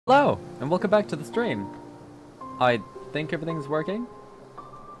Hello, and welcome back to the stream. I think everything's working.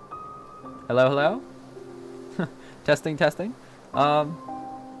 Hello, hello? Testing, testing. Alright,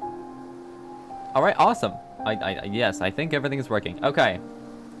 awesome. Yes, I think everything is working. Okay.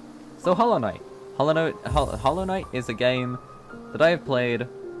 So, Hollow Knight. Hollow Knight is a game that I have played,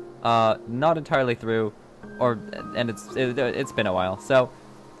 not entirely through, and it's been a while. So,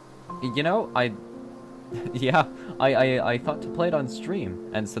 you know, yeah, I thought to play it on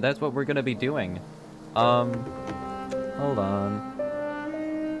stream, and so that's what we're gonna be doing. Hold on.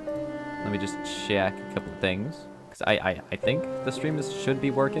 Let me just check a couple of things, because I think the stream should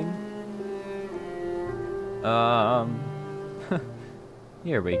be working.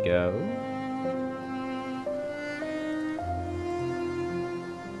 Here we go.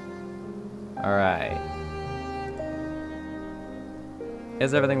 Alright.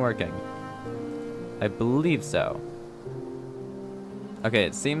 Is everything working? I believe so. Okay,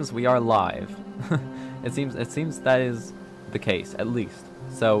 it seems we are live. It seems that is the case, at least.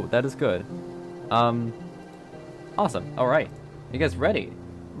 So that is good. Awesome. All right, you guys ready?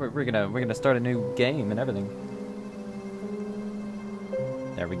 We're gonna start a new game and everything.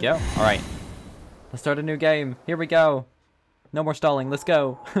 There we go. All right, let's start a new game. Here we go. No more stalling. Let's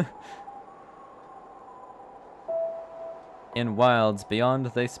go. In wilds beyond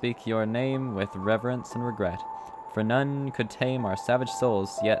they speak your name with reverence and regret. For none could tame our savage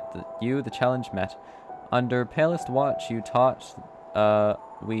souls, yet you the challenge met. Under palest watch you taught,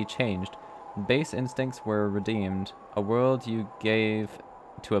 we changed. Base instincts were redeemed. A world you gave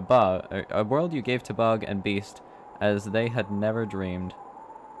to Bug and beast, as they had never dreamed.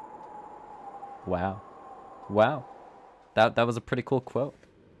 Wow. Wow. That was a pretty cool quote.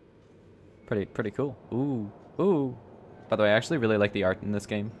 Pretty cool. Ooh. By the way, I actually really like the art in this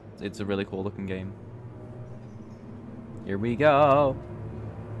game. It's a really cool looking game. Here we go.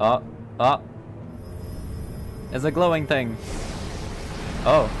 It's a glowing thing.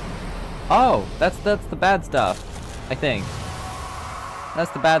 Oh, that's the bad stuff, I think.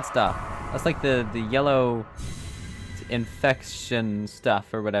 That's the bad stuff. That's like the yellow infection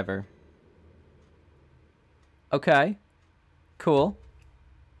stuff or whatever. Okay. Cool.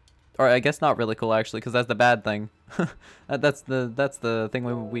 Or I guess not really cool actually, because that's the bad thing. that's the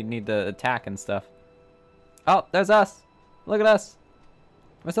thing we need to attack and stuff. Oh, there's us. Look at us.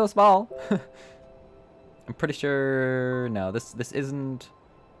 We're so small. I'm pretty sure no, this isn't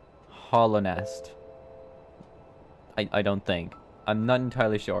Hallownest. I don't think. I'm not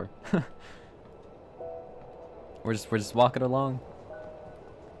entirely sure. we're just walking along.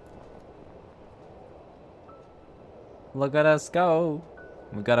 Look at us go.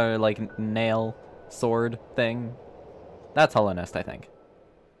 We've got our like nail sword thing. That's Hallownest, I think.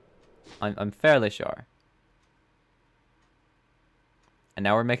 I'm fairly sure. And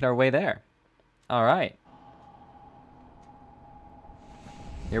now we're making our way there. All right.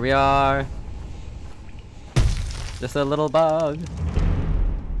 Here we are. Just a little bug.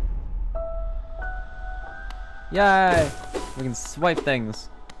 Yay! We can swipe things.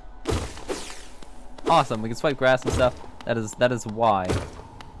 Awesome. We can swipe grass and stuff. That is why.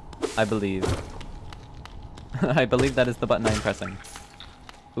 I believe. I believe that is the button I'm pressing.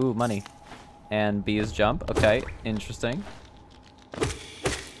 Ooh, money. And B is jump. Okay, interesting.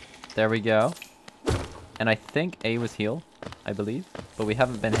 There we go. And I think A was heal, I believe. But we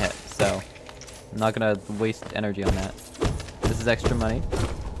haven't been hit, so I'm not gonna waste energy on that. This is extra money.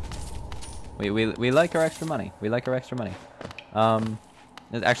 We like our extra money. We like our extra money.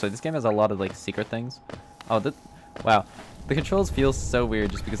 Actually, this game has a lot of like secret things. Oh, wow. The controls feel so weird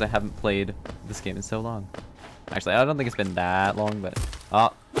just because I haven't played this game in so long. Actually, I don't think it's been that long, but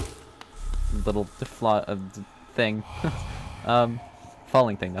little thing,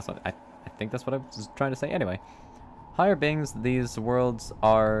 falling thing. That's what I think. That's what I was trying to say. Anyway, higher beings, these worlds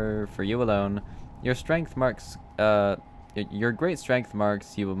are for you alone. Your strength marks, your great strength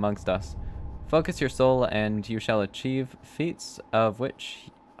marks you amongst us. Focus your soul, and you shall achieve feats of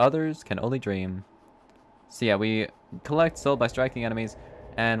which others can only dream. So yeah, we collect soul by striking enemies,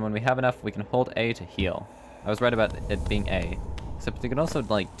 and when we have enough, we can hold A to heal. I was right about it being A. Except you can also,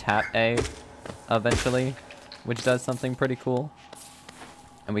 like, tap A eventually, which does something pretty cool.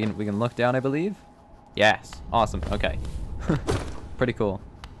 And we can look down, I believe? Yes. Awesome. Okay. Pretty cool.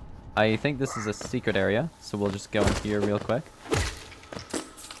 I think this is a secret area, so we'll just go in here real quick.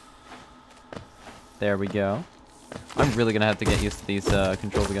 There we go. I'm really gonna have to get used to these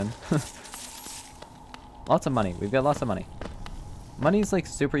controls again. Lots of money. We've got lots of money. Money's like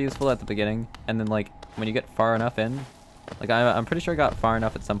super useful at the beginning, and then like when you get far enough in, like I'm pretty sure I got far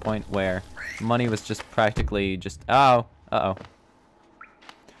enough at some point where money was just practically just, oh, uh-oh.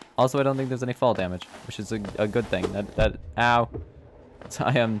 Also, I don't think there's any fall damage, which is a good thing. Ow.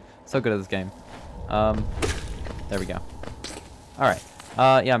 I am so good at this game. There we go. Alright.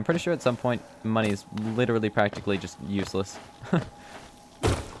 Yeah, I'm pretty sure at some point money is literally practically just useless.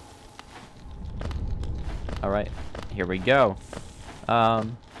 Alright, here we go.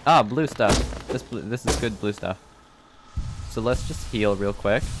 Blue stuff. This is good blue stuff. So let's just heal real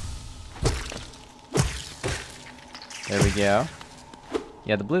quick. There we go.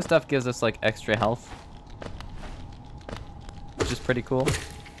 Yeah, the blue stuff gives us like extra health, which is pretty cool.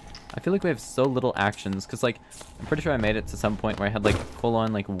 I feel like we have so little actions, because like, I'm pretty sure I made it to some point where I had like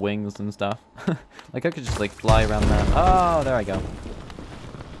full-on like wings and stuff. Like I could just like fly around that. Oh, there I go.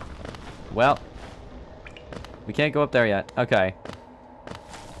 Well, we can't go up there yet. Okay.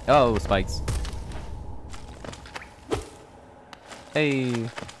 Oh, spikes. Hey.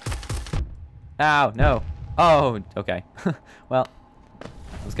 Ow, no. Oh, okay. Well,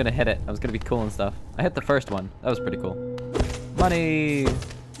 I was gonna hit it. I was gonna be cool and stuff. I hit the first one. That was pretty cool. Money!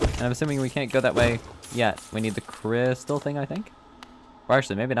 And I'm assuming we can't go that way yet. We need the crystal thing, I think? Or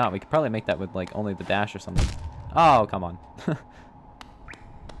actually, maybe not. We could probably make that with, like, only the dash or something. Oh, come on.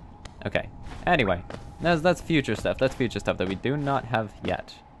 Okay. Anyway. That's future stuff. That's future stuff that we do not have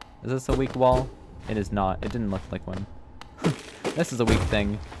yet. Is this a weak wall? It is not. It didn't look like one. This is a weak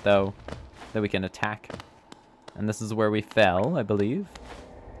thing, though, that we can attack. And this is where we fell, I believe.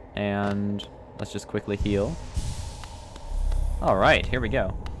 And let's just quickly heal. Alright, here we go.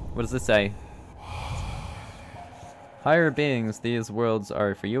 What does this say? Higher beings, these worlds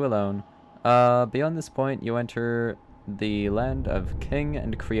are for you alone. Beyond this point, you enter the land of King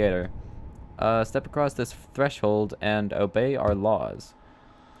and Creator. Step across this threshold and obey our laws.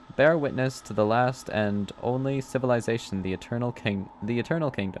 Bear witness to the last and only civilization, the Eternal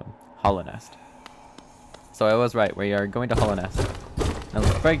Kingdom, Hallownest. So I was right, we are going to Hallownest. Now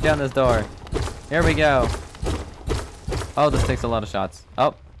let's break down this door. Here we go. Oh, this takes a lot of shots.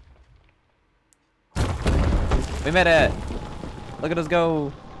 Oh. We made it! Look at us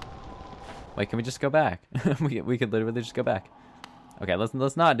go! Wait, can we just go back? we could literally just go back. Okay,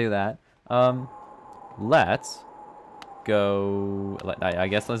 let's not do that. Let's go. I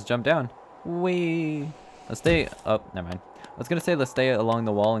guess let's jump down. Whee! Let's stay. Oh, never mind. I was gonna say let's stay along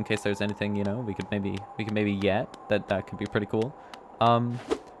the wall in case there's anything, you know, we could maybe get that could be pretty cool.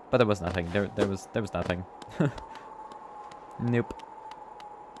 But there was nothing. There was nothing. Nope.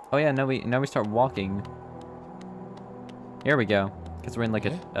 Oh yeah, now we start walking. Here we go. Because we're in like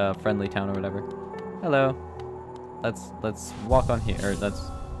a friendly town or whatever. Hello. Let's walk on here, or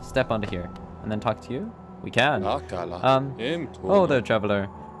let's step onto here, and then talk to you. We can. Oh there, traveler.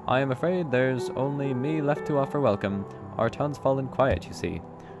 I am afraid there's only me left to offer welcome. Our town's fallen quiet, you see.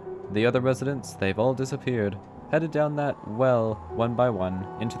 The other residents, they've all disappeared, headed down that well, one by one,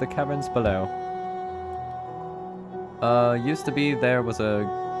 into the caverns below. Used to be there was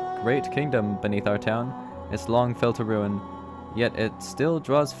a great kingdom beneath our town. It's long fell to ruin, yet it still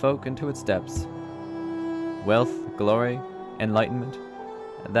draws folk into its depths. Wealth, glory, enlightenment.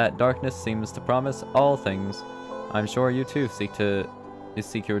 That darkness seems to promise all things. I'm sure you too seek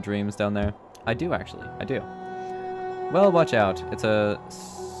your dreams down there. I do, actually. I do. Well, watch out. It's a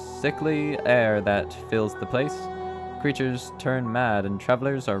sickly air that fills the place. Creatures turn mad and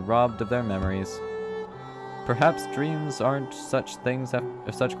travelers are robbed of their memories. Perhaps dreams aren't such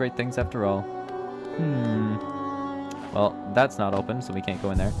great things after all. Well, that's not open, so we can't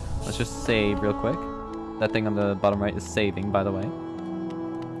go in there. Let's just save real quick. That thing on the bottom right is saving, by the way.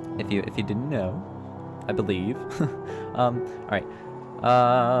 If you didn't know, I believe. Alright.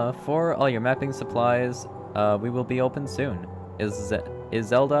 For all your mapping supplies, we will be open soon.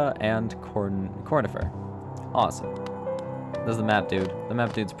 Izelda and Cornifer. Awesome. This is the map dude. The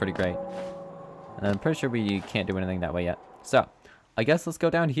map dude's pretty great. And I'm pretty sure we can't do anything that way yet. So, I guess let's go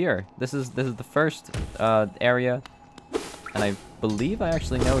down here. This is the first area, and I believe I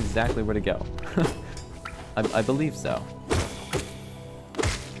actually know exactly where to go. I believe so.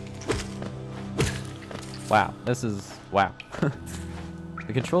 Wow, this is wow.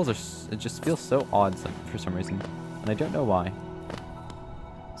 The controls it just feels so odd for some reason, and I don't know why.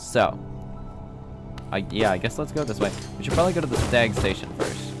 So, yeah, I guess let's go this way. We should probably go to the stag station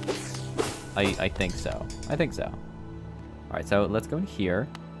first. I think so. I think so. Alright, so let's go in here.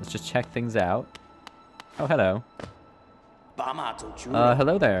 Let's just check things out. Oh, hello.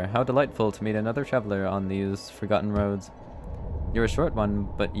 Hello there. How delightful to meet another traveler on these forgotten roads. You're a short one,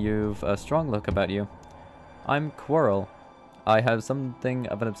 but you've a strong look about you. I'm Quarrel. I have something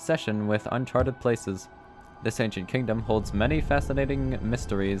of an obsession with uncharted places. This ancient kingdom holds many fascinating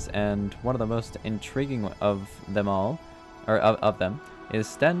mysteries, and one of the most intriguing of them all or of them, is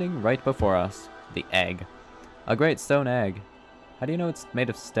standing right before us. The egg. A great stone egg. How do you know it's made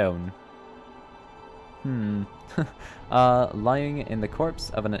of stone? Lying in the corpse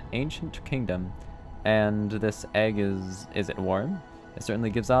of an ancient kingdom. And this egg is it warm? It certainly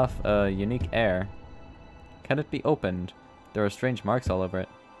gives off a unique air. Can it be opened? There are strange marks all over it.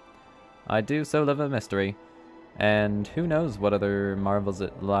 I do so love a mystery. And who knows what other marvels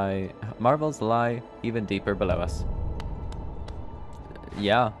lie even deeper below us.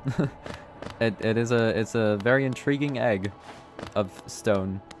 Yeah. It's a very intriguing egg of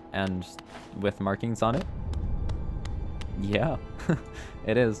stone and with markings on it. Yeah.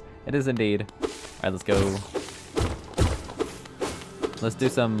 It is. It is indeed. Alright, let's go. Let's do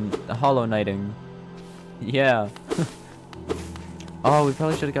some hollow knighting. Yeah. Oh, we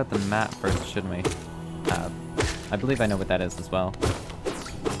probably should have got the map first, shouldn't we? I believe I know what that is as well.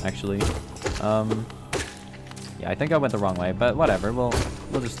 Actually. Yeah, I think I went the wrong way, but whatever. We'll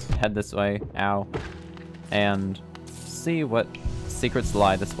just head this way. Ow. And see what secrets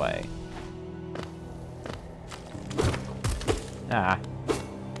lie this way. Ah.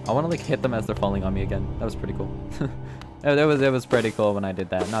 I want to like hit them as they're falling on me again. That was pretty cool. It was pretty cool when I did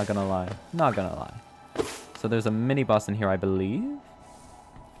that. Not gonna lie. Not gonna lie. So there's a mini boss in here, I believe.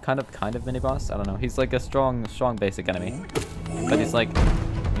 Kind of mini boss. I don't know. He's like a strong basic enemy, but he's like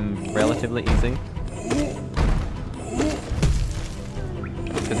relatively easy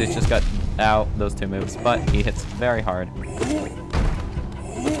because he's just got those two moves, but he hits very hard.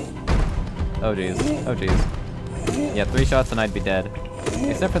 Oh jeez. Oh jeez. Yeah, 3 shots and I'd be dead.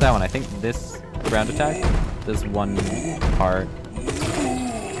 Except for that one. I think this ground attack does one part.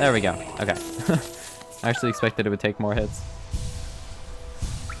 There we go. Okay. I actually expected it would take more hits.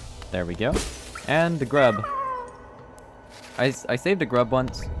 There we go. And the grub. I saved a grub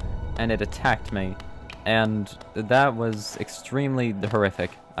once, and it attacked me. And that was extremely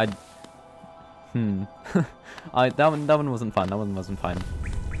horrific. that one wasn't fun. That one wasn't fun.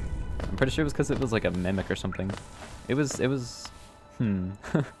 I'm pretty sure it was because it was like a mimic or something. It was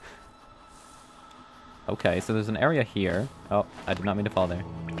Okay, so there's an area here. Oh, I did not mean to fall there.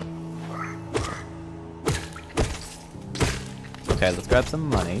 Okay, let's grab some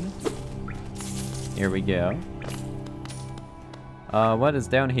money. Here we go. What is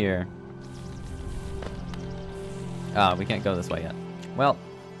down here? Ah, we can't go this way yet. Well,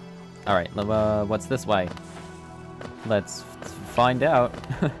 alright, what's this way? Let's find out.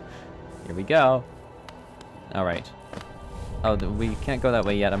 Here we go. Alright. Oh, we can't go that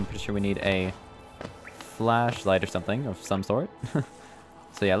way yet. I'm pretty sure we need a flashlight or something of some sort.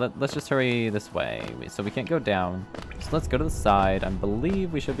 So yeah, let's just hurry this way. So we can't go down. So let's go to the side. I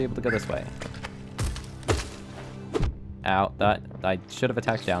believe we should be able to go this way. Ow, I should have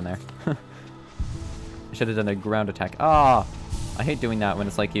attacked down there. I should have done a ground attack. Ah, I hate doing that when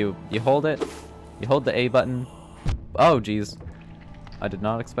it's like you hold it, you hold the A button. Oh, jeez. I did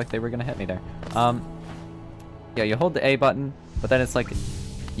not expect they were gonna hit me there. Yeah, you hold the A button, but then it's like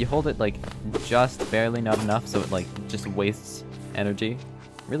you hold it like just barely, not enough, so it like just wastes energy.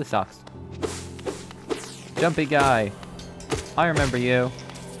 Really sucks. Jumpy guy. I remember you.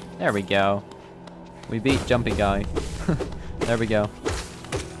 There we go. We beat Jumpy guy. There we go.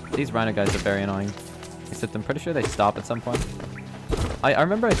 These rhino guys are very annoying. Except I'm pretty sure they stop at some point. I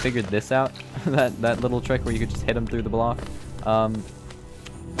remember I figured this out. that little trick where you could just hit them through the block.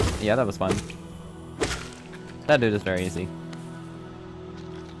 Yeah, that was fun. That dude is very easy.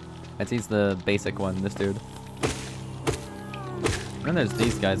 He's the basic one, this dude. And then there's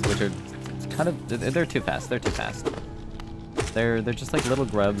these guys, which are kind of... They're too fast. They're too fast. They're just like little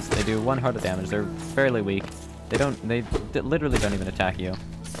grubs. They do 1 heart of damage. They're fairly weak. They literally don't even attack you.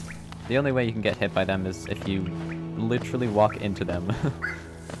 The only way you can get hit by them is if you literally walk into them.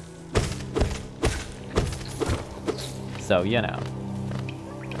 So, you know.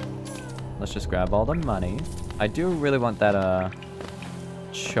 Let's just grab all the money. I do really want that,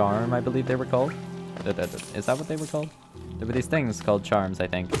 charm, I believe they were called. Is that what they were called? There were these things called charms, I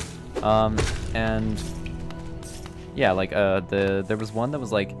think. And... yeah, like, there was one that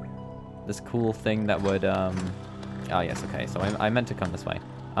was, like, this cool thing that would, oh, yes, okay, so I meant to come this way.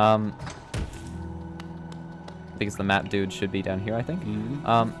 Because the map dude should be down here, I think.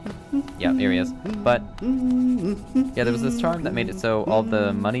 Yeah, here he is. But, yeah, there was this charm that made it so all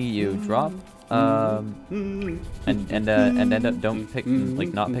the money you drop, and end up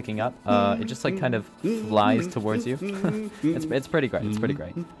not picking up, it just, like, kind of flies towards you. It's pretty great, it's pretty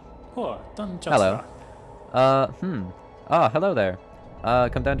great. Hello. Ah, hello there.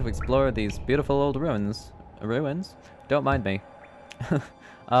 Come down to explore these beautiful old ruins. Ruins? Don't mind me.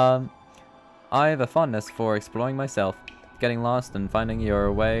 I have a fondness for exploring myself. getting lost and finding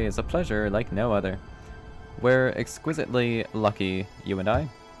your way is a pleasure like no other. We're exquisitely lucky, you and I.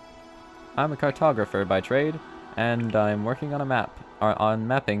 I'm a cartographer by trade, and I'm working on a map, or on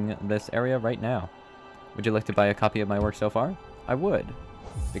mapping this area right now. Would you like to buy a copy of my work so far? I would,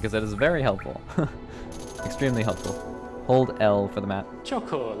 because it is very helpful. Extremely helpful. Hold L for the map.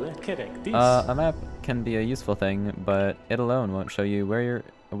 A map can be a useful thing, but it alone won't show you where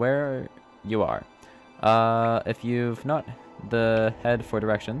you are. If you've not the head for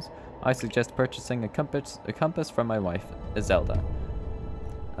directions, I suggest purchasing a compass from my wife, Zelda.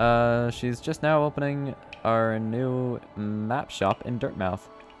 She's just now opening our new map shop in Dirtmouth,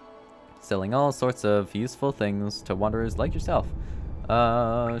 selling all sorts of useful things to wanderers like yourself.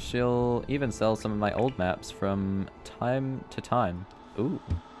 She'll even sell some of my old maps from time to time. Ooh,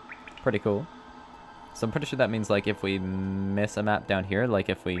 pretty cool. So I'm pretty sure that means, like, if we miss a map down here, like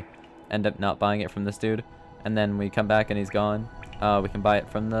if we end up not buying it from this dude, and then we come back and he's gone, we can buy it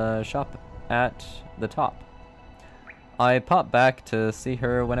from the shop at the top. I pop back to see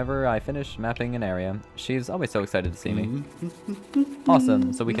her whenever I finish mapping an area. She's always so excited to see me.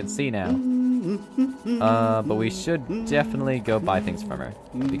 Awesome, so we can see now. But we should definitely go buy things from her,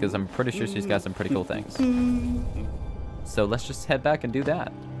 because I'm pretty sure she's got some pretty cool things. So let's just head back and do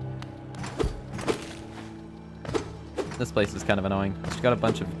that. This place is kind of annoying. She's got a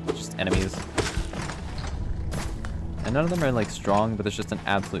bunch of just enemies. And none of them are like strong, but there's just an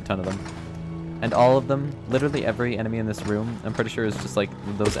absolute ton of them. And all of them, literally every enemy in this room, I'm pretty sure is just like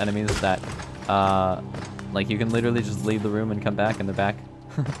those enemies that, like you can literally just leave the room and come back and they're back.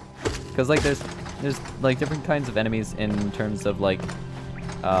 Because like there's like different kinds of enemies in terms of like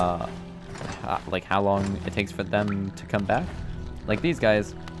how long it takes for them to come back. Like these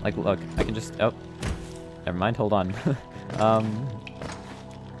guys, like look, I can just, oh, never mind, hold on.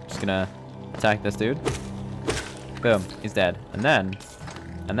 Just gonna attack this dude. Boom, he's dead. And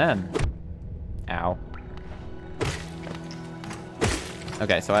then, ow.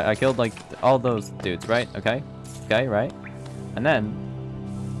 Okay, so I killed like all those dudes, right? Okay, right? And then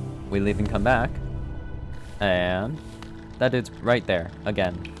we leave and come back, and that dude's right there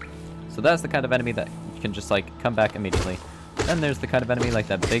again. So that's the kind of enemy that you can just like come back immediately. Then there's the kind of enemy like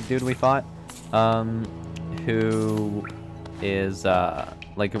that big dude we fought, who is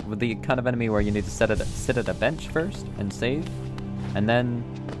like the kind of enemy where you need to sit at a bench first and save, and then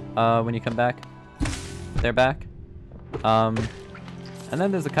when you come back, they're back. And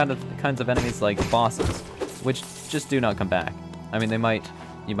then there's the kinds of enemies like bosses, which just do not come back. I mean, you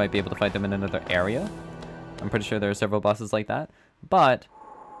might be able to fight them in another area. I'm pretty sure there are several bosses like that, but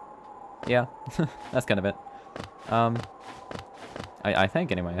yeah, that's kind of it. I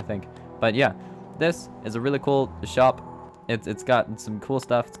think anyway, but yeah, this is a really cool shop. It's got some cool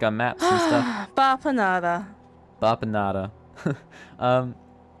stuff. It's got maps and stuff. Bapanada. Bapanada.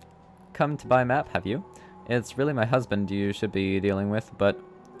 Come to buy a map, have you? It's really my husband you should be dealing with, but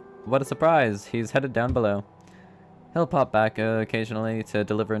what a surprise, he's headed down below. He'll pop back occasionally to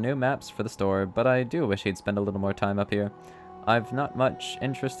deliver new maps for the store, but I do wish he'd spend a little more time up here. I've not much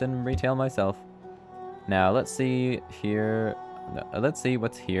interest in retail myself. Now, let's see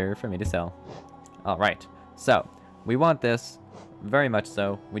what's here for me to sell. Alright, so, we want this, very much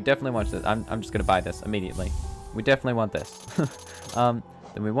so. We definitely want this. I'm just gonna buy this immediately. We definitely want this.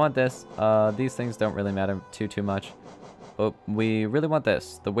 Then we want this. These things don't really matter too much. But we really want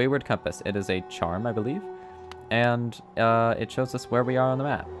this. The Wayward Compass. It is a charm, I believe. And it shows us where we are on the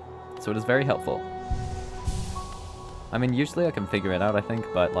map. So it is very helpful. I mean, usually I can figure it out, I think.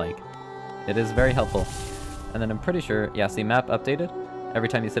 But, like, it is very helpful. And then I'm pretty sure, yeah, see, map updated. Every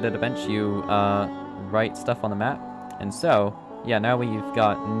time you sit at a bench, you write stuff on the map. And so, yeah, now we've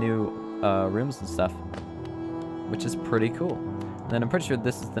got new rooms and stuff. Which is pretty cool. And then I'm pretty sure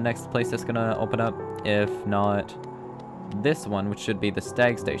this is the next place that's gonna open up, if not this one, which should be the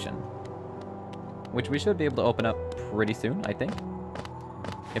Stag Station. Which we should be able to open up pretty soon, I think.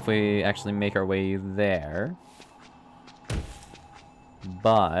 If we actually make our way there.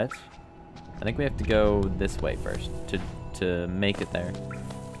 But I think we have to go this way first to make it there.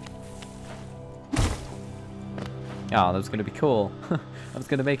 Oh, that was gonna be cool. I was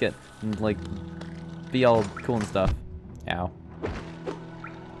gonna make it and like be all cool and stuff. Ow.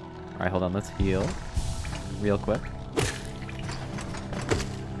 Alright, hold on, let's heal real quick.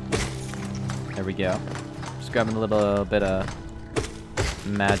 There we go. Just grabbing a little bit of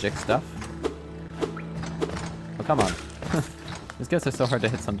magic stuff. Oh, come on. These guys are so hard to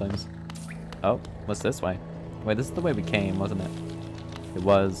hit sometimes. Oh, what's this way? Wait, this is the way we came, wasn't it? It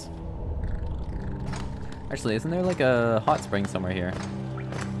was. Actually, isn't there like a hot spring somewhere here?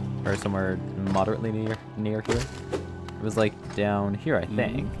 Or somewhere moderately near here? It was like down here, I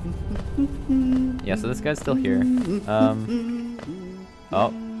think. Yeah, so this guy's still here.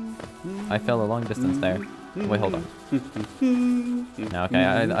 Oh. I fell a long distance there. Wait, hold on. No,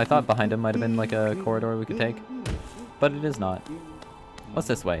 okay, I thought behind him might have been like a corridor we could take. But it is not. What's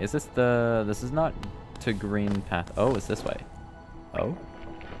this way? Is this the... This is not to green path. Oh, it's this way. Oh?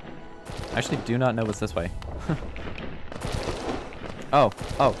 I actually do not know what's this way. Oh,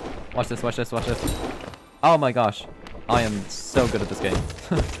 oh. Watch this, watch this, watch this. Oh my gosh. I am so good at this game.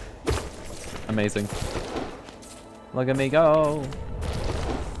 Amazing. Look at me go.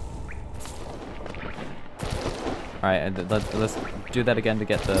 Alright, let's do that again to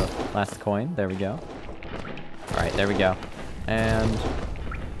get the last coin. There we go. Alright, there we go. And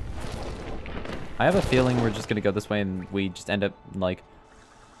I have a feeling we're just gonna go this way and we just end up, like,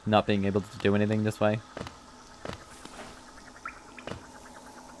 not being able to do anything this way.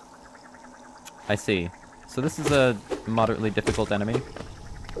 I see. So this is a moderately difficult enemy,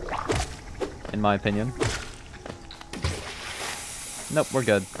 in my opinion. Nope, we're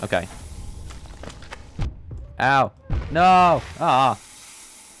good. Okay. Ow! No! Ah!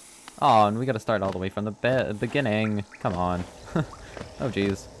 Oh, and we gotta start all the way from the beginning. Come on. Oh,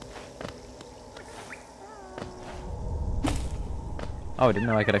 jeez. Oh, I didn't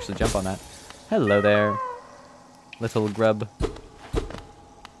know I could actually jump on that. Hello there, little grub.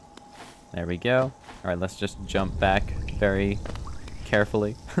 There we go. Alright, let's just jump back very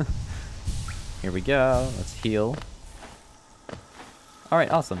carefully. Here we go. Let's heal. Alright,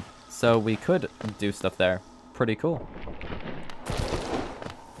 awesome. So we could do stuff there. Pretty cool.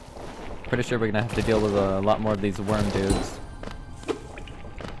 Pretty sure we're gonna have to deal with a lot more of these worm dudes.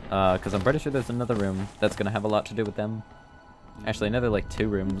 Because I'm pretty sure there's another room that's gonna have a lot to do with them. Actually, another like 2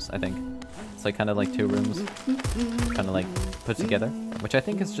 rooms, I think. It's like kind of like 2 rooms, kind of like put together, which I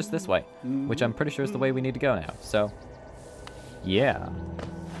think is just this way, which I'm pretty sure is the way we need to go now. So, yeah.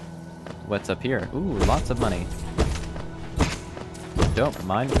 What's up here? Ooh, lots of money. Don't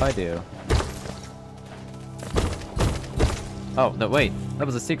mind if I do. Oh, no, wait. That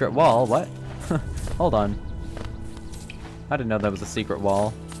was a secret wall. What? Hold on. I didn't know that was a secret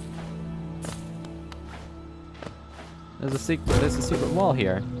wall. There's a secret wall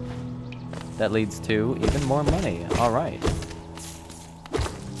here that leads to even more money. All right.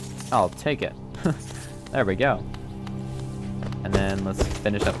 I'll take it. There we go. And then let's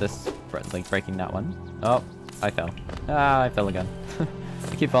finish up this, like breaking that one. Oh, I fell. Ah, I fell again.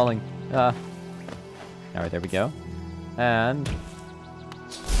 I keep falling. Ah. All right, there we go. And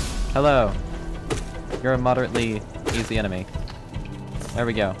hello. You're a moderately easy enemy. There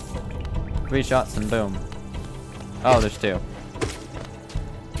we go. 3 shots and boom. Oh, there's 2.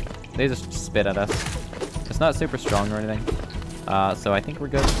 They just spit at us. It's not super strong or anything. So I think we're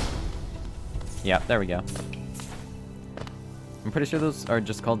good. Yeah, there we go. I'm pretty sure those are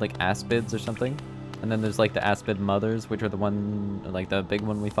just called like aspids or something. And then there's like the aspid mothers, which are the one, like the big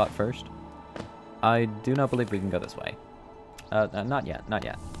one we fought first. I do not believe we can go this way. Not yet, not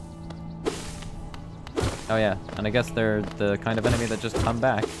yet. Oh yeah, and I guess they're the kind of enemy that just come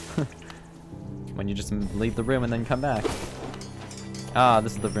back. When you just leave the room and then come back. Ah,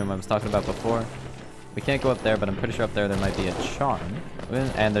 this is the room I was talking about before. We can't go up there, but I'm pretty sure up there might be a charm.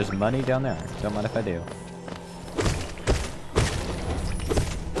 And there's money down there. Don't mind if I do.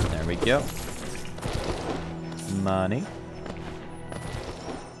 There we go. Money.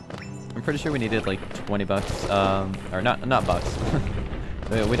 I'm pretty sure we needed like 20 bucks. Or not bucks.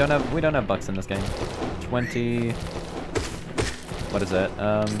 we don't have bucks in this game. 20. What is it?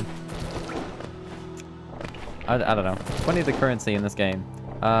 I don't know. 20 of the currency in this game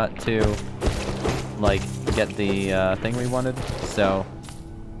to like get the thing we wanted. So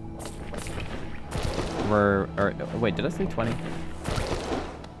wait, did I say 20?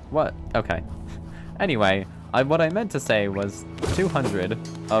 What? Okay. Anyway, what I meant to say was 200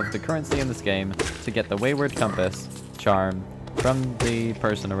 of the currency in this game to get the Wayward Compass charm from the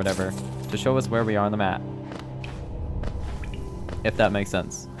person or whatever to show us where we are on the map. If that makes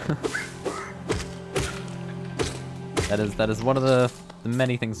sense. That is one of the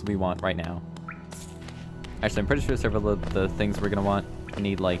many things we want right now. Actually, I'm pretty sure several of the things we're gonna want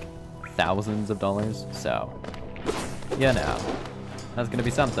need like thousands of dollars, so you know, that's gonna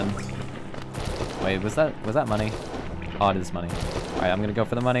be something. Wait, was that money? Oh, it is money. All right, I'm gonna go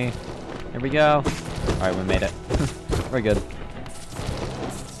for the money. Here we go. All right, we made it. We're good.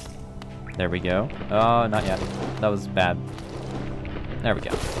 There we go. Oh, not yet. That was bad. There we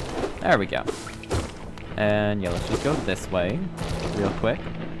go. There we go. And yeah, let's just go this way real quick.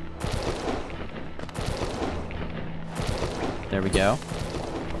 There we go.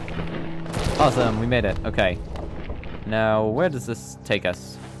 Awesome, we made it. Okay. Now, where does this take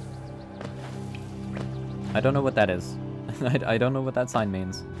us? I don't know what that is. I don't know what that sign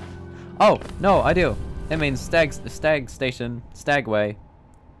means. Oh, no, I do. It means Stag Station, Stagway.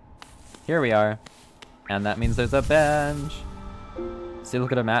 Here we are. And that means there's a bench. See,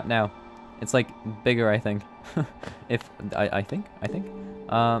 look at a map now. It's like bigger, I think. If I think.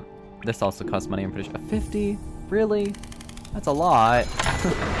 This also costs money, I'm pretty sure. 50? Really? That's a lot.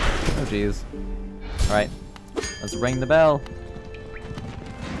 Oh jeez. Alright. Let's ring the bell.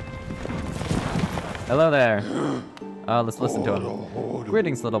 Hello there. Let's listen to him.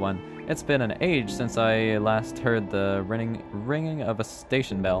 Greetings, little one. It's been an age since I last heard the ringing of a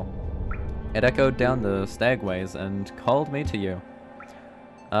station bell. It echoed down the stagways and called me to you.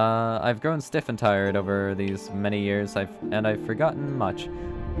 I've grown stiff and tired over these many years, and I've forgotten much,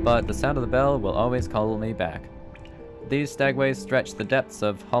 but the sound of the bell will always call me back. These stagways stretch the depths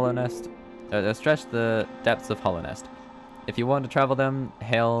of Hollownest. If you want to travel them,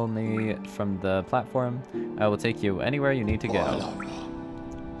 hail me from the platform. I will take you anywhere you need to go.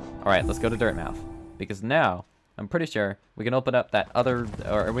 Alright, let's go to Dirtmouth. Because now, I'm pretty sure we can open up that other...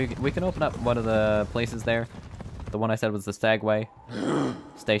 Or we can open up one of the places there. The one I said was the Stagway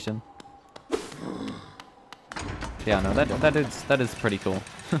station. Yeah, no, that is pretty cool.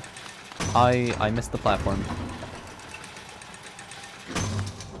 I missed the platform.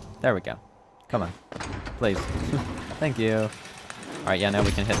 There we go. Come on. Please. Thank you. Alright, yeah, now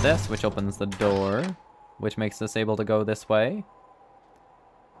we can hit this, which opens the door, which makes us able to go this way.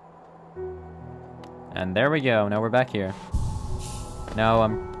 And there we go. Now we're back here. Now,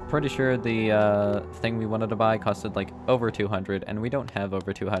 I'm pretty sure the thing we wanted to buy costed like over 200, and we don't have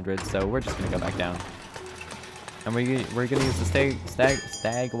over 200, so we're just gonna go back down. And we're gonna use the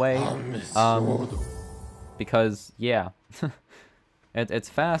Stagway, because yeah, it's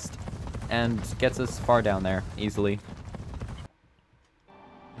fast and gets us far down there easily.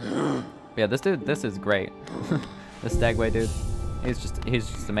 Yeah, this is great. This Stagway dude, he's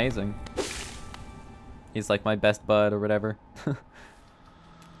just amazing. He's like my best bud or whatever.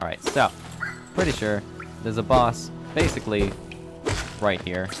 Alright, so, pretty sure there's a boss basically right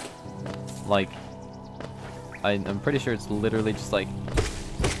here. Like, I'm pretty sure it's literally just like...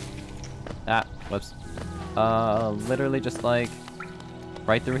 Ah, whoops. Literally just like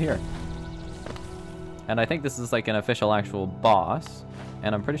right through here. And I think this is like an official actual boss.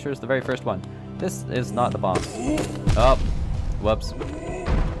 And I'm pretty sure it's the very first one. This is not the boss. Oh, whoops.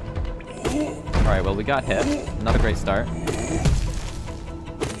 Alright, well we got hit. Not a great start.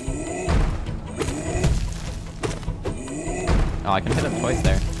 Oh, I can hit him twice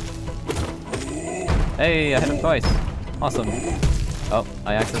there. Hey, I hit him twice. Awesome. Oh,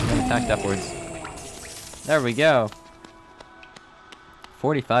 I accidentally attacked upwards. There we go.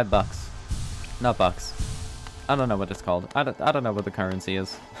 45 bucks. Not bucks. I don't know what it's called. I don't know what the currency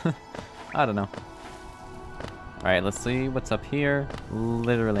is. I don't know. Alright, let's see what's up here.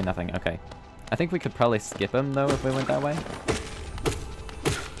 Literally nothing. Okay. I think we could probably skip him, though, if we went that way.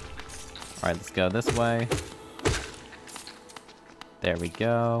 Alright, let's go this way. There we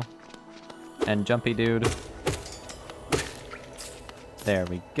go. And jumpy dude. There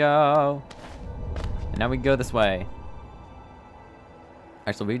we go. And now we go this way.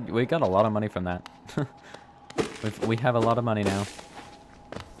 Actually, we got a lot of money from that. we have a lot of money now.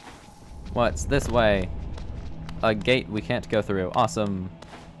 What's this way? A gate we can't go through. Awesome.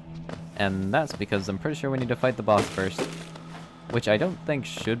 And that's because I'm pretty sure we need to fight the boss first. Which I don't think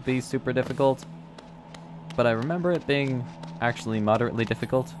should be super difficult. But I remember it being actually moderately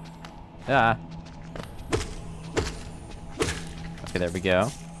difficult. Ah. Okay, there we go.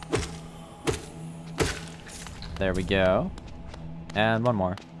 There we go. And one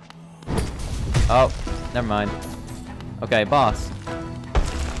more. Oh, never mind. Okay, boss.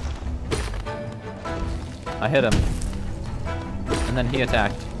 I hit him. And then he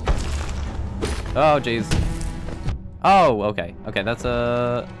attacked. Oh, jeez. Oh, okay. Okay, that's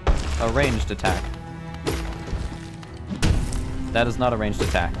a ranged attack. That is not a ranged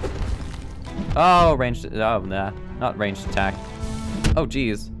attack. Oh, ranged... Oh, nah. Not ranged attack. Oh,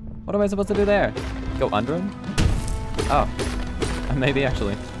 jeez. What am I supposed to do there? Go under him? Oh. Maybe,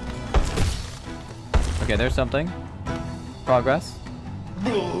 actually. Okay, there's something. Progress.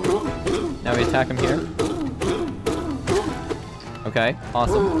 Now we attack him here. Okay,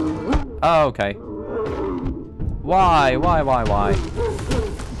 awesome. Oh, okay. Why?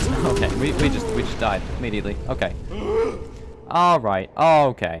 Okay, we just died immediately. Okay. Alright,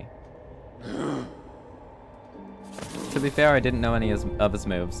 okay. To be fair, I didn't know any of his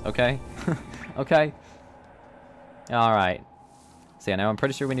moves, okay? Okay? Alright. So yeah, now I'm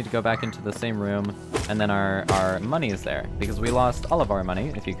pretty sure we need to go back into the same room, and then our money is there, because we lost all of our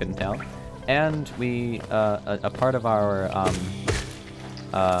money, if you couldn't tell. And we, a part of our,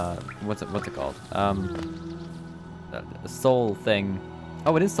 what's it called? Soul thing.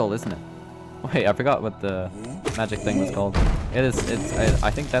 Oh, it is soul, isn't it? Wait, I forgot what the magic thing was called. I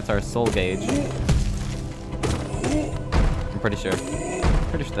think that's our soul gauge. I'm pretty sure.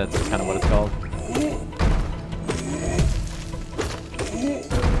 Pretty sure that's kind of what it's called.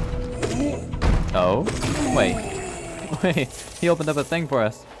 Oh? Wait. Wait, he opened up a thing for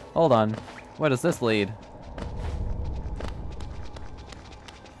us. Hold on. Where does this lead?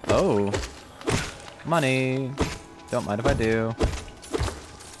 Oh. Money. Don't mind if I do.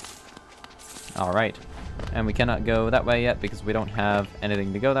 Alright. And we cannot go that way yet because we don't have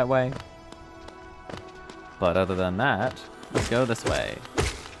anything to go that way. But other than that, let's go this way.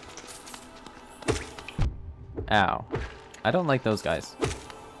 Ow. I don't like those guys.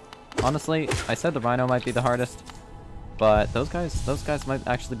 Honestly, I said the rhino might be the hardest, but those guys might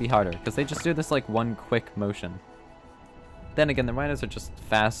actually be harder because they just do this like one quick motion. Then again, the rhinos are just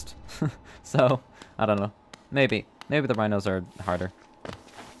fast. So, I don't know. Maybe the rhinos are harder.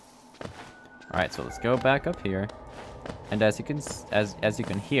 Alright, so let's go back up here. And as you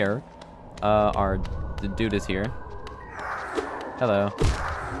can hear, the dude is here. Hello.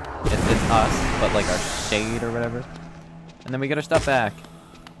 It's us, but like our shade or whatever. And then we get our stuff back.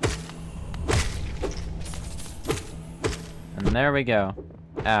 And there we go.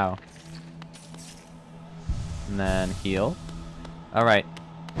 Ow. And then heal. Alright.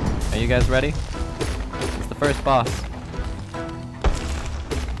 Are you guys ready? It's the first boss.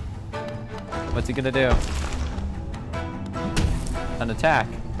 What's he gonna do? An attack.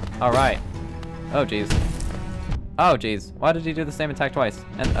 Alright. Oh jeez. Oh jeez. Why did he do the same attack twice?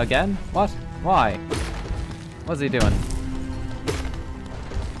 And again? What? Why? What's he doing?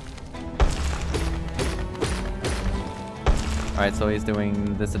 Alright, so he's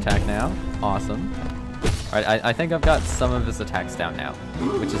doing this attack now. Awesome. Alright, I think I've got some of his attacks down now,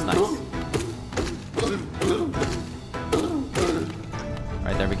 which is nice.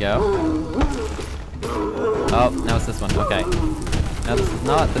 Alright, there we go. Oh, now it's this one. Okay. Now this is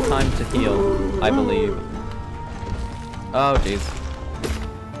not the time to heal, I believe. Oh, jeez.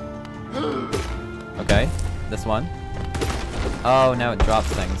 Okay, this one. Oh, now it drops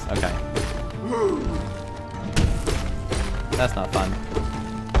things. Okay. That's not fun.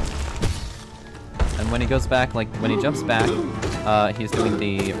 And when he goes back, like, when he jumps back, he's doing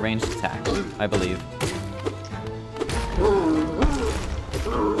the ranged attack, I believe.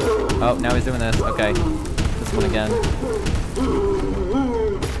 Oh, now he's doing this. Okay. This one again.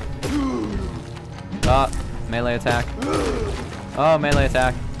 Ah, melee attack. Oh, melee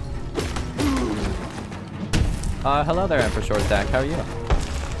attack. Hello there, Emperor Short Stack. How are you?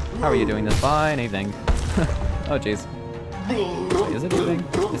 How are you doing this fine evening? Oh, jeez. Wait, is it evening?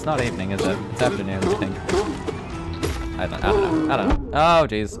 It's not evening, is it? It's afternoon, I think. I don't know. Oh,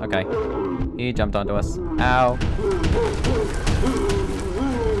 jeez. Okay. He jumped onto us. Ow.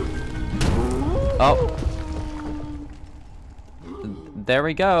 Oh. There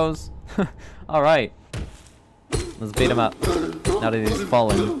he goes. Alright. Let's beat him up. Now that he's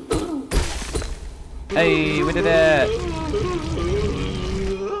fallen. Hey, we did it!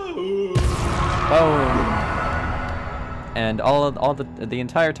 Boom! And the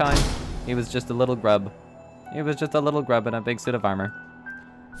entire time, he was just a little grub. He was just a little grub in a big suit of armor.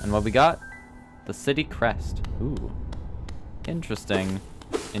 And what we got? The city crest. Ooh. Interesting.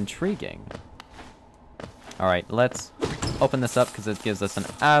 Intriguing. Alright, let's open this up because it gives us an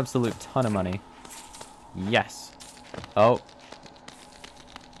absolute ton of money. Yes. Oh.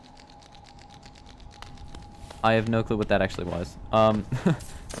 I have no clue what that actually was.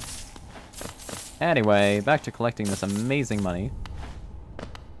 Anyway, back to collecting this amazing money.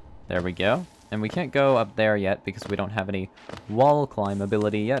 There we go. And we can't go up there yet because we don't have any wall climb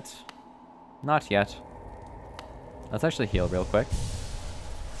ability yet. Not yet. Let's actually heal real quick.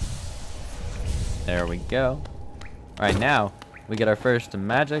 There we go. Alright, now we get our first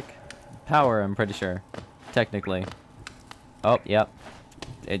magic power, I'm pretty sure. Technically. Oh, yep.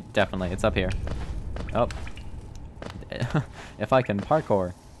 It's up here. Oh. If I can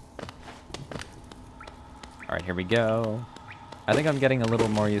parkour. Alright, here we go. I think I'm getting a little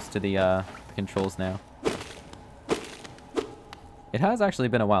more used to the controls now. It has actually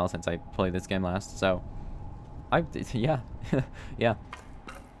been a while since I played this game last, so... yeah. Yeah.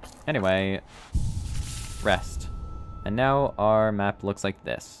 Anyway. Rest. And now our map looks like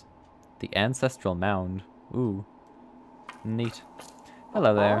this. The Ancestral Mound. Ooh. Neat.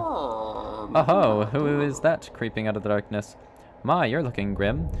 Hello there. Oh ho, who is that creeping out of the darkness? My, you're looking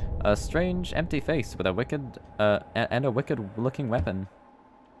grim. A strange, empty face with a wicked, and a wicked-looking weapon.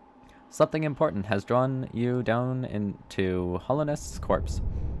 Something important has drawn you down into Hollownest's corpse.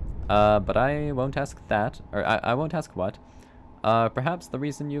 But I won't ask that, or I won't ask what. Perhaps the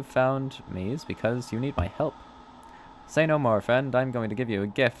reason you've found me is because you need my help. Say no more, friend. I'm going to give you a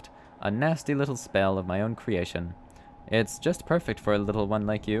gift. A nasty little spell of my own creation. It's just perfect for a little one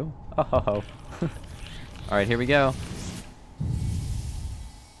like you. Oh ho ho. Alright, here we go.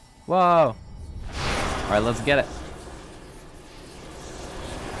 Whoa! Alright, let's get it.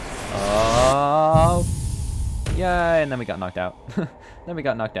 Oh! Yay! And then we got knocked out. Then we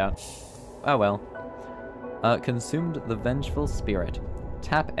got knocked out. Oh well. Consumed the Vengeful Spirit.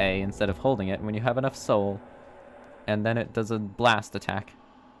 Tap A instead of holding it when you have enough soul. And then it does a blast attack.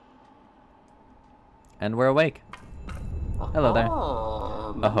 And we're awake. Hello there.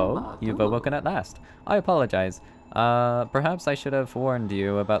 Oh, you've awoken at last. I apologize. Perhaps I should have warned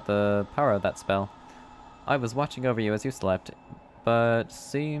you about the power of that spell. I was watching over you as you slept, but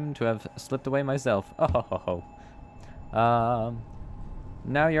seemed to have slipped away myself. Oh ho ho ho.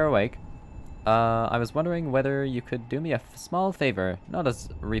 Now you're awake. I was wondering whether you could do me a small favor, not as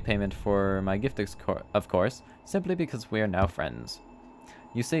repayment for my gift, of course, simply because we are now friends.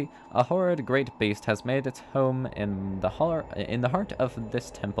 You see, a horrid great beast has made its home in the heart of this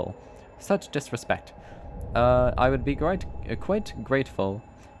temple. Such disrespect. I would be quite grateful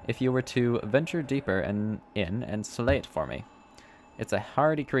if you were to venture deeper in and slay it for me. It's a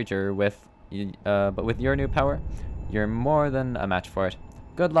hardy creature but with your new power, you're more than a match for it.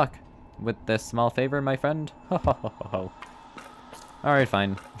 Good luck with this small favor, my friend. Ho ho ho ho ho. Alright,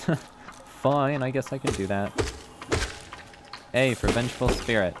 fine. Fine, I guess I can do that. A for Vengeful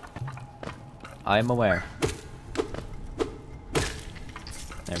Spirit. I am aware.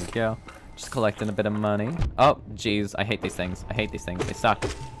 There we go. Just collecting a bit of money. Oh, jeez, I hate these things. I hate these things. They suck.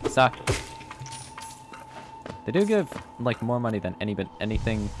 They suck. They do give, like, more money than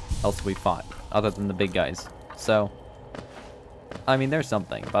anything else we fought, other than the big guys. So, I mean, there's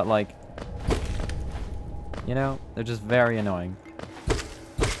something, but, like, you know, they're just very annoying.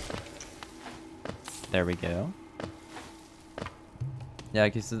 There we go. Yeah,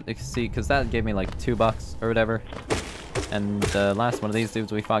 you can see, because that gave me, like, $2 or whatever. And the last one of these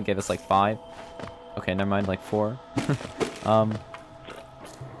dudes we fought gave us, like, 5. Okay, never mind, like, 4.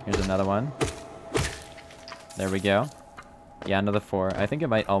 Here's another one. There we go. Yeah, another 4. I think it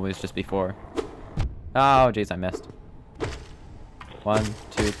might always just be 4. Oh, jeez, I missed. 1,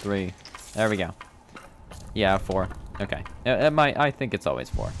 2, 3. There we go. Yeah, 4. Okay. I think it's always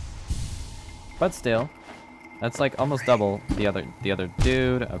 4. But still, that's like almost double the other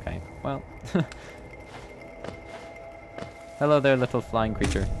dude. Okay, well. Hello there, little flying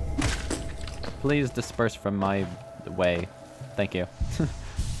creature. Please disperse from my way. Thank you.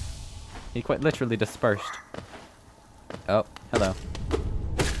 He quite literally dispersed. Oh, hello.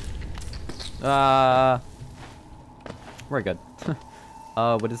 We're good.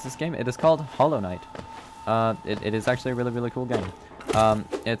 What is this game? It is called Hollow Knight. It is actually a really, really cool game.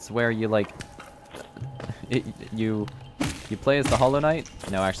 It's where you, like, you play as the Hollow Knight.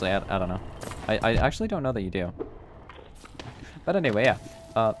 No, actually, I don't know. I actually don't know that you do. But anyway, yeah.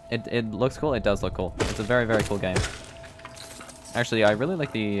 It looks cool. It does look cool. It's a very, very cool game. Actually, I really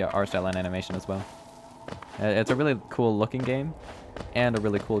like the art style and animation as well. It's a really cool looking game, and a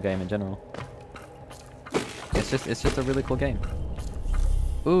really cool game in general. It's just a really cool game.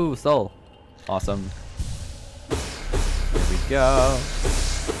 Ooh, soul. Awesome. Here we go.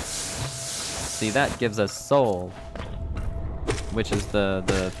 See, that gives us soul, which is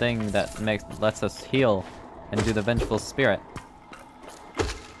the thing that lets us heal and do the Vengeful Spirit.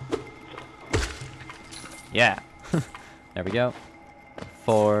 Yeah. There we go.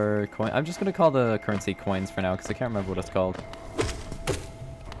 4 coin. I'm just gonna call the currency coins for now because I can't remember what it's called.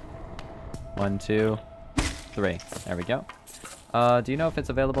 1, 2, 3. There we go. Do you know if it's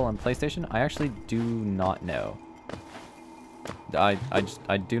available on PlayStation? I actually do not know. I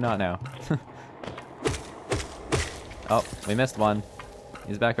do not know. Oh, we missed one.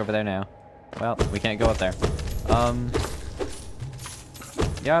 He's back over there now. Well, we can't go up there.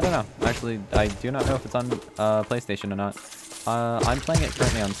 Yeah, I don't know. Actually, I do not know if it's on PlayStation or not. I'm playing it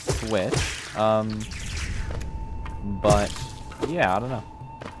currently on Switch. But yeah, I don't know.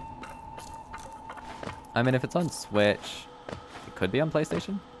 I mean, if it's on Switch, it could be on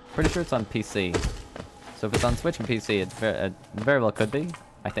PlayStation. Pretty sure it's on PC. So if it's on Switch and PC, it very well could be,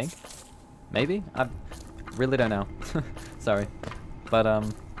 I think. Maybe? I really don't know. Sorry. But,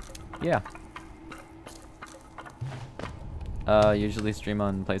 yeah. Usually stream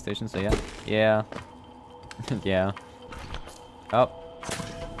on PlayStation, so yeah. Yeah. Yeah. Oh.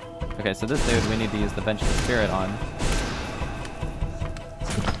 Okay, so this dude we need to use the Vengeful Spirit on.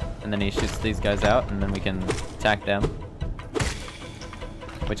 And then he shoots these guys out, and then we can attack them.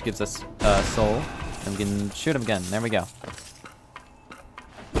 Which gives us soul. And we can shoot him again. There we go.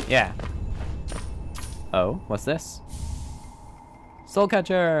 Yeah. Oh, what's this? Soul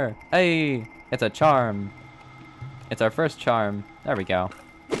Catcher! Hey! It's a charm. It's our first charm. There we go.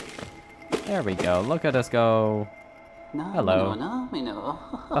 There we go. Look at us go. Hello.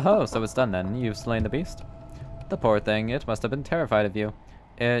 Oh, so it's done then. You've slain the beast. The poor thing. It must have been terrified of you.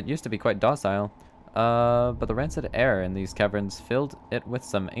 It used to be quite docile. But the rancid air in these caverns filled it with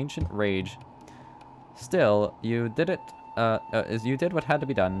some ancient rage. Still, you did it. You did what had to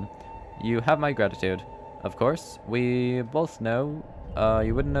be done. You have my gratitude. Of course, we both know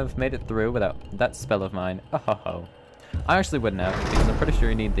you wouldn't have made it through without that spell of mine. Oh ho ho. I actually wouldn't have, because I'm pretty sure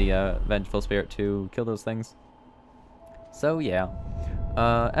you need the Vengeful Spirit to kill those things. So yeah.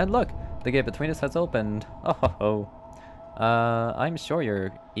 And look, the gate between us has opened. Oh ho ho. I'm sure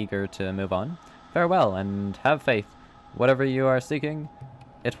you're eager to move on. Farewell, and have faith. Whatever you are seeking,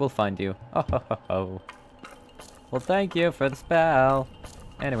 it will find you. Oh ho ho ho. Well, thank you for the spell.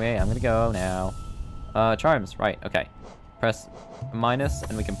 Anyway, I'm gonna go now. Charms, right, okay. Press minus,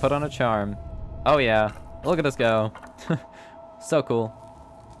 and we can put on a charm. Oh yeah, look at us go. So cool.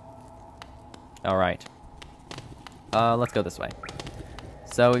 Alright. Let's go this way.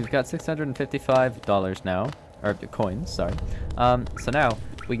 So we've got $655 now. Or coins, sorry. So now,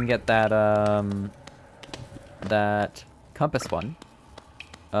 we can get that, that compass one.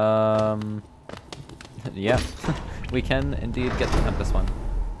 Yeah. We can indeed get the compass one.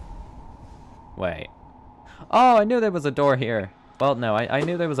 Wait. Oh, I knew there was a door here. Well, no, I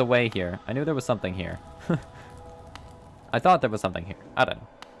knew there was a way here. I knew there was something here. I thought there was something here. I don't know.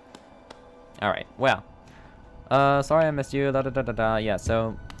 Alright, well. Sorry I missed you, da da da da da. Yeah,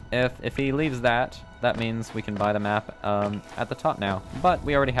 so if he leaves that, that means we can buy the map at the top now. But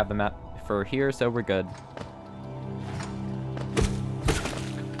we already have the map for here, so we're good.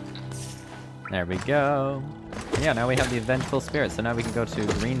 There we go. Yeah, now we have the Vengeful Spirit, so now we can go to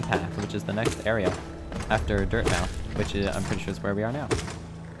Green Path, which is the next area after Dirtmouth, which is, I'm pretty sure is where we are now.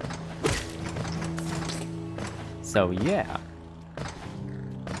 So yeah.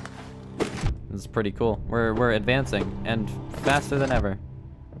 This is pretty cool. We're advancing, and faster than ever.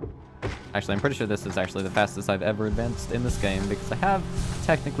 Actually, I'm pretty sure this is actually the fastest I've ever advanced in this game, because I have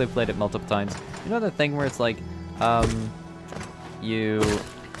technically played it multiple times. You know the thing where it's like, I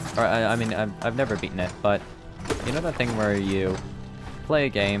mean, I've never beaten it, but you know that thing where you play a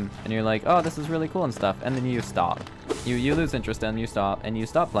game, and you're like, oh, this is really cool and stuff, and then you stop. You lose interest, and you stop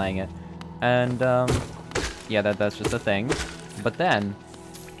playing it. And, yeah, that's just a thing. But then,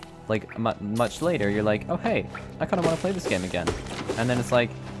 like, much later, you're like, oh, hey, I kind of want to play this game again. And then it's like,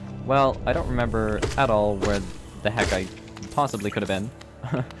 well, I don't remember at all where the heck I possibly could have been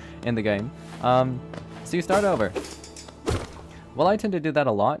in the game. So you start over. Well, I tend to do that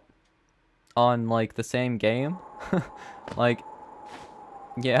a lot on, like, the same game. Like,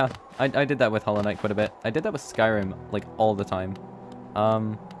 yeah, I did that with Hollow Knight quite a bit. I did that with Skyrim, like, all the time.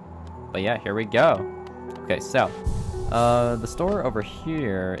 But yeah, here we go. Okay, so, the store over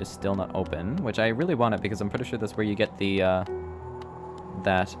here is still not open, which I really want it because I'm pretty sure that's where you get the,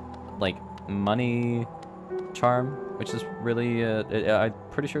 that, like, money charm, which is really, I'm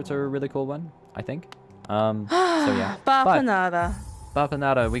pretty sure it's a really cool one, I think. So yeah. Bapanada.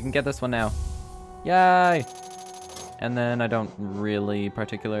 Bapanada, we can get this one now. Yay! And then I don't really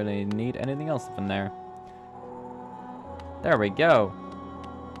particularly need anything else from there. There we go.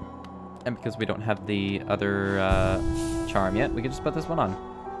 And because we don't have the other charm yet, we can just put this one on.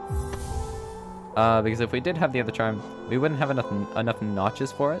 Because if we did have the other charm, we wouldn't have enough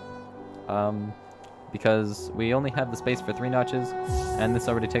notches for it. Because we only have the space for 3 notches, and this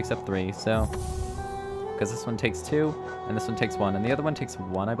already takes up 3, so... Because this one takes 2, and this one takes 1, and the other one takes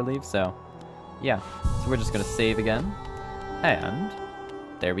 1, I believe, so... Yeah, so we're just gonna save again, and...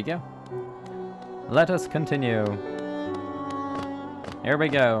 There we go. Let us continue. Here we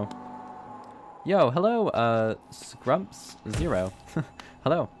go. Yo, hello, Scrumps0.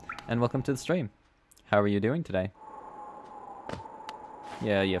 Hello, and welcome to the stream. How are you doing today?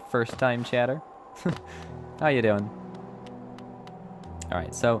 Yeah, you first time chatter. How you doing?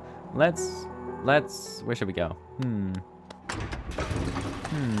 Alright, so let's where should we go?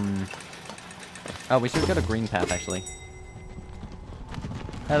 Oh, we should go to Green Path actually.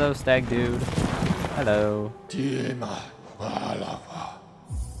 Hello, Stag Dude. Hello.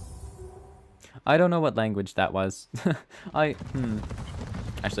 I don't know what language that was.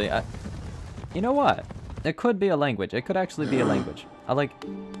 Actually, you know what? It could be a language. It could actually be a language.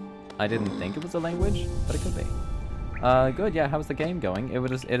 I didn't think it was a language, but it could be. Good, yeah, how's the game going?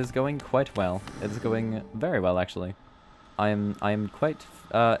 It is going quite well. It is going very well, actually. I am quite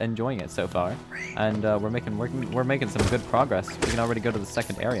enjoying it so far, and we're making some good progress. We can already go to the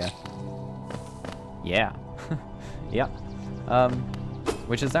second area. Yeah, yeah.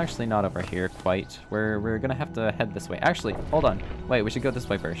 Which is actually not over here quite. We're gonna have to head this way. Actually, hold on. Wait, we should go this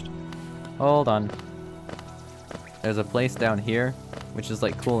way first. Hold on. There's a place down here, which is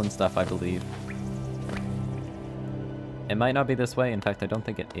like cool and stuff, I believe. It might not be this way. In fact, I don't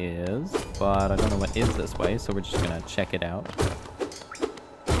think it is, but I don't know what is this way, so we're just gonna check it out.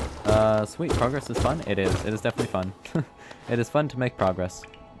 Sweet, progress is fun? It is. It is definitely fun. It is fun to make progress.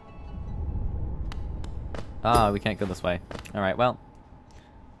 Ah, we can't go this way. Alright, well,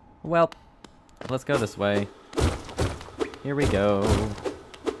 let's go this way. Here we go.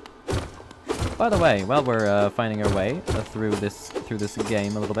 By the way, while we're finding our way through this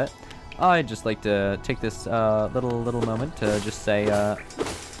game a little bit, I'd just like to take this little moment to just say,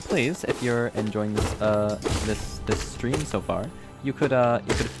 please, if you're enjoying this this stream so far, you could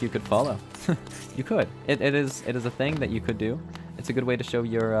follow. You could. It is a thing that you could do. It's a good way to show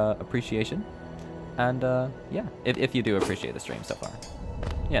your appreciation, and yeah, if you do appreciate the stream so far,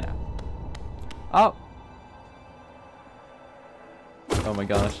 you know. Oh. Oh my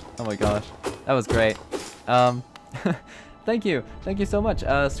gosh. Oh my gosh. That was great. Thank you so much,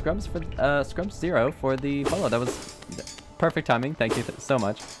 Scrumps0 for the follow. That was perfect timing. Thank you so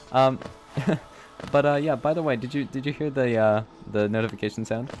much. But yeah. By the way, did you hear the notification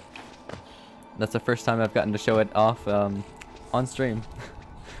sound? That's the first time I've gotten to show it off on stream.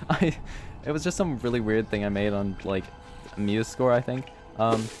 It was just some really weird thing I made on like MuseScore, I think.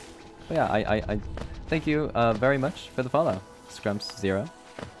 But yeah, I thank you very much for the follow, Scrumps0.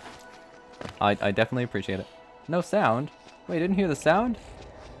 I definitely appreciate it. No sound. Wait, didn't hear the sound?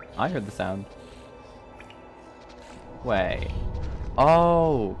 I heard the sound. Wait.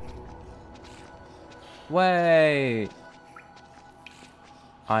 Oh. Wait.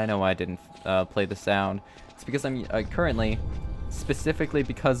 I know I didn't play the sound. It's because I'm currently, specifically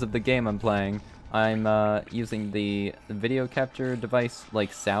because of the game I'm playing, I'm using the video capture device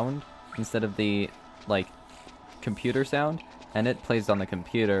like sound instead of the like computer sound, and it plays on the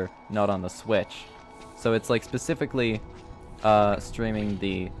computer, not on the Switch. So it's like specifically streaming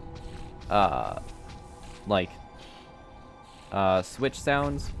the Switch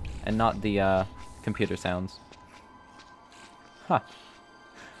sounds and not the computer sounds. Huh.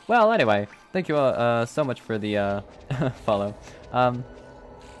 Well, anyway, thank you so much for the follow. But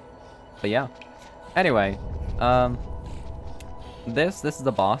yeah. Anyway, this is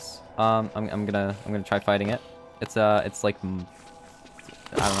the boss. I'm gonna try fighting it. It's like I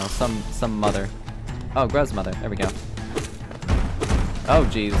don't know, some mother. Oh, Gruz mother. There we go. Oh,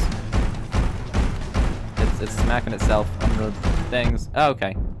 jeez. It's smacking itself on the things. Oh,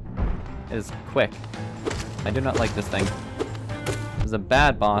 okay. It is quick. I do not like this thing. This is a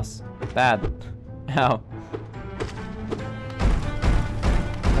bad boss. Bad. Ow.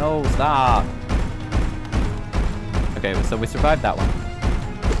 No, stop. Okay, so we survived that one.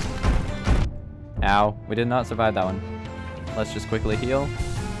 Ow. We did not survive that one. Let's just quickly heal.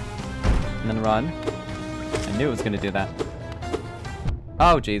 And then run. I knew it was going to do that.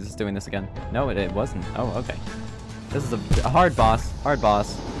 Oh, jeez, it's doing this again. No, it wasn't. Oh, okay. This is a hard boss. Hard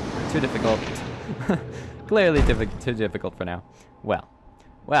boss. Too difficult. Clearly too difficult for now. Well.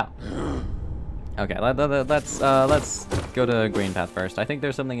 Okay, let's go to Green Path first. I think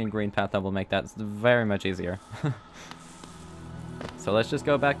there's something in Green Path that will make that very much easier. So let's just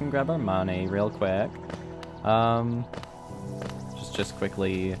go back and grab our money real quick. Just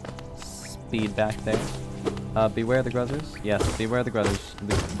quickly speed back there. Beware the Gruzzers? Yes, beware the Gruzzers.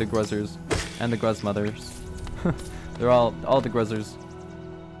 The Gruzzers. And the Gruz mothers. They're all the Gruzzers.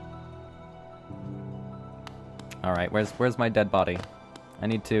 Alright, where's my dead body? I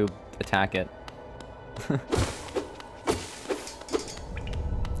need to attack it.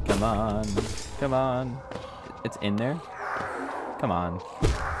 Come on. Come on. It's in there? Come on.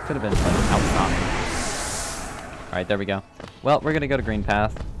 Could have been like outside. Alright, there we go. Well, we're gonna go to Green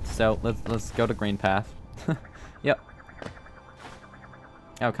Path. So let's go to Green Path. Yep.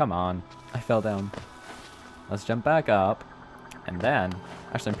 Oh, come on. I fell down. Let's jump back up. And then,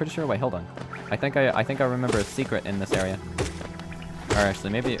 actually, I'm pretty sure, wait, hold on. I think I remember a secret in this area. Or actually,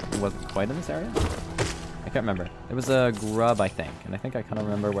 maybe it wasn't quite in this area? I can't remember. It was a grub, I think. And I think I kind of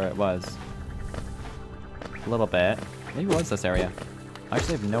remember where it was. A little bit. Maybe it was this area. I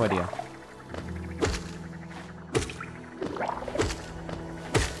actually have no idea.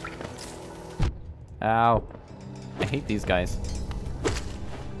 Ow. I hate these guys.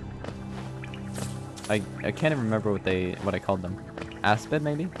 I can't even remember what I called them. Aspid,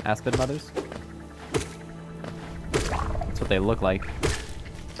 maybe? Aspid mothers? That's what they look like.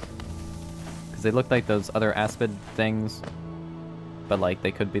 Because they look like those other aspid things, but like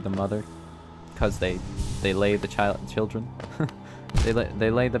they could be the mother. Because they lay the children.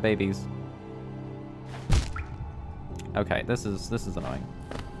 they lay the babies. Okay, this is annoying.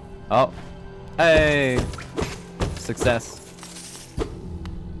 Oh. Hey! Success.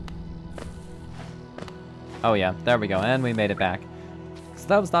 Oh yeah, there we go, and we made it back. So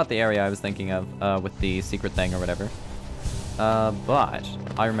that was not the area I was thinking of, with the secret thing or whatever. But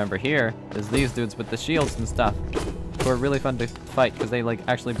I remember here, there's these dudes with the shields and stuff, who are really fun to fight, because they like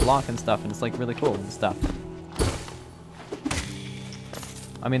actually block and stuff, and it's like really cool and stuff.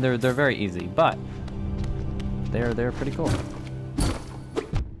 I mean, they're very easy, but they're pretty cool.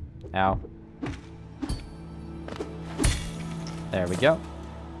 Ow. There we go.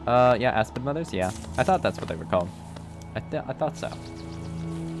 Yeah, Aspid mothers? Yeah. I thought that's what they were called. I thought so.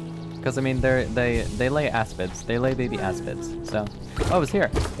 Because, I mean, they lay aspids. They lay baby aspids. So... Oh, it was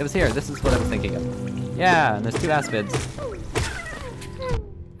here. It was here. This is what I was thinking of. Yeah, and there's 2 aspids.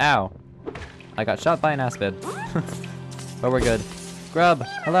 Ow. I got shot by an aspid. But we're good. Grub!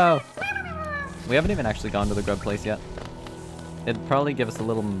 Hello! We haven't even actually gone to the grub place yet. It'd probably give us a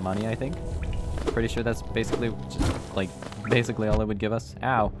little money, I think. Pretty sure that's basically just, like, basically all it would give us.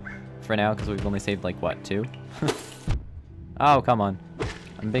 Ow. For now, because we've only saved, like, what, 2? Oh, come on.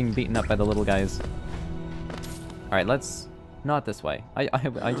 I'm being beaten up by the little guys. Alright, let's... Not this way.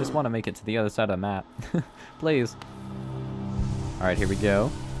 I just want to make it to the other side of the map. Please. Alright, here we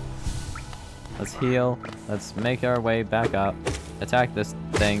go. Let's heal. Let's make our way back up. Attack this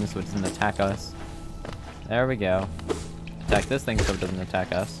thing so it doesn't attack us. There we go. Attack this thing so it doesn't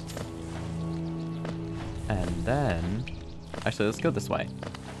attack us. And then... Actually, let's go this way.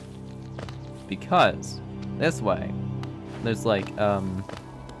 Because this way, there's like,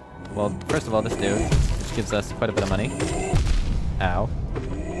 well, first of all, this dude, which gives us quite a bit of money. Ow.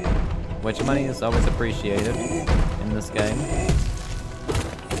 Which money is always appreciated in this game.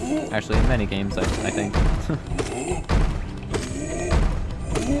 Actually, in many games, I think.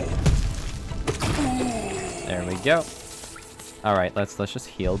 There we go. Alright, let's just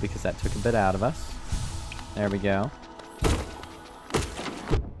heal because that took a bit out of us. There we go.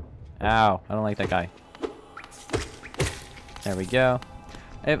 Ow, I don't like that guy. There we go.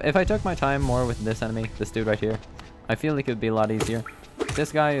 If I took my time more with this enemy, this dude right here, I feel like it would be a lot easier.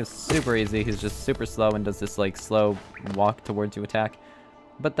 This guy is super easy, he's just super slow and does this like slow walk towards you attack.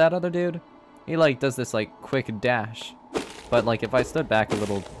 But that other dude, he like does this like quick dash. But like if I stood back a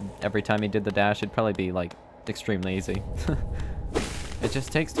little every time he did the dash, it'd probably be like extremely easy. It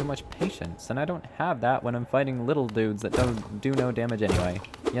just takes too much patience, and I don't have that when I'm fighting little dudes that don't do no damage anyway,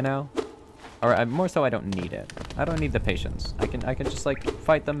 you know? Or more so, I don't need it. I don't need the patience. I can just like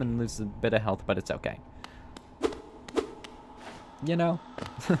fight them and lose a bit of health, but it's okay. You know?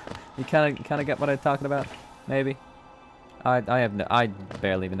 You kind of get what I'm talking about, maybe. I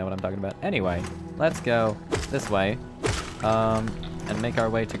barely even know what I'm talking about. Anyway, let's go this way, and make our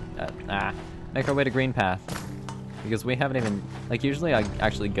way to Green Path. Because we haven't even, like, usually I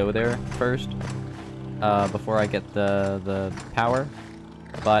actually go there first, before I get the power.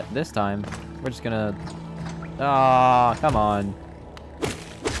 But this time, we're just gonna, come on.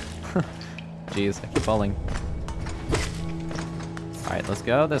 Jeez, I keep falling. Alright, let's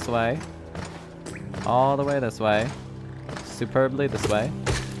go this way. All the way this way. Superbly this way.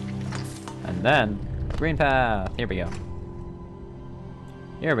 And then, Green Path. Here we go.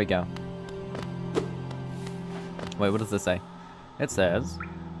 Here we go. Wait, what does this say? It says,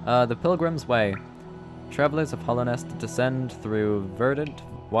 the Pilgrim's Way. Travelers of Hallownest descend through verdant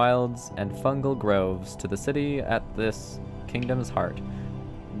wilds and fungal groves to the city at this kingdom's heart.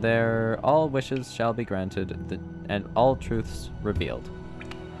 There all wishes shall be granted, and all truths revealed.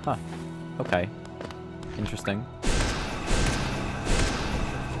 Huh. Okay. Interesting.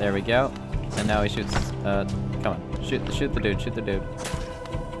 There we go. And now he shoots, come on. Shoot the dude, shoot the dude.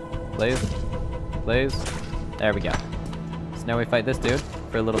 Please. Please. There we go. So now we fight this dude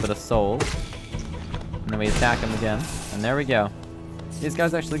for a little bit of soul. And then we attack him again. And there we go. These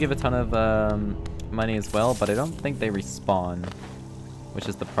guys actually give a ton of money as well, but I don't think they respawn. Which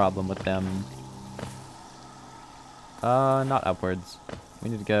is the problem with them. Not upwards. We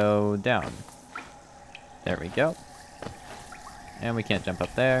need to go down. There we go. And we can't jump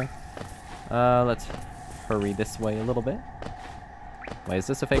up there. Let's hurry this way a little bit. Wait, is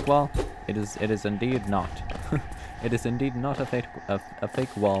this a fake wall? It is indeed not. It is indeed not a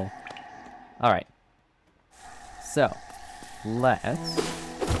fake wall. Alright. So, let's...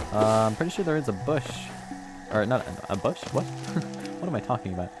 I'm pretty sure there is a bush. Or, not a bush? What? What am I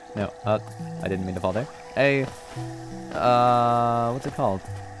talking about? No, I didn't mean to fall there. What's it called?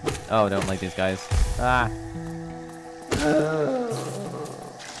 Oh, don't like these guys. Ah.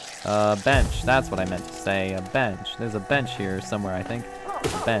 Bench. That's what I meant to say. A bench. There's a bench here somewhere, I think.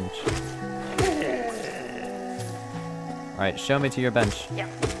 A bench. Alright, show me to your bench.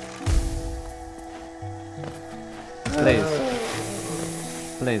 Please.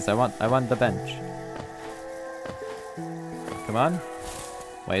 Please, I want the bench. Come on.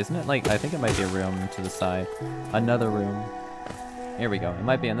 Wait, isn't it like, I think it might be a room to the side. Another room. Here we go. It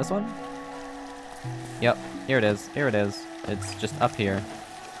might be in this one? Yep, here it is. Here it is. It's just up here.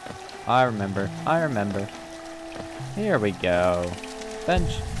 I remember. I remember. Here we go.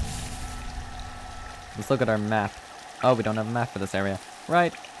 Bench. Let's look at our map. Oh, we don't have a map for this area.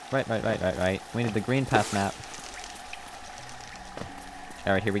 Right. Right. We need the green path map.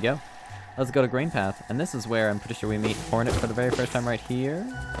 Alright, here we go. Let's go to Green Path, and this is where I'm pretty sure we meet Hornet for the very first time right here.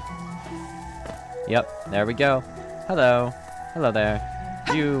 Yep, there we go. Hello. Hello there.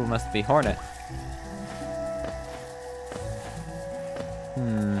 You must be Hornet.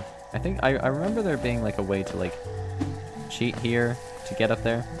 I think, I remember there being like a way to like cheat here to get up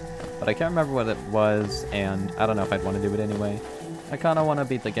there, but I can't remember what it was, and I don't know if I'd want to do it anyway. I kind of want to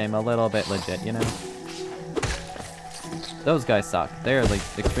beat the game a little bit legit, you know? Those guys suck. They're like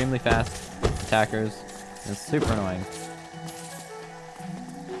extremely fast attackers. It's super annoying.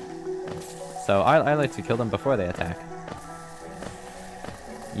 So I like to kill them before they attack.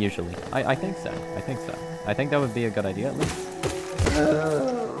 Usually. I think so. I think so. I think that would be a good idea at least.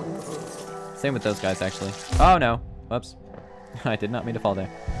 Same with those guys actually. Oh no! Whoops. I did not mean to fall there.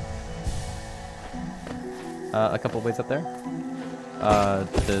 A couple ways up there.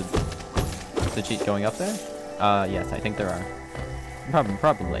 To cheat going up there? Yes, I think there are.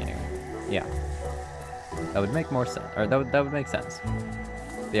 Probably near. Yeah. That would make more sense. Or that would make sense.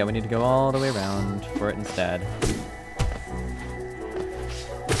 But yeah, we need to go all the way around for it instead.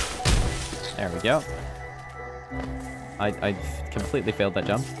 There we go. I completely failed that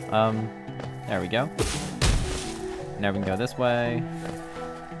jump. There we go. Now we can go this way.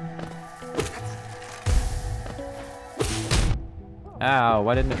 Ow,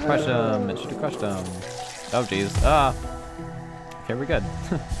 why didn't it crush him? It should have crushed him. Oh jeez. Ah! Okay, we're good.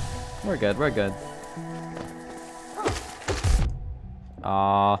 We're good.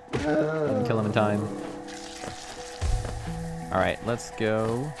 Aw. Didn't kill him in time. Alright, let's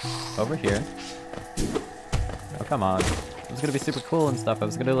go over here. Oh, come on. It was gonna be super cool and stuff. I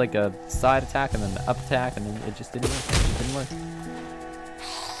was gonna do like a side attack and then the up attack, and then it just didn't work. It just didn't work.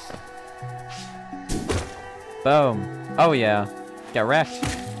 Boom. Oh yeah. Get wrecked.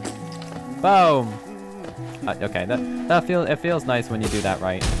 Boom. Okay, it feels nice when you do that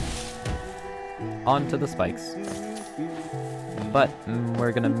right. Onto the spikes. But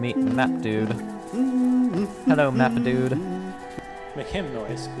we're gonna meet Map Dude. Hello, Map Dude. Make him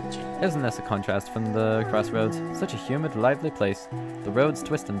noise, Gucci. Isn't this a contrast from the crossroads? Such a humid, lively place. The roads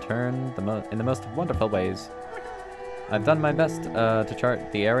twist and turn in the most wonderful ways. I've done my best to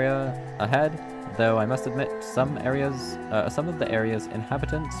chart the area ahead, though I must admit some of the area's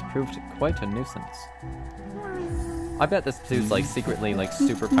inhabitants proved quite a nuisance. I bet this dude's like secretly like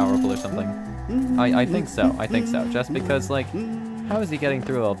super powerful or something. I think so. Just because like, how is he getting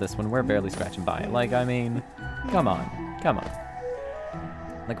through all this when we're barely scratching by? Like, I mean, come on.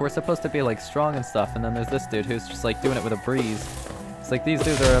 Like, we're supposed to be like strong and stuff, and then there's this dude who's just like doing it with a breeze. It's like these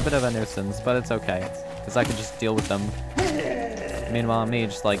dudes are a bit of a nuisance, but it's okay, because I can just deal with them. Meanwhile, me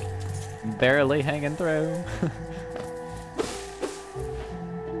just like barely hanging through.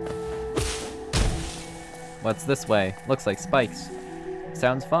 What's this way? Looks like spikes.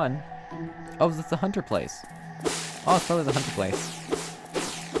 Sounds fun. Oh, it's the hunter place. Oh, it's probably the hunter place.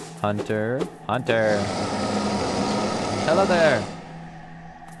 Hunter. Hello there.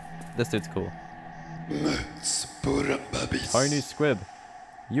 This dude's cool. Tiny Squib.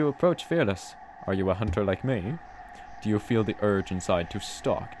 You approach fearless. Are you a hunter like me? Do you feel the urge inside to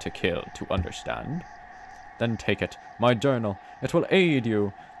stalk, to kill, to understand? Then take it. My journal. It will aid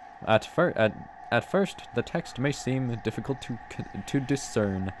you. At first, the text may seem difficult to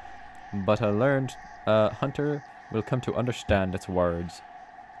discern, but a learned hunter will come to understand its words.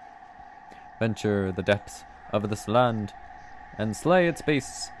 Venture the depths of this land and slay its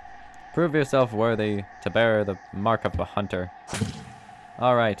beasts. Prove yourself worthy to bear the mark of a hunter.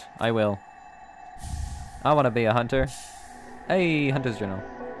 Alright, I will. I want to be a hunter. Hey, Hunter's Journal.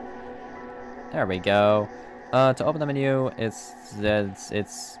 There we go. To open the menu, it's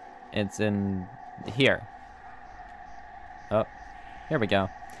in here. Oh, here we go.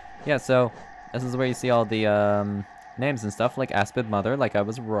 Yeah, so this is where you see all the names and stuff, like Aspid Mother, like I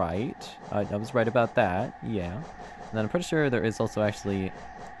was right. I was right about that, yeah. And then I'm pretty sure there is also actually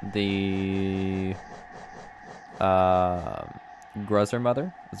the Grosser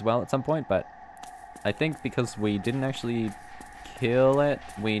Mother as well at some point, but I think because we didn't actually kill it,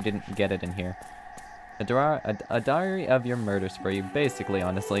 we didn't get it in here. A diary of your murder spree, basically,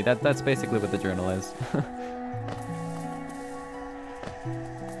 honestly. That's basically what the journal is.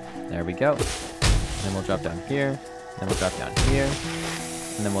 There we go. And then we'll drop down here. Then we'll drop down here.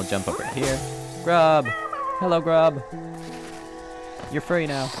 And then we'll jump over here. Grub! Hello, Grub! You're free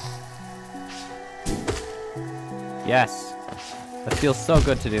now. Yes! That feels so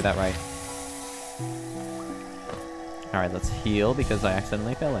good to do that right. Alright, let's heal because I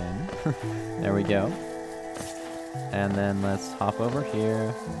accidentally fell in. There we go. And then let's hop over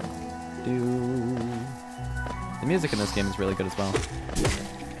here. The music in this game is really good as well.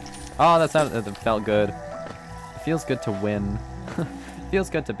 Oh, that felt good. It feels good to win. It feels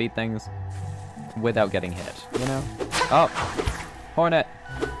good to beat things without getting hit, you know? Oh! Hornet!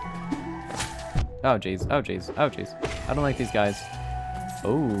 Oh, jeez. Oh, jeez. Oh, jeez. I don't like these guys.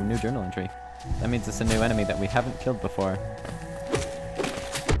 Oh, new journal entry. That means it's a new enemy that we haven't killed before.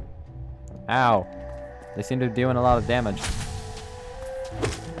 Ow. They seem to be doing a lot of damage.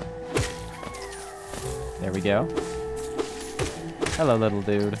 There we go. Hello, little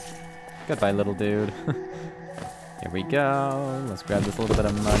dude. Goodbye, little dude. Here we go. Let's grab this little bit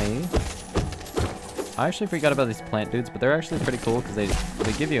of money. I actually forgot about these plant dudes, but they're actually pretty cool because they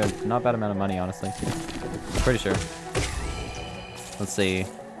give you a not bad amount of money, honestly. I'm pretty sure. Let's see.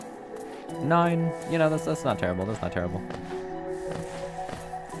 9. You know, that's not terrible. That's not terrible.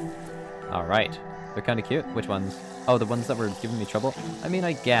 All right. They're kind of cute. Which ones? Oh, the ones that were giving me trouble? I mean,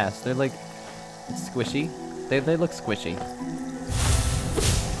 I guess. They're like squishy. They look squishy.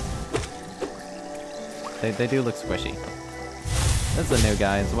 They do look squishy. This is a new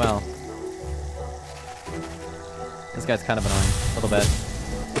guy as well. This guy's kind of annoying. A little bit.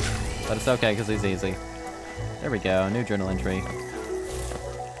 But it's okay because he's easy. There we go. New journal entry.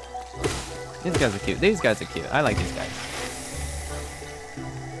 These guys are cute. These guys are cute. I like these guys.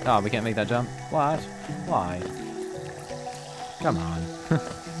 Oh, we can't make that jump? What? Why? Come on.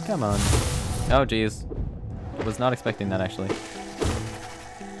 Come on. Oh, jeez. Was not expecting that, actually.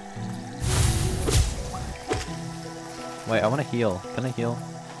 Wait, I want to heal. Can I heal?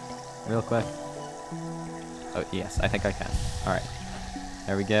 Real quick. Oh, yes. I think I can. Alright.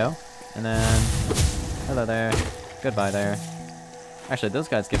 There we go. And then... Hello there. Goodbye there. Actually, those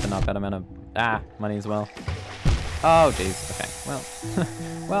guys give a not bad amount of... money as well. Oh, jeez. Okay. Well.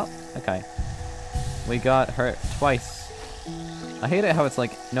 Well, okay. We got hurt twice. I hate it how it's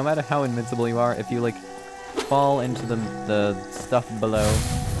like, no matter how invincible you are, if you like fall into the stuff below,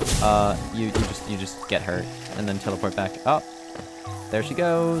 you just get hurt and then teleport back. Oh, there she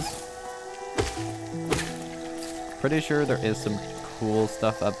goes. Pretty sure there is some cool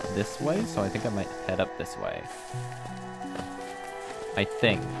stuff up this way, so I think I might head up this way. I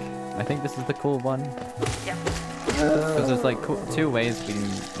think this is the cool one. Yep. Because there's like 2 ways we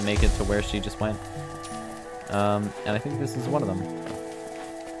can make it to where she just went. And I think this is one of them.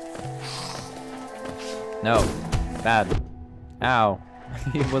 No. Bad. Ow.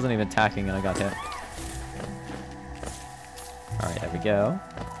 He wasn't even attacking and I got hit. Alright, there we go.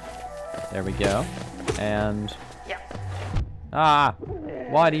 There we go. And... Yep. Ah!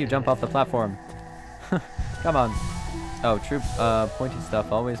 Why do you jump off the platform? Come on. Oh, true, pointy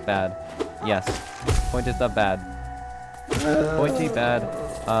stuff, always bad. Yes. Pointy stuff, bad. Pointy, bad.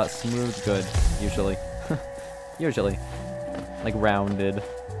 Smooth, good, usually. Usually. Like, rounded.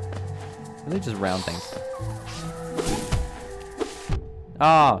 Really just round things.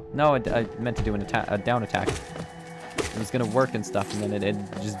 Ah! No, I meant to do an attack, a down attack. It was gonna work and stuff, and then it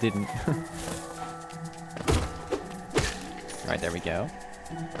just didn't. Alright, there we go.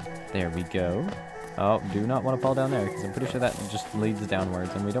 There we go. Oh, do not want to fall down there, because I'm pretty sure that just leads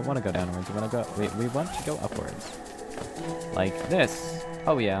downwards, and we don't want to go downwards. We want to go. We want to go upwards, like this.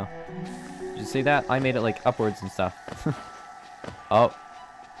 Oh yeah. Did you see that? I made it like upwards and stuff. Oh,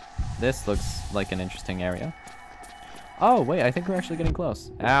 this looks like an interesting area. Oh wait, I think we're actually getting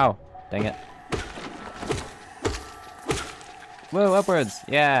close. Ow! Dang it. Whoa, upwards!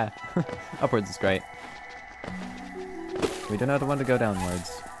 Yeah, upwards is great. We do not want to go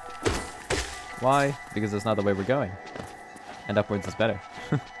downwards. Why? Because that's not the way we're going. And upwards is better.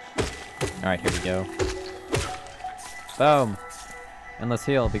 Alright, here we go. Boom! And let's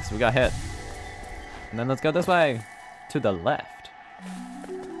heal because we got hit. And then let's go this way! To the left.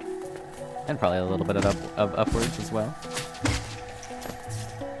 And probably a little bit of upwards as well.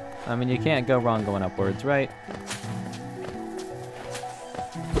 I mean, you can't go wrong going upwards, right?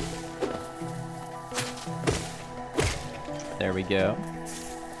 There we go.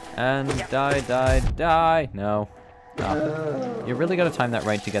 And die. No. Oh. You really gotta time that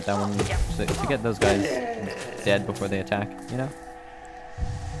right to get that one, to get those guys dead before they attack, you know?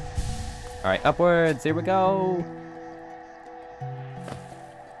 Alright, upwards, here we go!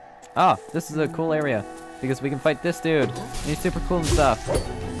 Ah, this is a cool area, because we can fight this dude. He's super cool and stuff.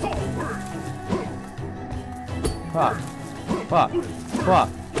 Pop, pop, pop.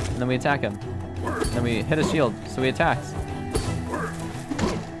 And then we attack him. And then we hit a shield, so he attacks.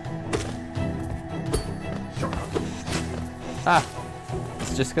 Ah!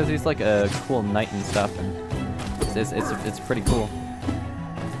 It's just because he's like a cool knight and stuff, and it's pretty cool.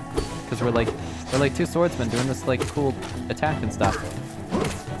 Because we're like two swordsmen doing this like cool attack and stuff.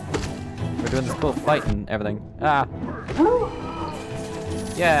 We're doing this cool fight and everything. Ah!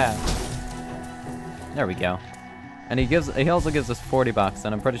 Yeah! There we go. And he also gives us 40 bucks,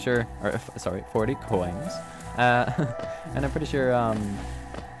 and I'm pretty sure, or sorry, 40 coins. And I'm pretty sure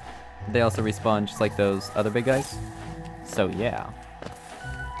they also respawn just like those other big guys. So yeah.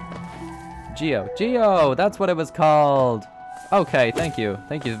 Geo, that's what it was called. Okay, thank you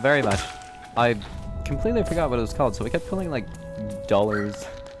very much. I completely forgot what it was called, so we kept pulling like dollars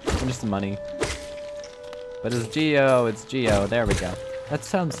and just money. But it's Geo, there we go. That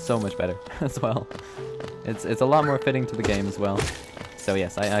sounds so much better as well. It's a lot more fitting to the game as well. So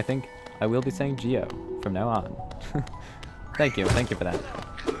yes, I think I will be saying Geo from now on. Thank you for that.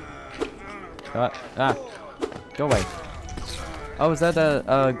 Go away. Oh, is that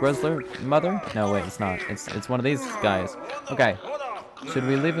a Grizzler mother? No, wait, it's not. It's one of these guys. Okay. Should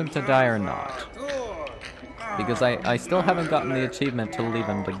we leave him to die or not? Because I still haven't gotten the achievement to leave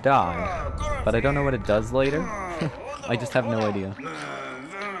him to die. But I don't know what it does later. I just have no idea.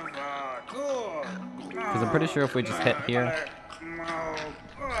 Because I'm pretty sure if we just hit here...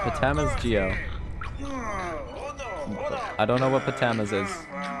 Patama's Geo. I don't know what Patama's is.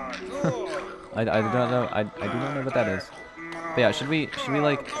 I don't know. I do not know what that is. But yeah, should we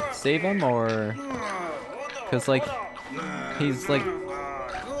like save him, or cause like he's like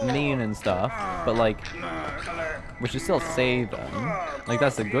mean and stuff, but like we should still save him. Like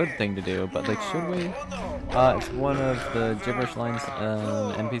that's a good thing to do, but like should we? It's one of the gibberish lines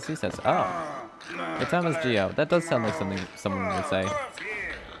NPC says. Oh, the time is Geo. That does sound like something someone would say.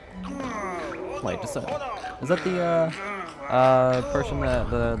 Wait, just a, is that the person,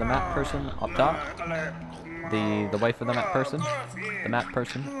 the map person up top? The wife of the map person? The map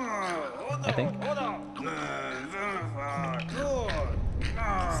person? I think.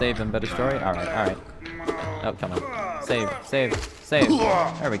 Save and better story? Alright. Oh, come on. Save.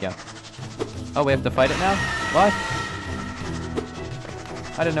 There we go. Oh, we have to fight it now? What?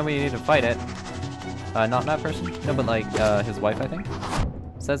 I didn't know we needed to fight it. Not that person? No, but like, his wife, I think?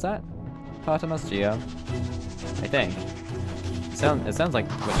 Says that? Patama's Geo. I think. It sounds like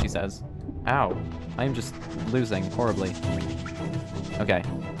what she says. Ow. I am just losing horribly. Okay.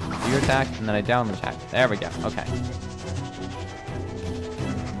 Do your attack, and then I down attack. There we go. Okay.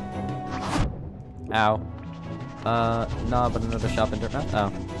 Ow. Nah, but another shop in dirt map?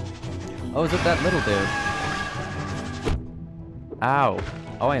 Oh. Oh, is it that little dude? Ow.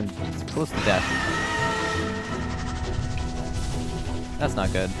 Oh, I am close to death. That's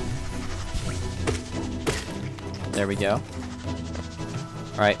not good. There we go.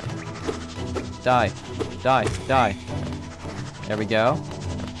 Alright. Die. There we go.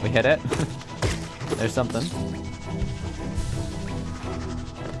 We hit it. There's something.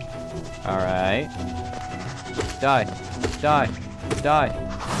 Alright. Die.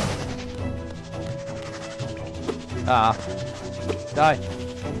 Ah. Die.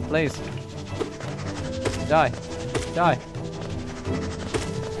 Please. Die.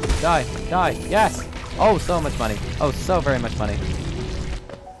 Yes! Oh, so much money. Oh, so very much money.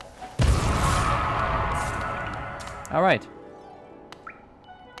 Alright.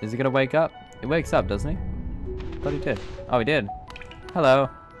 Is he gonna wake up? He wakes up, doesn't he? Thought he did. Oh, he did. Hello.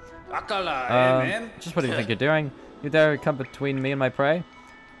 Just what do you think you're doing? You dare come between me and my prey?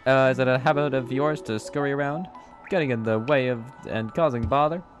 Is it a habit of yours to scurry around, getting in the way of and causing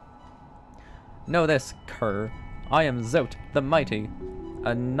bother? Know this, cur. I am Zote the Mighty,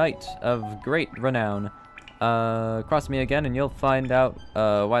 a knight of great renown. Cross me again and you'll find out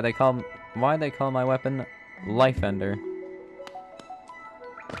why they call my weapon Life Ender.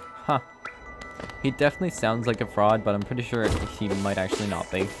 Huh. He definitely sounds like a fraud, but I'm pretty sure he might actually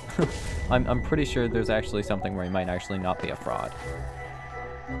not be. I'm pretty sure there's actually something where he might actually not be a fraud.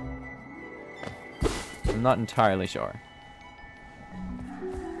 I'm not entirely sure.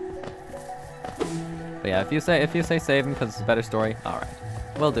 But yeah, if you say save him because it's a better story, all right,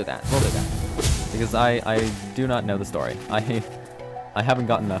 we'll do that. We'll do that because I do not know the story. I haven't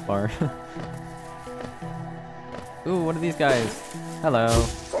gotten that far. Ooh, what are these guys? Hello.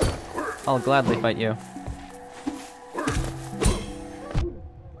 I'll gladly fight you.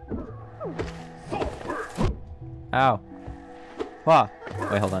 Ow. Wah.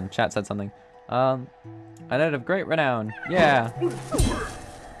 Wait, hold on. Chat said something. A knight of great renown. Yeah.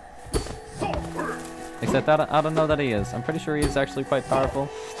 Except I don't know that he is. I'm pretty sure he is actually quite powerful.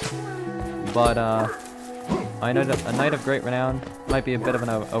 But, I know that a knight of great renown might be a bit of an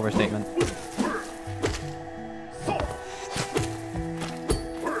overstatement.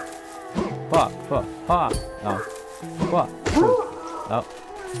 Wah, wah, ha. Oh. Wah. Oh.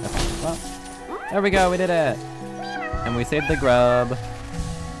 Okay. Well. There we go. We did it. And we saved the grub.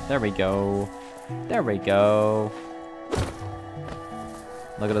 There we go. There we go.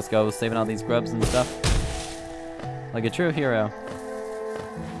 Look at us go, saving all these grubs and stuff. Like a true hero.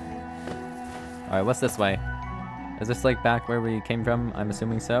 Alright, what's this way? Is this like back where we came from? I'm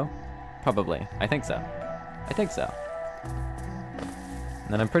assuming so. Probably. I think so. I think so. And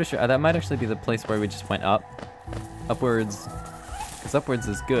then I'm pretty sure that might actually be the place where we just went up. Upwards. Because upwards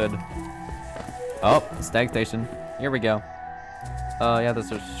is good. Oh, stag station. Here we go. Yeah,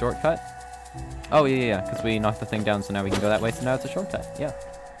 there's a shortcut. Oh, yeah, because we knocked the thing down, so now we can go that way, so now it's a shortcut. Yeah.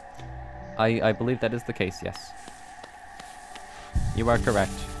 I believe that is the case, yes. You are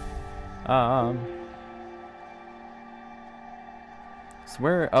correct. So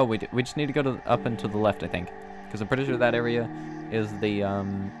where... Oh, we just need to go up and to the left, I think. Because I'm pretty sure that area is the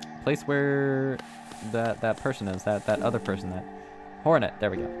place where that person is. That other person, that Hornet. There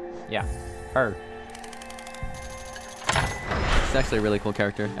we go. Yeah. Her. She's actually a really cool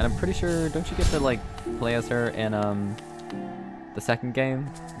character. And I'm pretty sure... Don't you get to, like, play as her in the second game?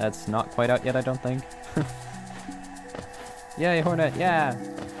 That's not quite out yet, I don't think. Yay, Hornet, yeah!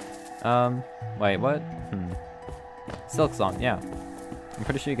 Wait, what? Silk Song, yeah. I'm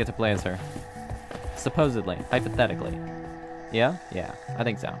pretty sure you get to play as her. Supposedly, hypothetically. Yeah? Yeah, I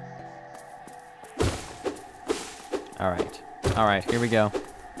think so. Alright. Alright, here we go.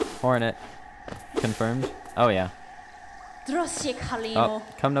 Hornet. Confirmed. Oh, yeah. Oh,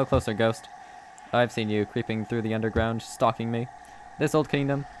 come no closer, ghost. I've seen you creeping through the underground, stalking me. This old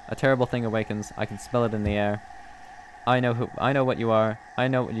kingdom, a terrible thing awakens. I can smell it in the air. I know what you are. I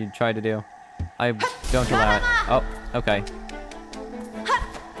know what you try to do. I don't allow it. Oh, okay.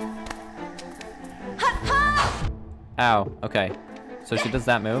 Ow, okay. So she does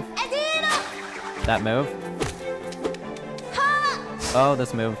that move. That move. Oh,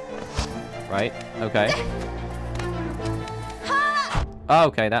 this move. Right, okay. Oh,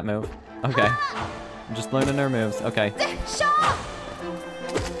 okay, that move. Okay. I'm just learning her moves. Okay.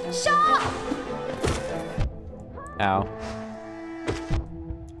 Ow.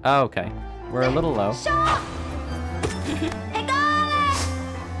 Oh, okay. We're a little low.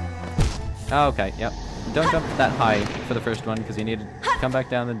 Oh, okay, yep. Don't jump that high for the first one, because you need to come back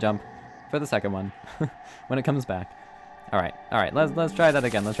down and jump for the second one when it comes back. Alright, let's try that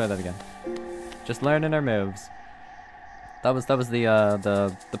again. Let's try that again. Just learning our moves. That was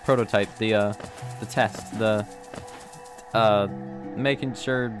the prototype, the test, the making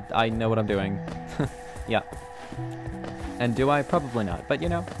sure I know what I'm doing. Yeah. And do I? Probably not, but you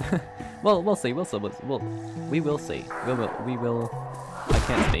know. Well, we'll see. We will see. We will. I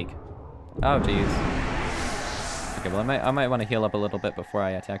can't speak. Oh, jeez. Okay, well, I might want to heal up a little bit before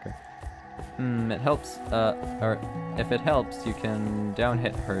I attack her. It helps. Or if it helps, you can down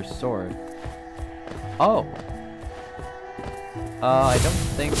hit her sword. Oh. I don't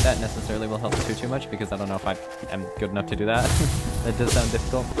think that necessarily will help too much because I don't know if I am good enough to do that. That does sound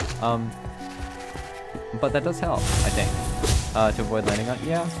difficult. But that does help, I think. To avoid landing on...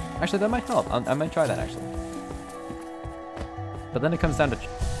 Yeah, actually that might help. I might try that, actually. But then it comes down to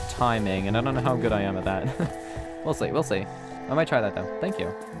timing, and I don't know how good I am at that. We'll see, we'll see. I might try that, though. Thank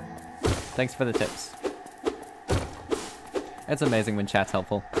you. Thanks for the tips. It's amazing when chat's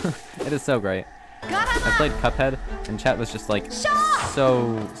helpful. It is so great. I played Cuphead, and chat was just like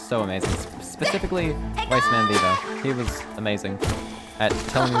so amazing. Specifically, Riceman Vivo. He was amazing at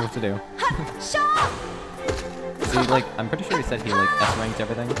telling me what to do. See, like, I'm pretty sure he said he like S-ranked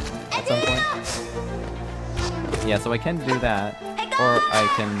everything at some point. Yeah, so I can do that, or I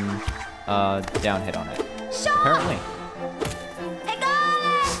can down hit on it. Apparently.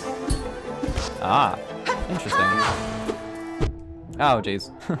 Ah, interesting. Oh,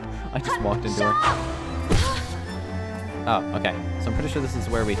 jeez. I just walked into her. Oh, okay. So I'm pretty sure this is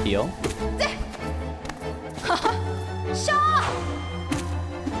where we heal.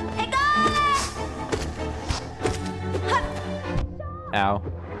 Ow.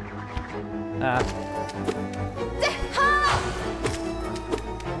 Ah.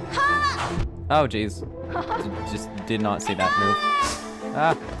 Oh, jeez. Just did not see that move.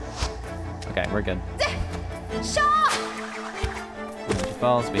 Ah. Okay, we're good. And she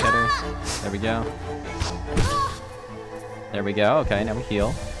falls, we hit her. There we go. There we go. Okay, now we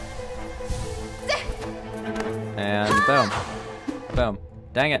heal. And boom. Boom.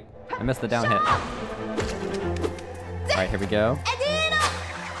 Dang it. I missed the down hit. Alright, here we go.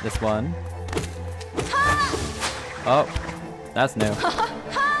 This one. Oh. That's new.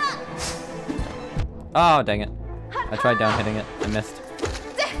 Oh, dang it. I tried down hitting it. I missed.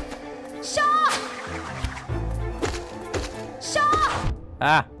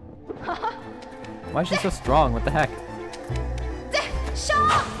 Ah! Why is she so strong? What the heck?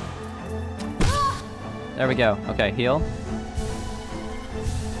 There we go. Okay, heal.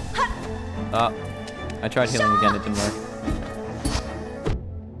 Oh. I tried healing again, it didn't work.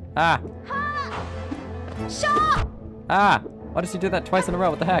 Ah! Ah! Why does she do that twice in a row?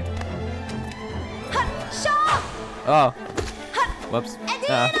 What the heck? Oh. Whoops.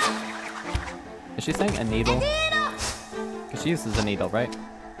 Is she saying a needle? Because she uses a needle, right?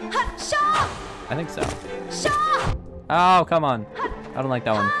 I think so. Oh, come on. I don't like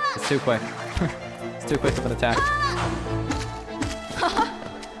that one. It's too quick. It's too quick of an attack.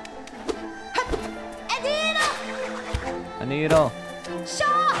 A needle.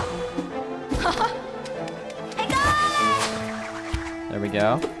 There we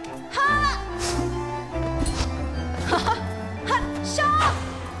go.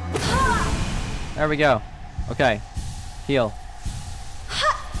 There we go. Okay. Heal.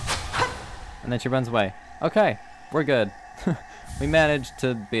 And then she runs away. Okay. We're good. We managed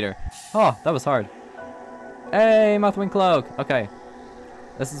to beat her. Oh, that was hard. Hey, Mothwing Cloak! Okay.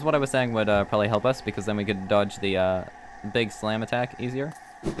 This is what I was saying would probably help us, because then we could dodge the big slam attack easier.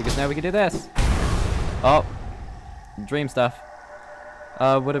 Because now we can do this! Oh. Dream stuff.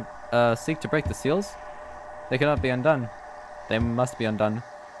 Would it seek to break the seals? They cannot be undone. They must be undone.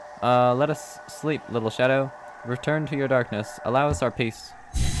 Let us sleep, little shadow. Return to your darkness. Allow us our peace.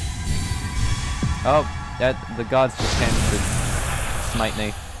 Oh, the gods just came to smite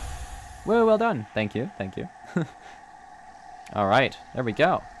me. Whoa, well done. Thank you, thank you. Alright, there we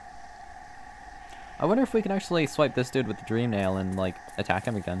go. I wonder if we can actually swipe this dude with the dream nail and, like, attack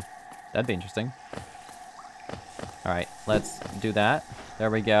him again. That'd be interesting. Alright, let's do that. There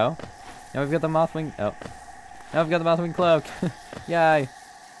we go. Now we've got the Mothwing... Oh. Now we've got the Mothwing Cloak. Yay.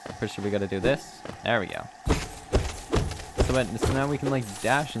 Pretty sure we gotta do this. There we go. So now we can, like,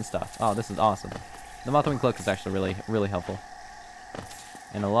 dash and stuff. Oh, this is awesome. The Mothwing Cloak is actually really, really helpful.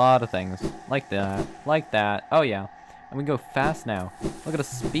 In a lot of things. Like that. Like that. Oh, yeah. And we can go fast now. Look at the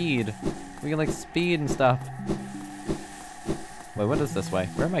speed. We can, like, speed and stuff. Wait, what is this way?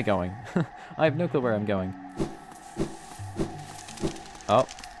 Where am I going? I have no clue where I'm going. Oh.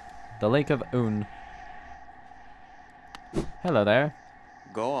 The Lake of Un. Hello there.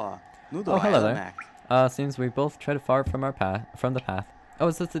 Oh, hello there. Seems we both tread far from the path. Oh,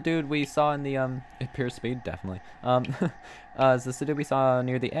 is this the dude we saw in the, pure speed? Definitely. Is this the dude we saw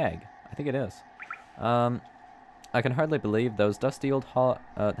near the egg? I think it is. I can hardly believe those dusty old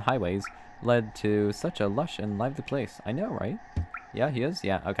highways led to such a lush and lively place. I know, right? Yeah, he is?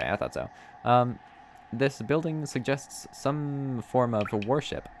 Yeah, okay, I thought so. This building suggests some form of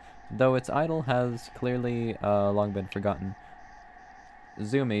worship, though its idol has clearly long been forgotten.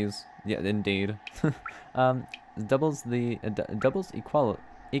 Zoomies, yeah, indeed. Doubles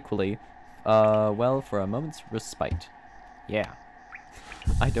equally well for a moment's respite. Yeah.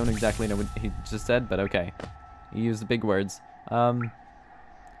 I don't exactly know what he just said, but okay. He used the big words. The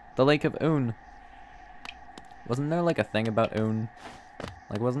Lake of Un. Wasn't there like a thing about Un?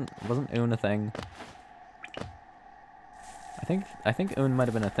 Like wasn't Un a thing? I think Un might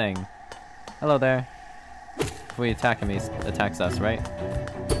have been a thing. Hello there. If we attack him, he attacks us, right?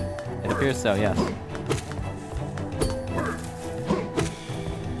 It appears so, yes.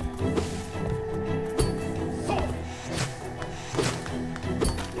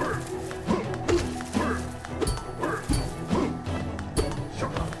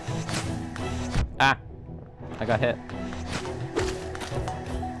 Ah! I got hit.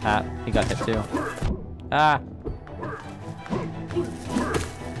 Ah, he got hit too. Ah!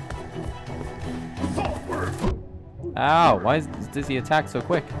 Ow, why does he attack so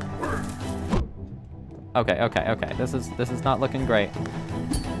quick? Okay. This is not looking great.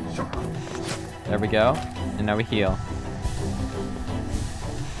 There we go. And now we heal.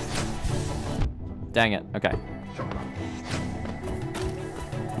 Dang it. Okay.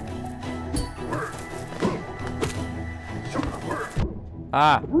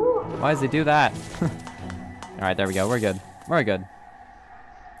 Ah! Why does he do that? Alright, there we go. We're good. We're good.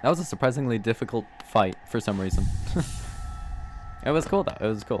 That was a surprisingly difficult fight for some reason. It was cool though. It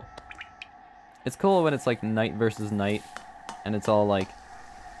was cool. It's cool when it's like knight versus knight and it's all like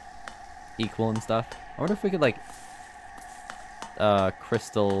equal and stuff. I wonder if we could like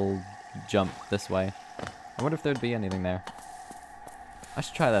crystal jump this way. I wonder if there'd be anything there. I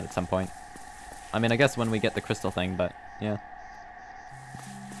should try that at some point. I mean, I guess when we get the crystal thing, but yeah.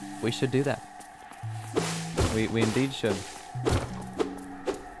 We should do that. We indeed should.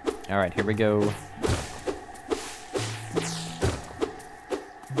 Alright, here we go.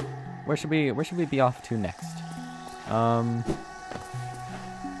 Where should we be off to next?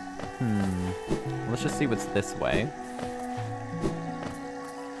 Let's just see what's this way.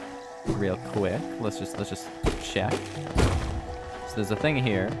 Real quick. Let's just check. So there's a thing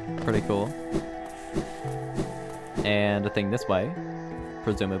here, pretty cool. And a thing this way,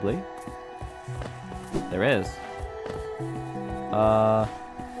 presumably. There is. I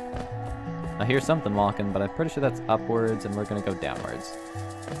hear something walking, but I'm pretty sure that's upwards, and we're gonna go downwards.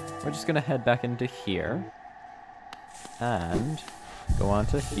 We're just gonna head back into here. And go on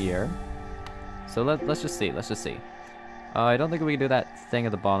to here. So let's just see, let's just see. I don't think we can do that thing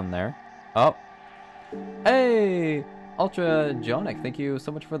at the bottom there. Oh. Hey! Ultra Jonic, thank you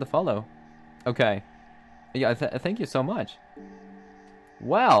so much for the follow. Okay. Yeah, thank you so much.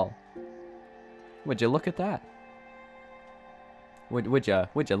 Well. Would you look at that? Would ya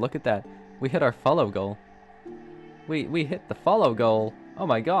look at that? We hit our follow goal. We hit the follow goal. Oh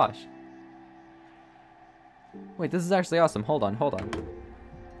my gosh. Wait, this is actually awesome. Hold on.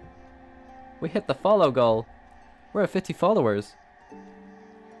 We hit the follow goal. We're at 50 followers.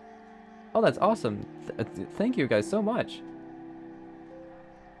 Oh, that's awesome. Thank you guys so much.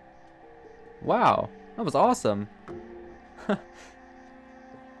 Wow, that was awesome.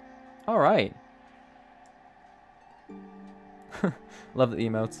 All right. Love the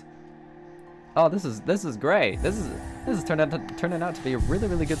emotes. Oh, this is great. This is turning out to be a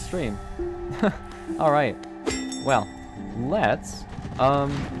really good stream. All right. Well, let's I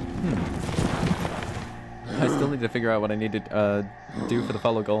still need to figure out what I need to do for the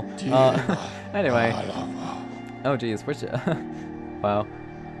follow goal. Anyway. Oh geez, which wow.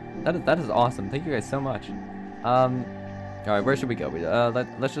 That is awesome. Thank you guys so much. All right, where should we go?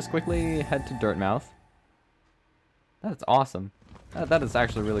 Let's just quickly head to Dirtmouth. That's awesome. That is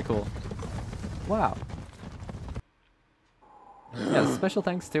actually really cool. Wow. Yeah, special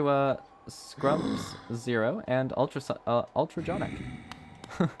thanks to Scrubs Zero and Ultrajonic.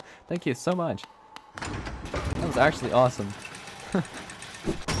 Thank you so much. That was actually awesome.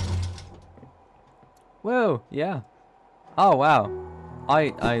 Whoa, yeah. Oh wow.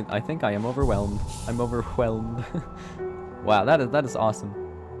 I think I am overwhelmed. I'm overwhelmed. Wow, that is awesome.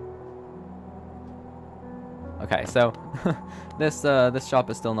 Okay, so this shop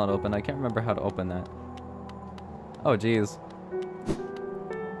is still not open. I can't remember how to open that. Oh geez.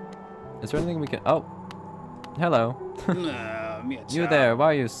 Is there anything we can? Oh, hello. You there? Why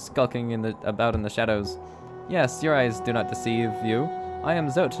are you skulking about in the shadows? Yes, your eyes do not deceive you. I am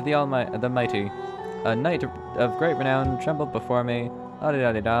Zote the Mighty, a knight of great renown. Trembled before me. Da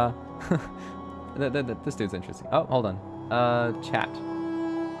da da da. This dude's interesting. Oh, hold on. Chat.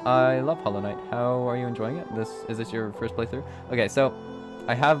 I love Hollow Knight. How are you enjoying it? Is this your first playthrough? Okay, so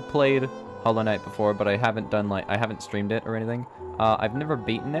I have played Hollow Knight before, but I haven't streamed it or anything. I've never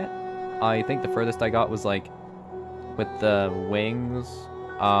beaten it. I think the furthest I got was like with the wings,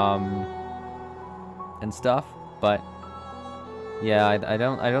 and stuff. But yeah, I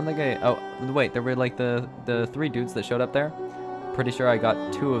don't think I. Oh wait, there were like the 3 dudes that showed up there. Pretty sure I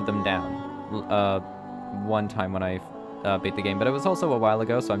got 2 of them down. One time when I beat the game, but it was also a while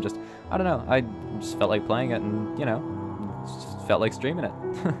ago, so I don't know, I just felt like playing it, and you know, just felt like streaming it.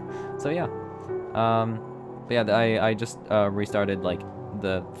 So yeah, but yeah, I just restarted like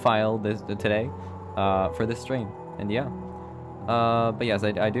the file today for this stream, and yeah, but yes,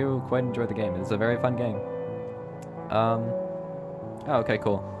 I do quite enjoy the game. It's a very fun game. Oh, okay,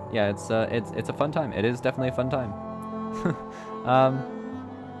 cool. Yeah, it's a fun time. It is definitely a fun time.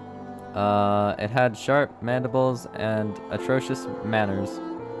 It had sharp mandibles and atrocious manners.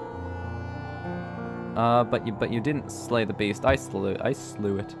 But you didn't slay the beast. I slew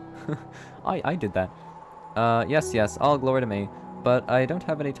it. I did that. Yes, all glory to me. But I don't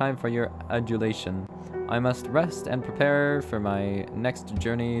have any time for your adulation. I must rest and prepare for my next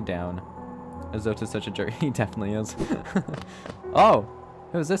journey down. Zote is such a jerk. He definitely is. Oh,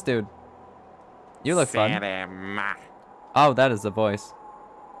 who's this dude? You look fun. Oh, that is the voice.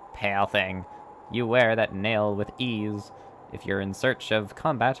 Pale thing, you wear that nail with ease. If you're in search of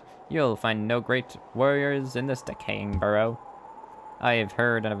combat, you'll find no great warriors in this decaying burrow. I've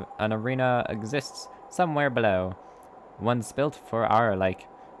heard an arena exists somewhere below. One's built for our like.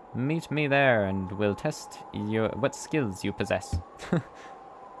 Meet me there and we'll test what skills you possess.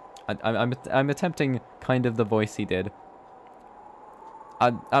 I'm attempting kind of the voice he did.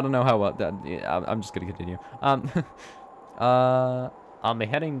 I don't know how well that. Yeah, I'm just gonna continue. I'll be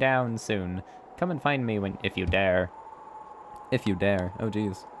heading down soon. Come and find me if you dare. If you dare. Oh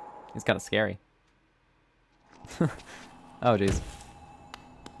jeez, he's kind of scary. Oh jeez.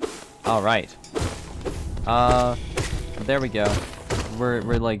 All right. There we go. We're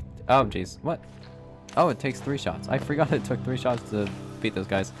like, oh jeez, what? Oh, it takes 3 shots. I forgot it took 3 shots to beat those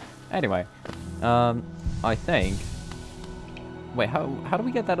guys. Anyway, I think. Wait, how do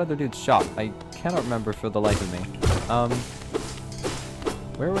we get that other dude's shot? I cannot remember for the life of me.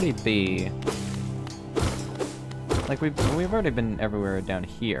 Where would he be? Like we've already been everywhere down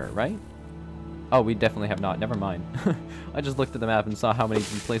here, right? Oh, we definitely have not. Never mind. I just looked at the map and saw how many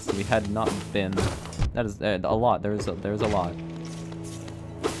places we had not been. That is a lot. There's a lot.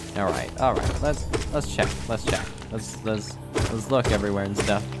 All right. Let's check. Let's look everywhere and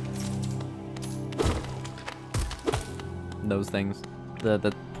stuff. Those things,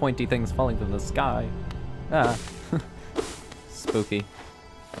 the pointy things falling from the sky. Ah, spooky.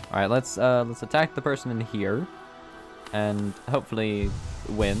 All right, let's attack the person in here, and hopefully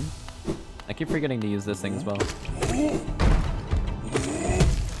win. I keep forgetting to use this thing as well.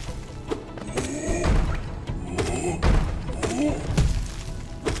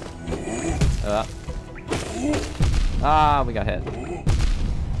 Ah, we got hit.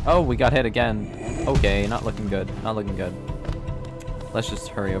 Oh, we got hit again. Okay, not looking good. Not looking good. Let's just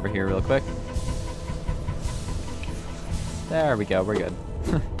hurry over here real quick. There we go. We're good.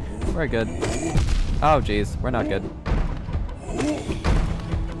 We're good. Oh, jeez. We're not good.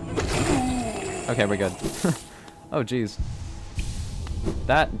 Okay, we're good. Oh, jeez.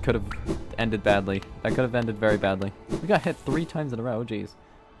 That could have ended badly. That could have ended very badly. We got hit 3 times in a row. Oh, jeez.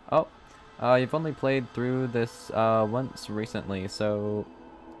 Oh. You've only played through this once recently, so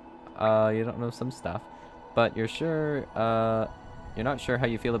you don't know some stuff. But you're sure, you're not sure how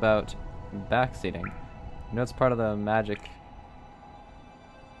you feel about backseating. You know it's part of the magic.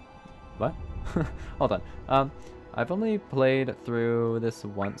 What? Hold on. I've only played through this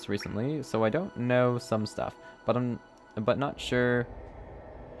once recently, so I don't know some stuff. But not sure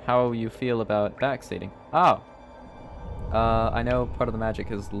how you feel about backseating. Oh! I know part of the magic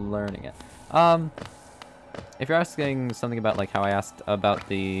is learning it. If you're asking something about like how I asked about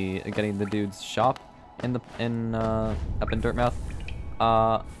getting the dude's shop up in Dirtmouth,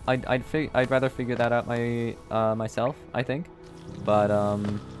 I'd rather figure that out myself, I think. But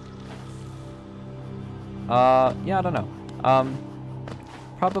yeah, I don't know.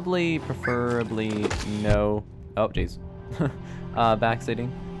 Preferably no. Oh jeez.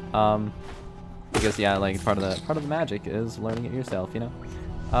 Backseating. Because yeah, like part of the magic is learning it yourself, you know.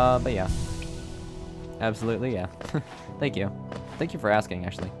 But yeah, absolutely, yeah. Thank you for asking,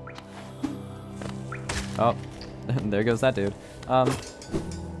 actually. Oh, there goes that dude. All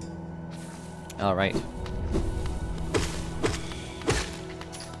right,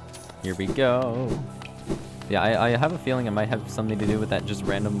 here we go. Yeah, I have a feeling it might have something to do with that just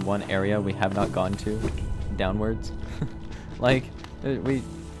random one area we have not gone to, downwards. Like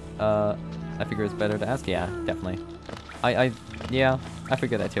I figure it's better to ask. Yeah, definitely. Yeah, I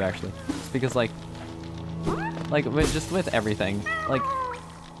figure that too, actually. It's because like with everything, like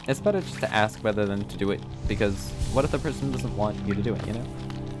it's better just to ask rather than to do it, because what if the person doesn't want you to do it, you know?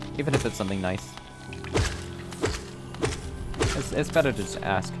 Even if it's something nice. It's better to just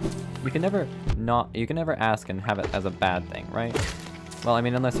ask. You can never ask and have it as a bad thing, right? Well, I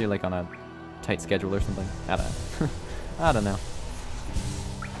mean, unless you're like on a tight schedule or something. I don't know. I don't know.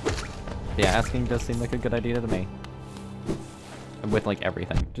 Yeah, asking does seem like a good idea to me. With like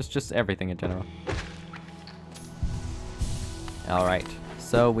everything. Just everything in general. Alright.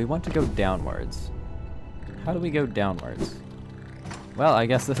 So we want to go downwards. How do we go downwards? Well, I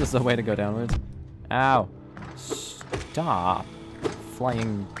guess this is the way to go downwards. Ow. Stop.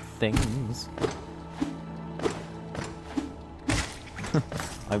 Flying things.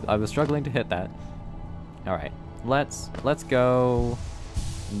 I was struggling to hit that. Alright. Let's go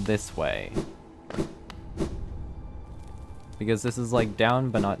this way. Because this is like down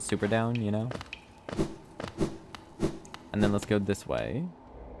but not super down, you know? And then let's go this way.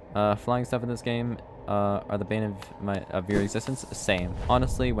 Flying stuff in this game are the bane of your existence. Same.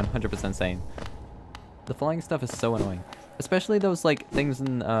 Honestly, 100% same. The flying stuff is so annoying. Especially those like things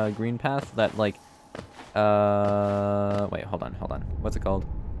in Green Path that like Wait, hold on. What's it called?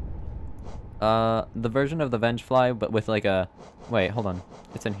 The version of the Vengefly, but with like a... Wait, hold on.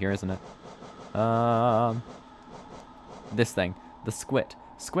 It's in here, isn't it? This thing. The Squit.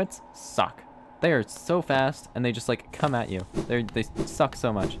 Squits suck. They are so fast, and they just, like, come at you. They suck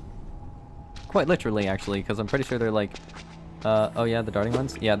so much. Quite literally, actually, because I'm pretty sure they're, like... oh yeah, the darting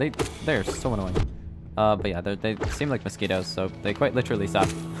ones? Yeah, they're so annoying. But yeah, they seem like mosquitoes, so they quite literally suck.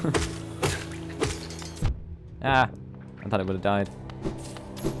 Ah! I thought it would have died.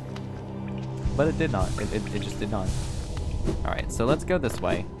 But it did not. It just did not. Alright, so let's go this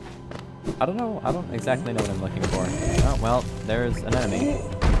way. I don't know. I don't exactly know what I'm looking for. Oh, well, there's an enemy.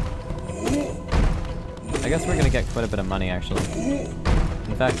 I guess we're gonna get quite a bit of money, actually.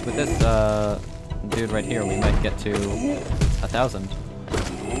 In fact, with this, dude right here, we might get to 1,000.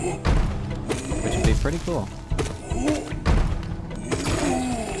 Which would be pretty cool.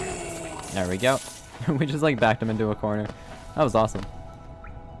 There we go. We just, like, backed him into a corner. That was awesome.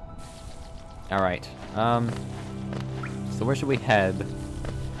 Alright, so where should we head?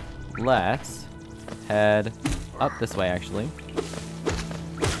 Let's head up this way, actually.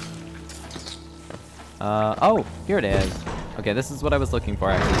 Oh, here it is. Okay, this is what I was looking for,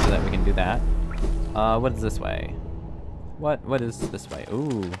 actually, so that we can do that. What is this way? What is this way?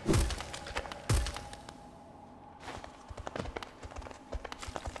 Ooh.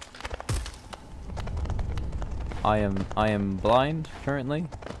 I am blind, currently.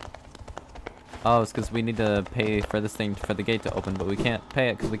 Oh, it's because we need to pay for this thing for the gate to open, but we can't pay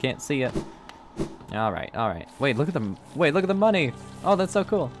it because we can't see it. Alright, alright. Wait, look at the money! Oh, that's so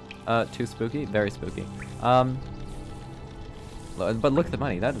cool. Too spooky? Very spooky. But look at the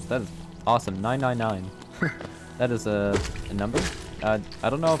money. That is awesome. 999. That is a number? I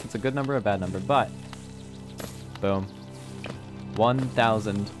don't know if it's a good number or a bad number, but... Boom.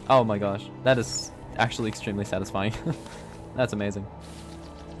 1,000. Oh my gosh. That is actually extremely satisfying. That's amazing.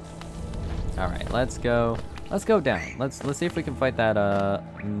 Alright, let's go down. Let's see if we can fight that,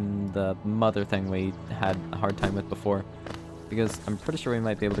 the mother thing we had a hard time with before. Because I'm pretty sure we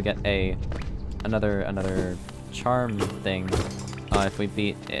might be able to get another charm thing, if we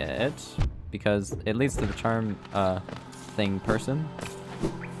beat it. Because it leads to the charm, thing person.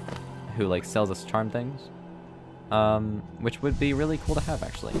 Who, like, sells us charm things. Which would be really cool to have,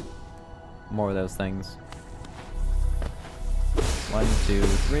 actually. More of those things. 1, 2,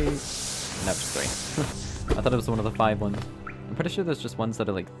 3... No, just 3. I thought it was one of the 5 ones. I'm pretty sure there's just ones that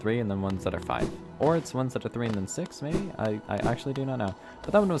are like 3 and then ones that are 5. Or it's ones that are 3 and then 6, maybe? I actually do not know.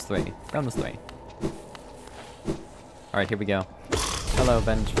 But that one was 3. That one was 3. Alright, here we go. Hello,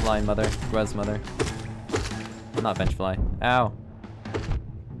 Vengefly mother. Gruz mother. Not Vengefly. Ow.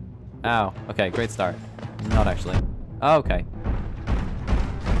 Ow. Okay, great start. Not actually. Oh, okay.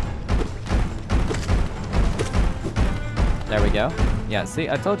 There we go. Yeah, see,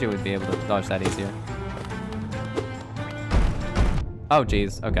 I told you we'd be able to dodge that easier. Oh,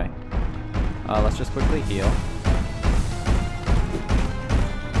 jeez. Okay. Let's just quickly heal.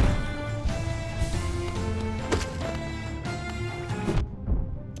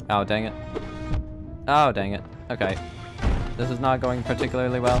 Oh, dang it. Oh, dang it. Okay. This is not going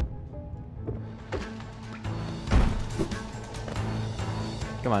particularly well.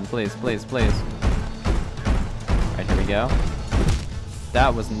 Come on, please, please, please. Alright, here we go.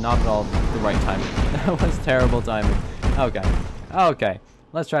 That was not at all the right timing. That was terrible timing. Okay. Okay.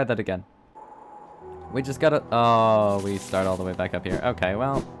 Let's try that again. We just gotta... Oh, we start all the way back up here. Okay,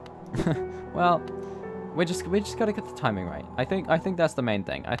 well... well... We just gotta get the timing right. I think that's the main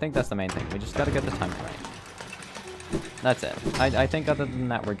thing. I think that's the main thing. We just gotta get the timing right. That's it. I think other than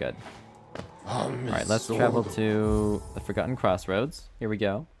that, we're good. Alright, let's travel to the Forgotten Crossroads. Here we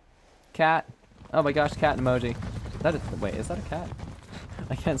go. Cat. Oh my gosh, cat emoji. That is... Wait, is that a cat?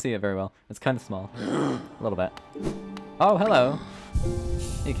 I can't see it very well. It's kind of small. A little bit. Oh, hello.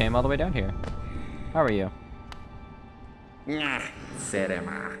 You came all the way down here. How are you?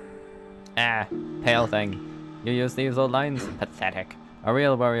 Ah, pale thing. You use these old lines? Pathetic. A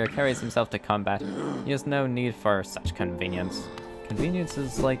real warrior carries himself to combat. He has no need for such convenience. Convenience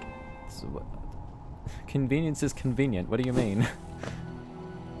is like... Convenience is convenient. What do you mean?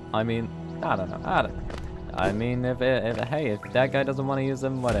 I mean, I don't know. I mean, if that guy doesn't want to use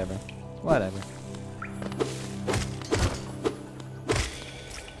them, whatever. Whatever.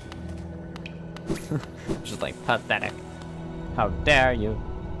 Just like pathetic. How dare you?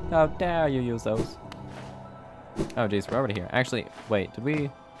 How dare you use those? Oh jeez, we're already here. Actually, wait, did we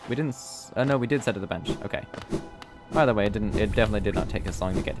didn't no, we did set at the bench. Okay. By the way, it definitely did not take us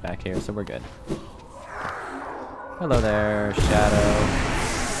long to get back here, so we're good. Hello there, Shadow.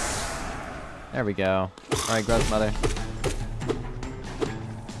 There we go. Alright, Grub's mother.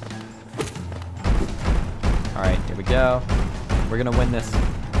 Alright, here we go. We're gonna win this.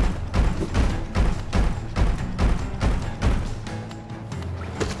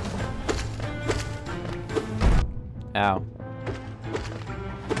 Ow.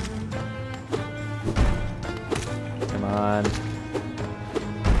 Come on.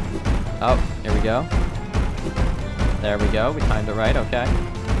 Oh, here we go. There we go. We timed it right. Okay.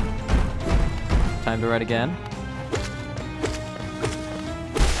 Timed it right again.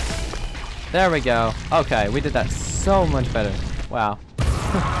 There we go. Okay, we did that so much better. Wow.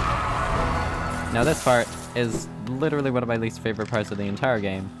 Now this part is literally one of my least favorite parts of the entire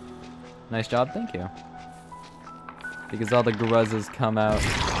game. Nice job. Thank you. Because all the gruzzes come out.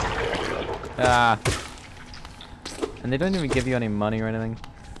 Ah. And they don't even give you any money or anything.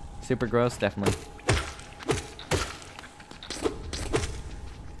 Super gross, definitely.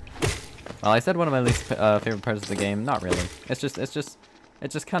 Well, I said one of my least favorite parts of the game. Not really. It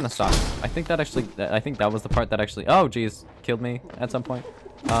just kind of sucks. I think that was the part that actually. Oh, geez, killed me at some point.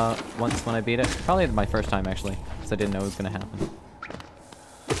 Once when I beat it. Probably my first time actually, because I didn't know it was gonna happen.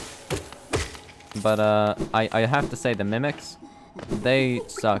 But I have to say the mimics, they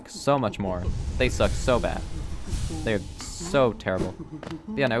suck so much more. They suck so bad. They're so terrible.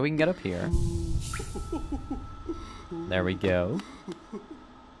 But yeah, now we can get up here. There we go.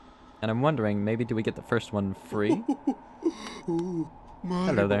 And I'm wondering, maybe do we get the first one free?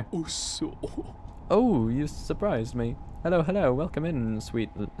 Hello there. Oh, you surprised me. Hello, hello. Welcome in,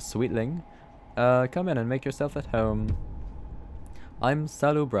 sweetling. Come in and make yourself at home. I'm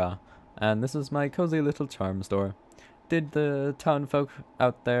Salubra, and this is my cozy little charm store. Did the town folk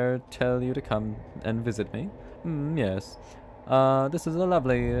out there tell you to come and visit me? Yes. This is a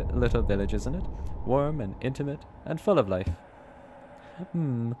lovely little village, isn't it? Warm and intimate and full of life.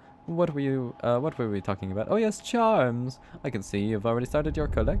 What were we talking about? Oh yes, charms! I can see you've already started your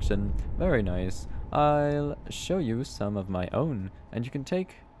collection. Very nice. I'll show you some of my own, and you can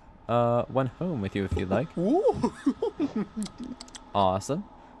take one home with you if you like. Awesome.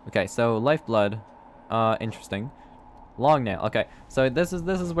 Okay, so lifeblood, interesting. Long nail. Okay, so this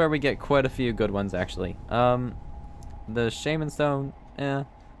is where we get quite a few good ones actually. The shaman stone, I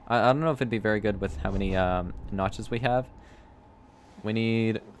don't know if it'd be very good with how many notches we have. We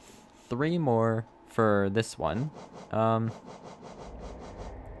need 3 more for this one,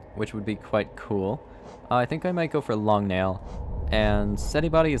 which would be quite cool. I think I might go for long nail, and steady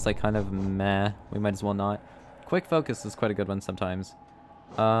body is like kind of meh. We might as well not. Quick focus is quite a good one sometimes.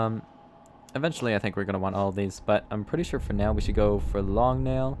 Eventually I think we're gonna want all of these, but I'm pretty sure for now we should go for long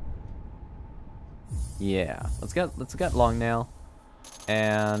nail. Yeah, let's get long nail,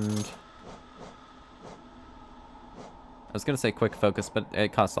 and I was gonna say quick focus, but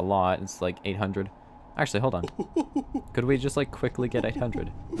it costs a lot. It's like 800. Actually, hold on. Could we just like quickly get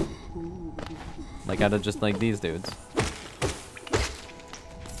 800? Like out of just like these dudes.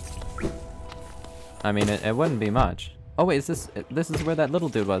 I mean, it wouldn't be much. Oh wait, this is where that little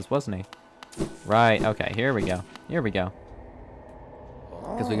dude was, wasn't he? Right. Okay. Here we go. Here we go.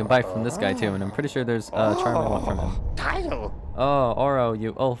 Because we can buy from this guy too, and I'm pretty sure there's a charm I want from him. Oh, Oro,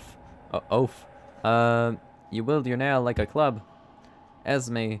 you oaf. Oaf. You wield your nail like a club.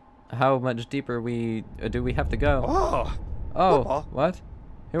 Esme, how much deeper do we have to go? Oh, what?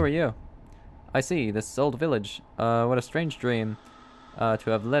 Who are you? I see, this old village. What a strange dream to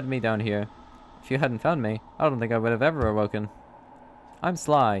have led me down here. If you hadn't found me, I don't think I would have ever awoken. I'm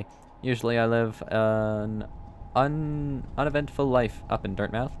Sly. Usually I live an uneventful life up in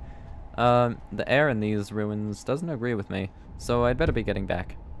Dirtmouth. The air in these ruins doesn't agree with me, so I'd better be getting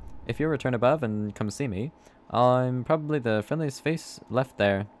back. If you return above and come see me, I'm probably the friendliest face left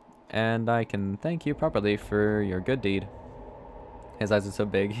there, and I can thank you properly for your good deed. His eyes are so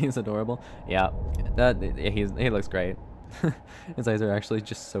big, he's adorable. Yeah, he looks great. His eyes are actually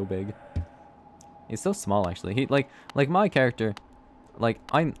just so big. He's so small actually. He like my character, like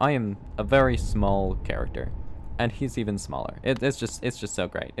I am a very small character, and he's even smaller. It's just so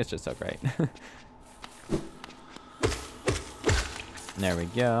great. It's just so great. There we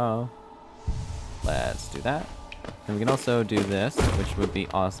go. Let's do that. And we can also do this, which would be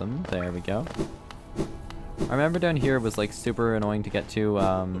awesome. There we go. I remember down here was like super annoying to get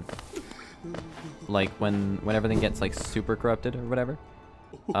to, like when everything gets like super corrupted or whatever.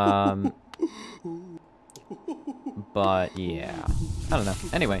 But yeah, I don't know.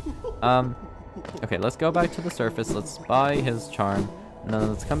 Anyway, okay, let's go back to the surface. Let's buy his charm, and then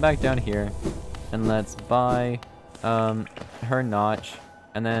let's come back down here, and let's buy her notch,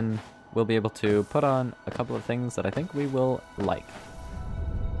 and then we'll be able to put on a couple of things that I think we will like.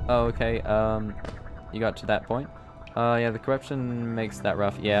 Oh, okay, you got to that point. Yeah, the corruption makes that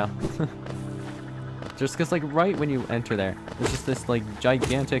rough, yeah. Just because, like, right when you enter there, there's just this, like,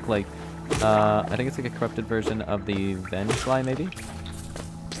 gigantic, like, I think it's like a corrupted version of the Vengefly, maybe?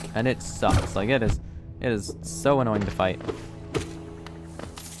 And it sucks. Like, it is so annoying to fight.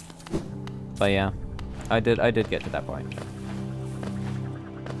 But yeah, I did get to that point.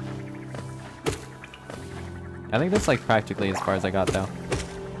 I think that's, like, practically as far as I got, though.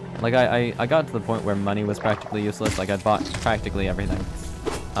 Like, I got to the point where money was practically useless. Like, I bought practically everything.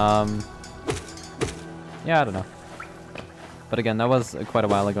 Yeah, I don't know. But again, that was quite a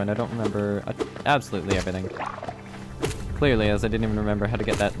while ago, and I don't remember absolutely everything. Clearly, as I didn't even remember how to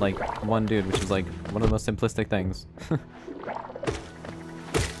get that, like, one dude, which is, like, one of the most simplistic things. But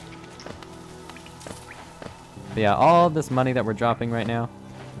yeah, all this money that we're dropping right now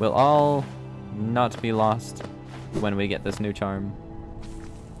will all not be lost when we get this new charm.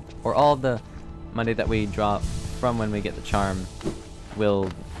 Or all the money that we drop from when we get the charm will,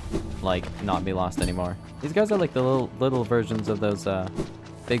 like, not be lost anymore. These guys are like the little versions of those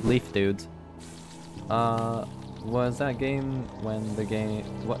big leaf dudes. Was that game when the game...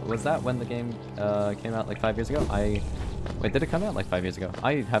 What was that when the game came out like 5 years ago? Wait, did it come out like 5 years ago?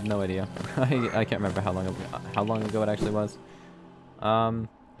 I have no idea. I can't remember how long ago it actually was. Yeah,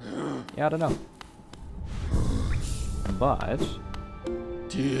 I don't know. But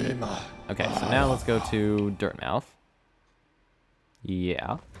okay, so now let's go to Dirtmouth.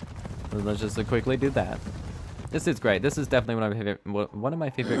 Yeah. Let's just quickly do that. This is great. This is definitely one of my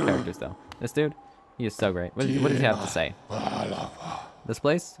favorite characters, though. This dude, he is so great. What does he have to say? This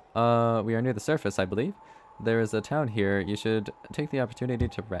place, we are near the surface, I believe. There is a town here. You should take the opportunity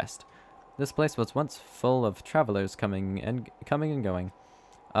to rest. This place was once full of travelers coming and going.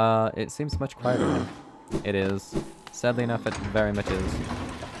 It seems much quieter now. It is. Sadly enough, it very much is.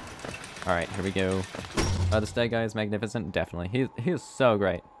 Alright, here we go. The stag guy is magnificent, definitely. He is so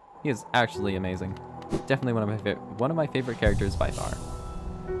great. He is actually amazing. Definitely one of my favorite characters by far.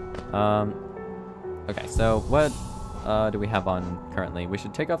 Okay, so what do we have on currently? We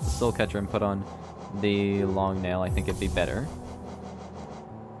should take off the soul catcher and put on the long nail. I think it'd be better.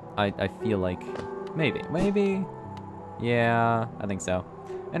 I feel like maybe. Yeah, I think so.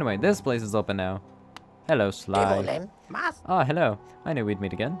 Anyway, this place is open now. Hello, Sly. Ah, hello. I knew we'd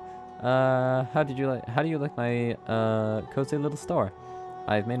meet again. How do you like my cozy little store?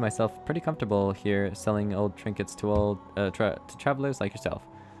 I've made myself pretty comfortable here selling old trinkets to travelers like yourself.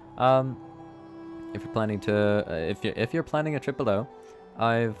 If you're planning a trip below,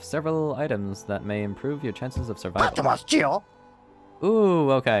 I've several items that may improve your chances of survival.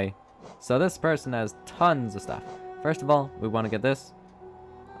 Ooh, okay. So this person has tons of stuff. First of all, we want to get this.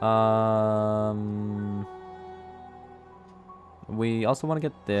 We also want to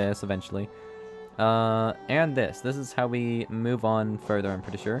get this eventually. And this. This is how we move on further, I'm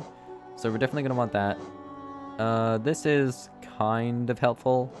pretty sure. So we're definitely going to want that. This is kind of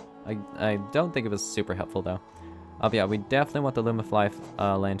helpful. I don't think it was super helpful, though. Yeah, we definitely want the Lumafly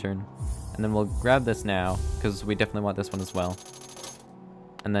lantern. And then we'll grab this now, because we definitely want this one as well.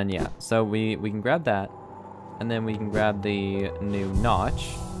 And then, yeah. So we can grab that. And then we can grab the new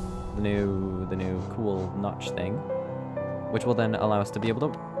notch. The new cool notch thing. Which will then allow us to be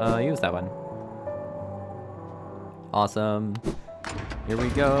able to use that one. Awesome. Here we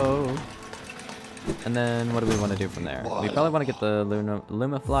go. And then what do we want to do from there? We probably want to get the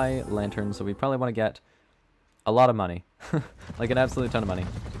Lumafly lantern, so we probably want to get a lot of money. Like an absolute ton of money.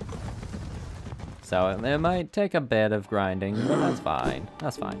 So it might take a bit of grinding, but that's fine.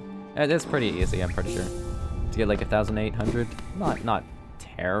 That's fine. It's pretty easy, I'm pretty sure. To get like 1,800. Not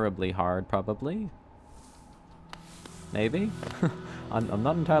terribly hard, probably. Maybe? I'm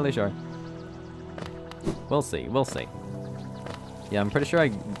not entirely sure. We'll see. Yeah, I'm pretty sure I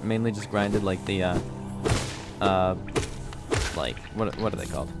mainly just grinded like the like what are they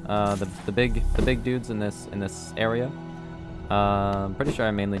called? The big dudes in this area. I'm pretty sure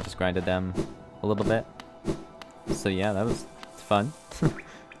I mainly just grinded them a little bit. So yeah, that was fun.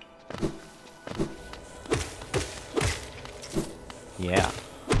 Yeah.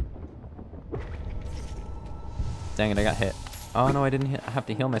 Dang it, I got hit. Oh no, I didn't have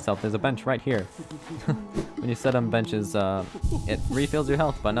to heal myself. There's a bench right here. When you set on benches, it refills your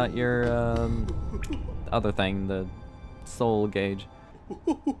health, but not your other thing, the soul gauge.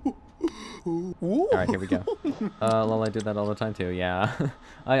 Alright, here we go. Well, I do that all the time too, yeah.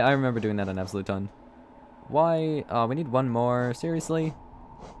 I remember doing that an absolute ton. Why? Oh, we need one more. Seriously?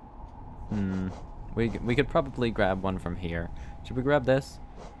 We could probably grab one from here. Should we grab this?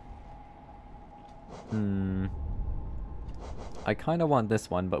 I kind of want this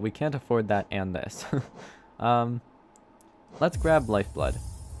one, but we can't afford that and this. Let's grab Lifeblood.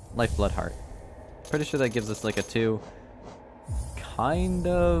 Lifeblood Heart. Pretty sure that gives us like a 2. Kind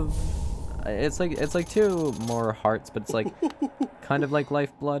of... It's like 2 more hearts, but it's like kind of like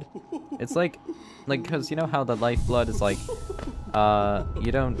Lifeblood. It's like because you know how the Lifeblood is like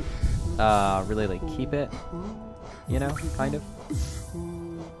you don't really like keep it, you know, kind of.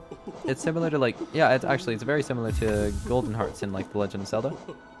 It's similar to like, yeah, it's very similar to Golden Hearts in like The Legend of Zelda.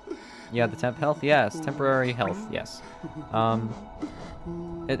 Yeah, the temp health, yes, temporary health, yes. Yeah,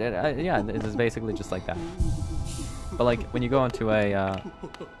 it is basically just like that. But like when you go onto a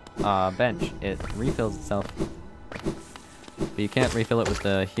bench, it refills itself. But you can't refill it with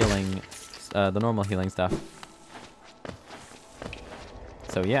the healing, the normal healing stuff.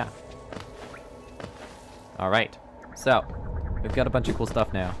 So yeah. Alright. So, we've got a bunch of cool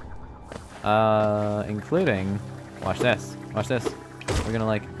stuff now. Including... Watch this. Watch this. We're gonna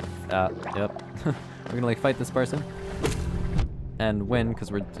like... yep. We're gonna like fight this person. And win,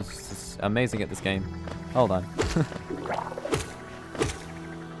 because we're just amazing at this game. Hold on.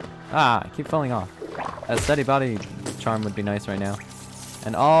 Ah, I keep falling off. A steady body charm would be nice right now.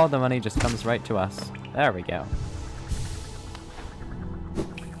 And all the money just comes right to us. There we go.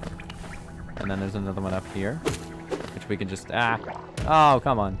 And then there's another one up here, which we can just... Ah! Oh,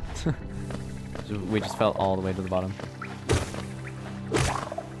 come on. We just fell all the way to the bottom.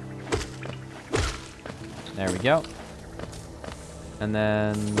 There we go. And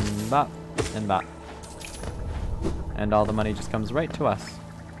then... bop. And bop. And all the money just comes right to us.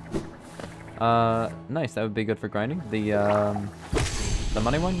 Nice. That would be good for grinding. The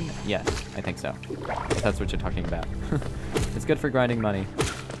money one? Yes, I think so. If that's what you're talking about. It's good for grinding money.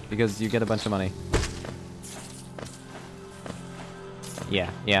 Because you get a bunch of money.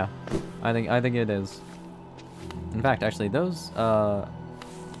 Yeah. I think it is. In fact, actually, those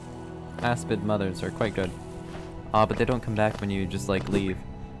Aspid mothers are quite good. But they don't come back when you just like leave.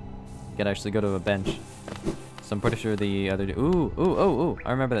 You can actually go to a bench. So I'm pretty sure the other... Ooh!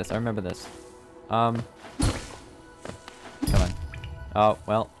 I remember this. Come on. Oh,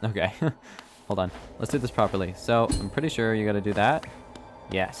 well, okay. Hold on. Let's do this properly. So, I'm pretty sure you gotta do that.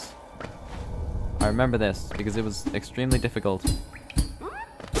 Yes. I remember this, because it was extremely difficult.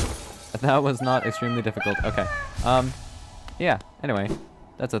 That was not extremely difficult. Okay. Yeah, anyway.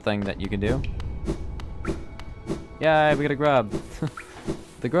 That's a thing that you can do. Yeah, we got a grub.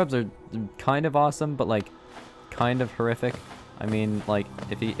 The grubs are kind of awesome, but like, kind of horrific. I mean, like,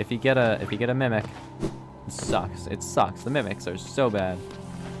 if you get a mimic, it sucks. It sucks. The mimics are so bad.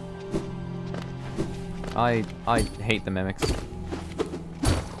 I hate the mimics.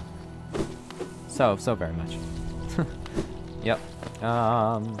 So very much. Yep.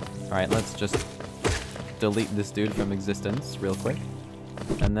 Alright, let's just delete this dude from existence real quick.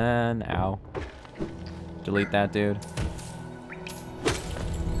 And then, ow. Delete that dude.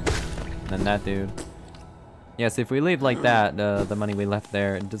 And then that dude. Yes, if we leave like that, the money we left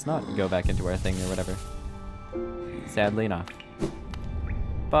there does not go back into our thing or whatever. Sadly enough.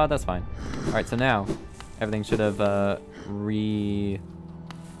 But that's fine. Alright, so now, everything should have, regenerated,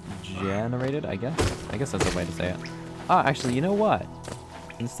 I guess? I guess that's the way to say it. Ah, actually, you know what?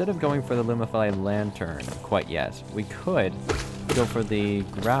 Instead of going for the Lumify Lantern quite yet, we could go for the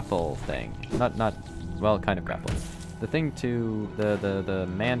grapple thing. Well, kind of grapple. The thing to the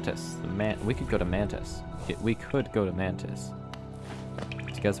Mantis. We could go to Mantis. We could go to Mantis.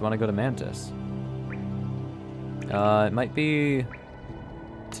 Do you guys want to go to Mantis? It might be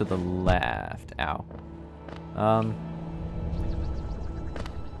to the left. Ow.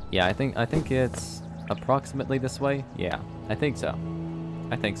 Yeah, I think it's approximately this way. Yeah, I think so.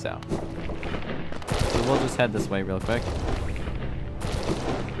 So we'll just head this way real quick.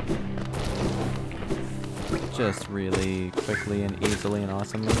 Just really quickly and easily and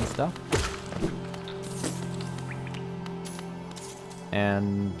awesomely and stuff.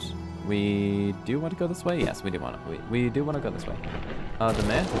 And we do want to go this way? Yes, we do want to. We do want to go this way. The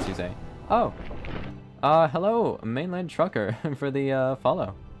Mantis, you say? Oh. Hello, Mainland Trucker, for the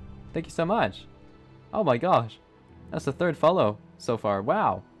follow. Thank you so much. Oh my gosh. That's the 3rd follow so far.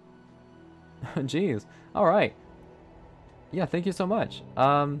 Wow. Jeez. Alright. Yeah, thank you so much.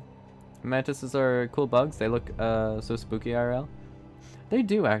 Mantises are cool bugs. They look so spooky IRL. They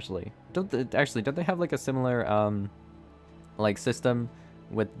do actually. Don't they have like a similar like system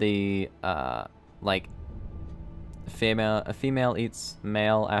with the like a female eats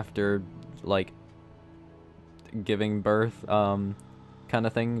male after like giving birth kind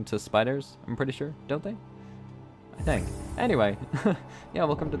of thing to spiders? I'm pretty sure, don't they? I think. Anyway, yeah,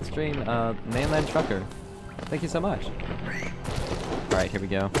 welcome to the stream, Mainland Trucker. Thank you so much. Alright, here we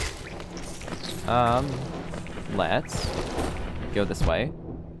go. Let's go this way.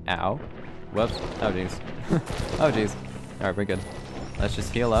 Ow. Whoops. Oh, jeez. Oh, jeez. Alright, we're good. Let's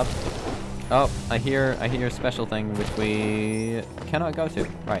just heal up. Oh, I hear a special thing which we cannot go to.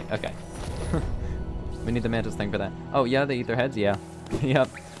 Right, okay. We need the mantis thing for that. Oh, yeah, they eat their heads? Yeah. Yep.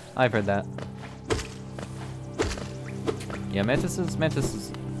 I've heard that. Yeah, mantises. Is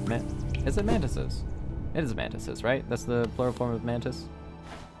it mantises? It is mantises, right? That's the plural form of mantis?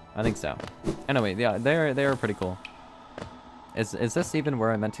 I think so. Anyway, yeah, they're pretty cool. Is this even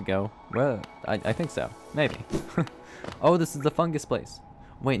where I meant to go? Well, I think so. Maybe. Oh, this is the fungus place.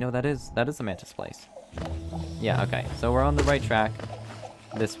 Wait, no, that is the mantis place. Yeah, okay. So we're on the right track.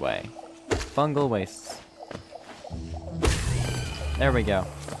 This way. Fungal wastes. There we go.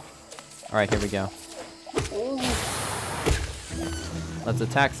 Alright, here we go. Let's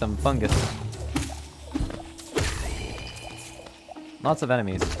attack some fungus. Lots of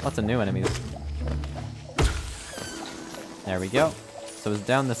enemies. Lots of new enemies. There we go. So it's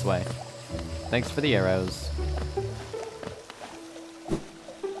down this way. Thanks for the arrows.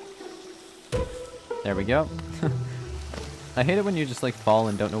 There we go. I hate it when you just like fall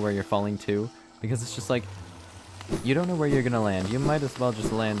and don't know where you're falling to, because it's just like you don't know where you're gonna land. You might as well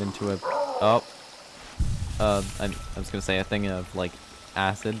just land into a I was gonna say a thing of like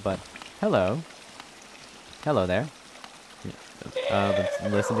acid, but hello. Hello there. Let's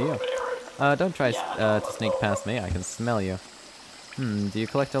listen to you. Don't try to sneak past me. I can smell you. Do you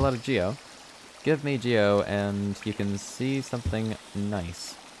collect a lot of geo? Give me geo and you can see something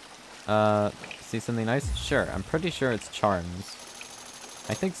nice. See something nice? Sure, I'm pretty sure it's charms.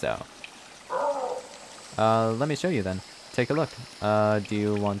 I think so. Let me show you then. Take a look. Do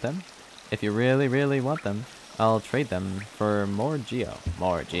you want them? If you really, really want them, I'll trade them for more geo.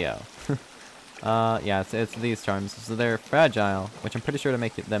 More geo. Yeah, it's these charms. So they're fragile, which I'm pretty sure to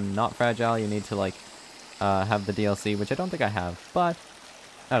make them not fragile, you need to, like, have the DLC, which I don't think I have, but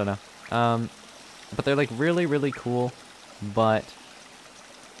I don't know. But they're, like, really, really cool, but,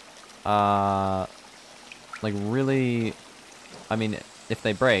 like, really, I mean, if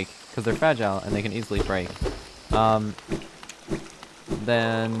they break, because they're fragile and they can easily break,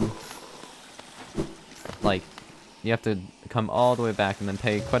 then, like, you have to come all the way back and then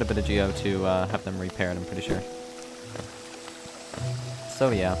pay quite a bit of geo to have them repaired, I'm pretty sure. So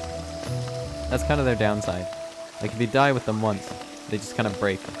yeah, that's kind of their downside. Like, if you die with them once, they just kind of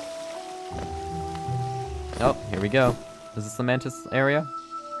break. Oh, here we go. Is this the mantis area?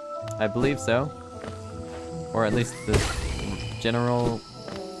 I believe so. Or at least the general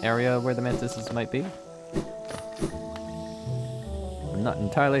area where the mantises might be. I'm not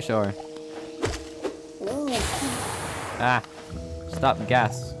entirely sure. Ah, stop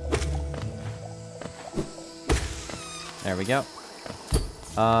gas. There we go.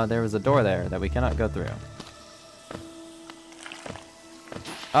 There was a door there that we cannot go through.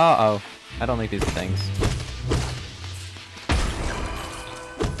 Uh-oh. I don't like these things.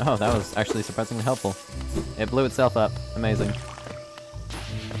 Oh, that was actually surprisingly helpful. It blew itself up. Amazing.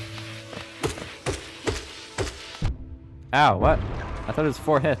 Ow, what? I thought it was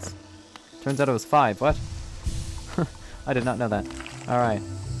 4 hits. Turns out it was 5. What? I did not know that. Alright.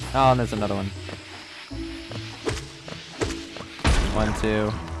 Oh, and there's another one. 1,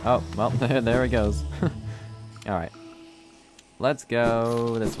 2. Oh, well, there it goes. Alright. Let's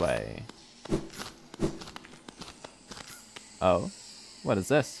go this way. Oh. What is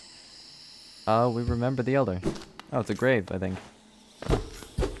this? Oh, we remember the Elder. Oh, it's a grave, I think.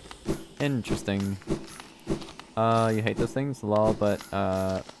 Interesting. You hate those things? Lol, but,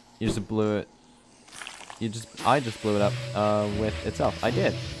 you just blew it. I just blew it up, with itself. I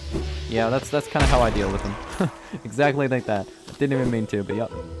did. Yeah, that's kind of how I deal with them. Exactly like that. I didn't even mean to, but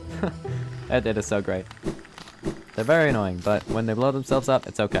yep. It is so great. They're very annoying, but when they blow themselves up,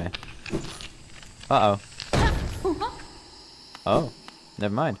 it's okay. Uh-oh. Oh.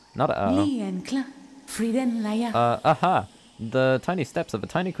 Never mind. Not uh-oh. Aha! The tiny steps of a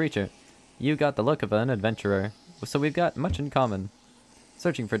tiny creature. You got the look of an adventurer, so we've got much in common.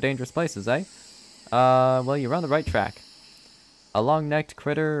 Searching for dangerous places, eh? Well, you're on the right track. A long-necked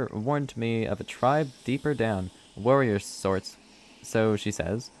critter warned me of a tribe deeper down. Warrior sorts, so she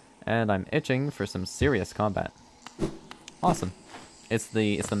says, and I'm itching for some serious combat. Awesome. It's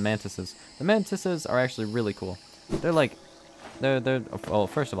the mantises. The mantises are actually really cool. They're like, well,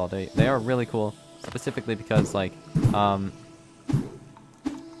 first of all, they are really cool, specifically because, like, well,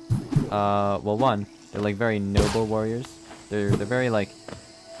 one, they're like very noble warriors. They're very, like,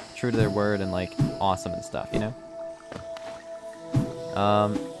 true to their word and, like, awesome and stuff, you know?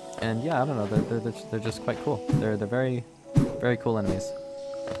 And yeah, I don't know, they're just quite cool. They're very, very cool enemies.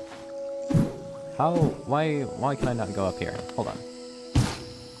 Why can I not go up here? Hold on.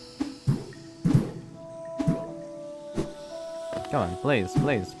 Come on, please.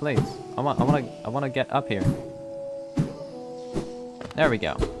 I wanna get up here. There we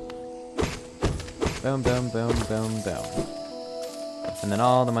go. Boom, boom, boom, boom, boom. And then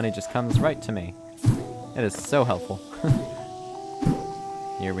all the money just comes right to me. It is so helpful.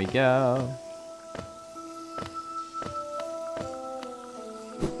 Here we go.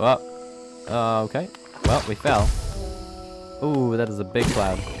 Well, okay. Well, we fell. Ooh, that is a big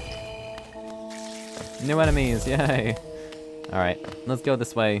cloud. New enemies, yay! Alright, let's go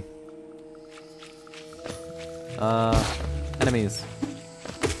this way. Enemies.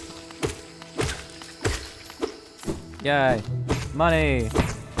 Yay! Money!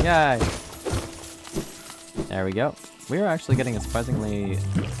 Yay! There we go. We are actually getting a surprisingly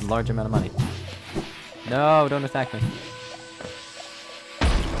large amount of money. No, don't attack me.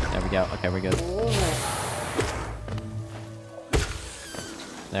 There we go. Okay, we're good.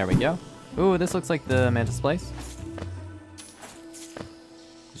 There we go. Ooh, this looks like the Mantis place.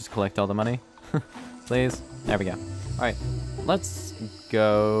 Just collect all the money. Please. There we go. Alright, let's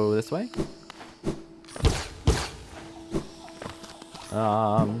go this way.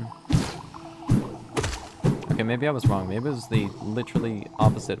 Okay, maybe I was wrong. Maybe it was the literally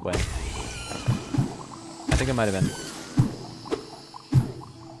opposite way. I think it might have been.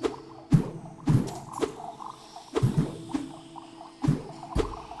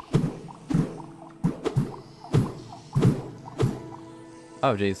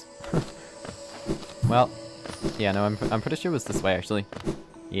 Oh, jeez. Well, yeah, no, I'm pretty sure it was this way, actually.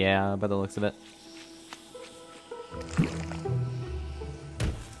 Yeah, by the looks of it.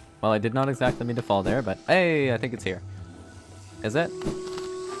 Well, I did not exactly mean to fall there, but hey, I think it's here. Is it?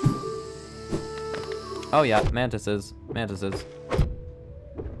 Oh yeah, mantises. Mantises.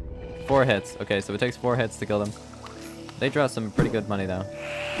 4 hits. Okay, so it takes 4 hits to kill them. They draw some pretty good money, though.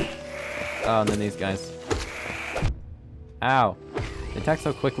 Oh, and then these guys. Ow. They attack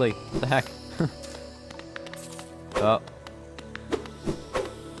so quickly. What the heck? Oh.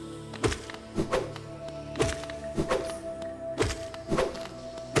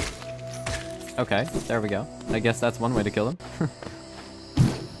 Okay, there we go. I guess that's one way to kill him.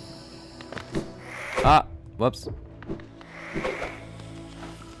 Ah! Whoops.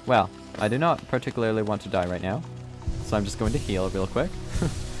 Well, I do not particularly want to die right now, so I'm just going to heal real quick.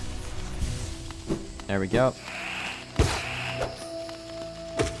 There we go.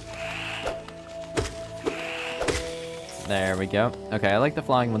 There we go. Okay, I like the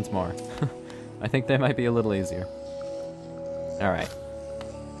flying ones more. I think they might be a little easier. Alright.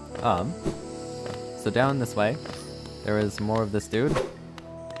 So down this way, there is more of this dude.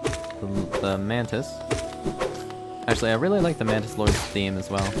 The Mantis. Actually, I really like the Mantis Lord's theme as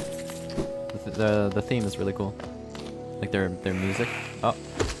well. The theme is really cool. Like their music. Oh.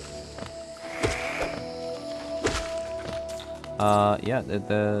 Yeah,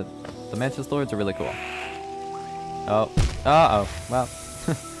 the Mantis Lords are really cool. Oh. Uh-oh. Well.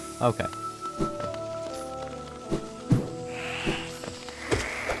 Okay.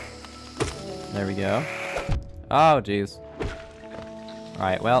 There we go. Oh, jeez.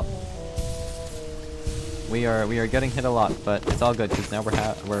 Alright, well. We are getting hit a lot, but it's all good because now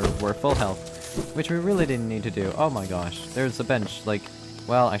we're full health, which we really didn't need to do. Oh my gosh. There's a bench, like,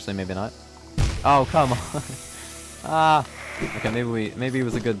 well, actually maybe not. Oh, come on. Ah. Okay, maybe it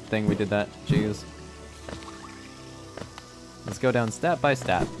was a good thing we did that. Jeez. Let's go down step by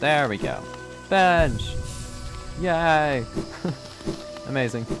step. There we go. Bench! Yay!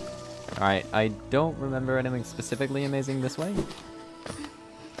 Amazing. Alright, I don't remember anything specifically amazing this way.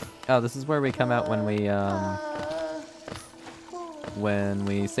 Oh, this is where we come out when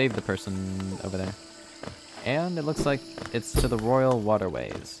we save the person over there. And it looks like it's to the Royal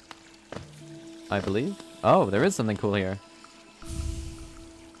Waterways, I believe. Oh, there is something cool here.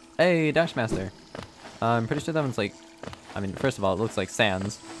 Hey, Dashmaster. I'm pretty sure that one's like, I mean, first of all, it looks like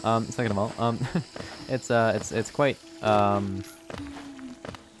Sans. Second of all, it's quite,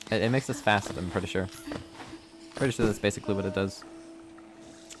 it makes us fast, I'm pretty sure. Pretty sure that's basically what it does.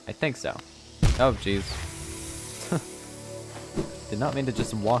 I think so. Oh, jeez. Did not mean to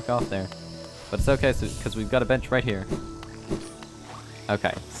just walk off there. But it's okay, because we've got a bench right here.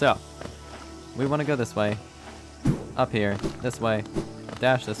 Okay, so. We want to go this way. Up here. This way.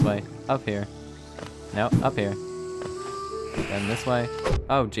 Dash this way. Up here. No, up here. Then this way.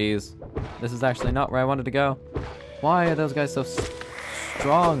 Oh, jeez. This is actually not where I wanted to go. Why are those guys so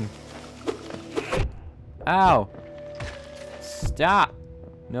strong? Ow! Stop!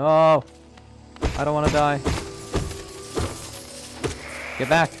 No! I don't want to die. Get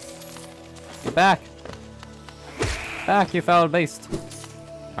back! Get back! Back, you foul beast!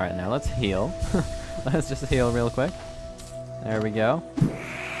 Alright, now let's heal. Let's just heal real quick. There we go.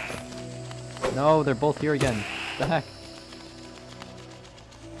 No, they're both here again. What the heck?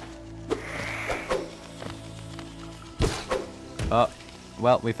 Oh,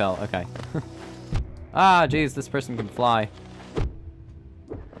 well, we fell. Okay. Ah, jeez, this person can fly.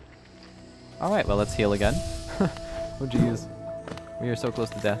 Alright, well, let's heal again. Oh, jeez. We are so close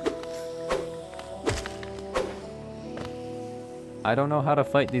to death. I don't know how to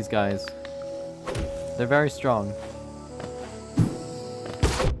fight these guys. They're very strong.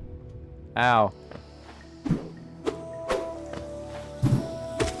 Ow.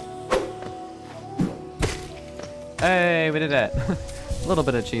 Hey, we did it. A little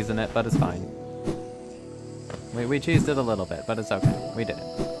bit of cheese in it, but it's fine. We cheesed it a little bit, but it's okay. We did it.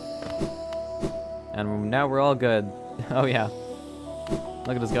 And now we're all good. Oh yeah.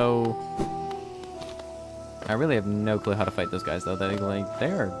 Look at us go. I really have no clue how to fight those guys though.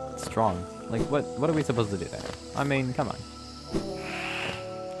 They are strong. Like what are we supposed to do there? I mean, come on.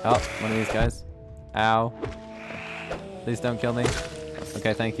 Oh, one of these guys. Ow. Please don't kill me.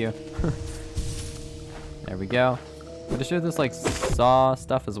 Okay, thank you. There we go. Pretty sure there's like saw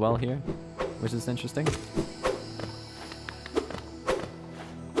stuff as well here, which is interesting.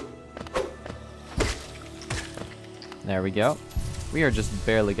 There we go. We are just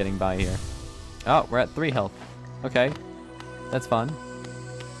barely getting by here. Oh, we're at 3 health. Okay. That's fun.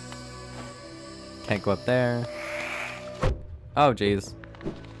 Can't go up there. Oh, jeez.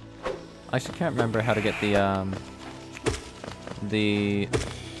 I actually can't remember how to get the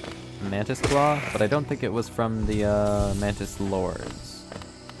Mantis Claw, but I don't think it was from the Mantis Lords.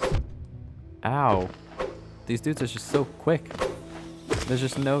 Ow. These dudes are just so quick. There's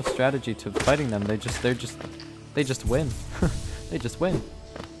just no strategy to fighting them. They just win. They just win.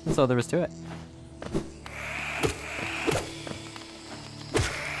 That's all there is to it.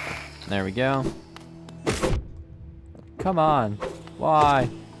 There we go. Come on. Why?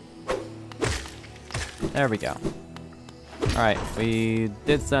 There we go. Alright, we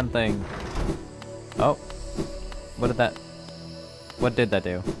did something. Oh. What did that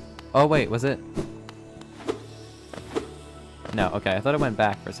do? Oh wait, was it? No, okay, I thought it went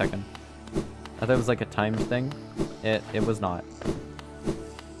back for a second. I thought it was like a timed thing. It was not.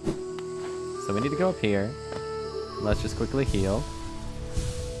 So we need to go up here. Let's just quickly heal.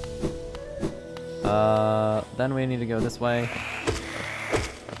 Then we need to go this way.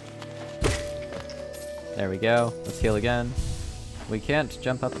 There we go. Let's heal again. We can't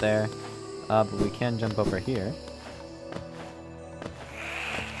jump up there, but we can jump over here.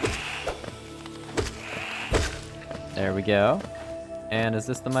 There we go. And is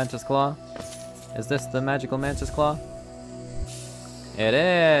this the Mantis Claw? Is this the magical Mantis Claw? It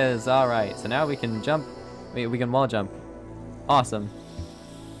is! Alright, so now we can jump. We can wall jump. Awesome.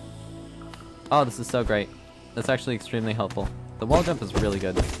 Oh, this is so great. That's actually extremely helpful. The wall jump is really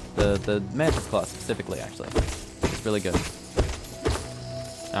good. The Mantis Claw specifically, actually. It's really good.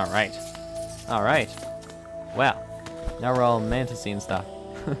 Alright. Alright. Well, now we're all mantis-y and stuff.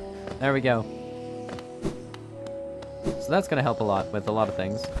 There we go. So that's gonna help a lot with a lot of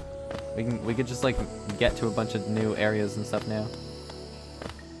things. We could just like get to a bunch of new areas and stuff now.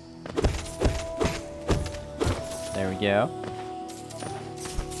 There we go.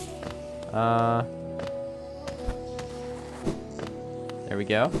 There we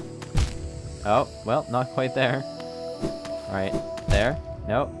go. Oh, well, not quite there. Alright, there.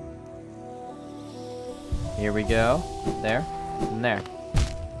 Nope. Here we go. There. And there.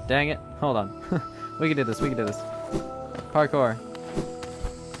 Dang it. Hold on. We can do this, we can do this. Parkour.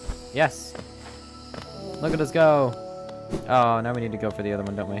 Yes. Look at us go. Oh, now we need to go for the other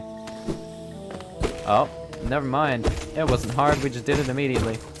one, don't we? Oh, never mind. It wasn't hard, we just did it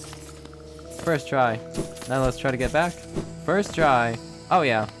immediately. First try. Now let's try to get back. First try. Oh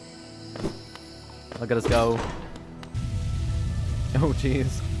yeah. Look at us go. Oh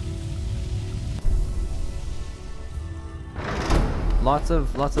jeez. Lots of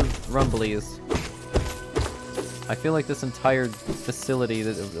rumblies. I feel like this entire facility.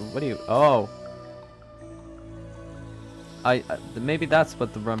 What do you? Oh. Maybe that's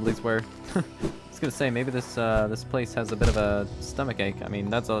what the rumblies were. I was gonna say maybe this place has a bit of a stomach ache. I mean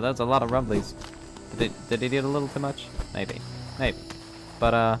that's a lot of rumblies. Did it eat a little too much? Maybe.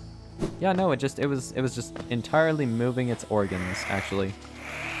 But yeah, no, it was just entirely moving its organs actually.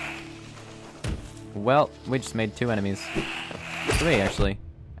 Well, we just made 2 enemies. 3 actually.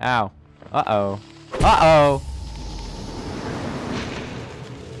 Ow. Uh-oh. Uh-oh.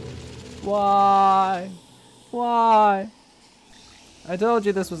 Why? Why? I told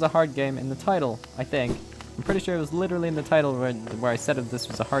you this was a hard game in the title, I think. I'm pretty sure it was literally in the title where I said this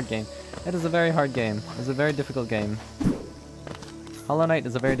was a hard game. It is a very hard game. It's a very difficult game. Hollow Knight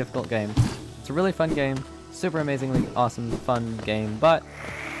is a very difficult game. It's a really fun game. Super amazingly awesome, fun game, but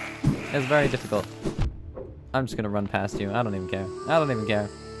it's very difficult. I'm just gonna run past you. I don't even care. I don't even care.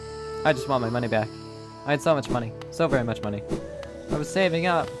 I just want my money back. I had so much money. So very much money. I was saving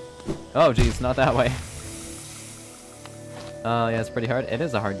up. Oh, geez, not that way. Yeah, it's pretty hard. It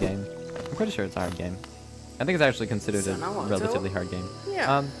is a hard game. I'm pretty sure it's a hard game. I think it's actually considered a relatively hard game.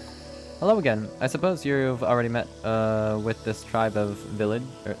 Yeah. Hello again. I suppose you've already met with this tribe of village,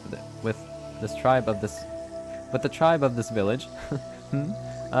 or with the tribe of this village.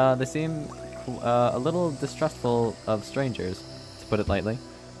 They seem a little distrustful of strangers, to put it lightly.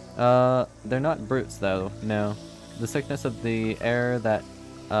 They're not brutes, though. No, the sickness of the air that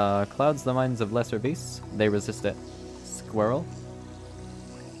clouds the minds of lesser beasts. They resist it. Squirrel.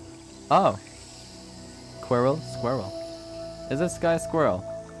 Oh. Squirrel. Is this guy a squirrel?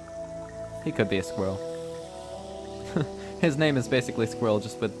 He could be a squirrel. His name is basically Squirrel,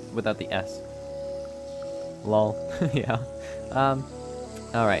 just without the S. Lol. Yeah.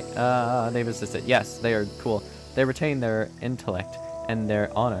 Alright. They resist it. Yes, they are cool. They retain their intellect and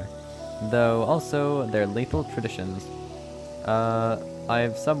their honor, though also their lethal traditions. I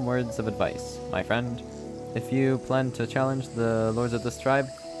have some words of advice, my friend. If you plan to challenge the lords of this tribe,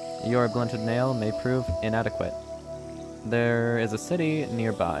 your blunted nail may prove inadequate. There is a city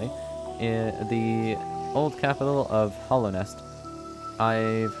nearby, in the old capital of Hollownest.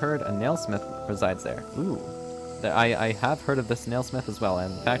 I've heard a nailsmith resides there. Ooh. I have heard of this nailsmith as well,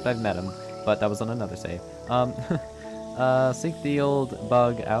 and in fact I've met him, but that was on another save. Seek the old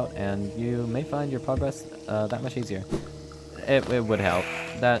bug out, and you may find your progress that much easier. It would help.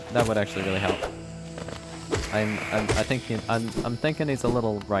 That would actually really help. I'm thinking he's a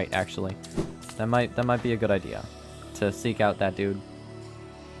little right, actually. That might be a good idea, to seek out that dude.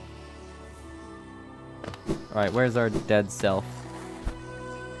 Alright, where's our dead self?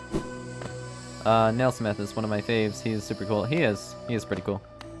 Nailsmith is one of my faves. He is super cool. He is pretty cool.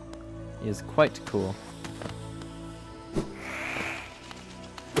 He is quite cool.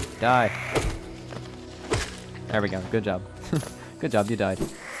 Die. There we go. Good job. Good job, you died.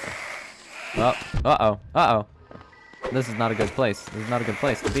 Oh, uh-oh. This is not a good place. This is not a good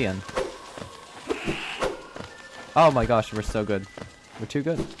place to be in. Oh my gosh, we're so good. We're too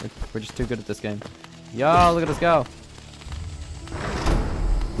good. We're just too good at this game. Yo, look at us go.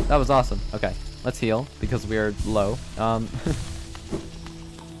 That was awesome. Okay, let's heal because we're low.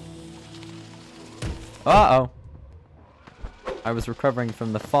 Uh-oh. I was recovering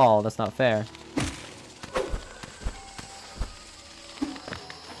from the fall. That's not fair.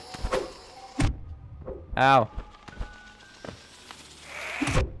 Ow.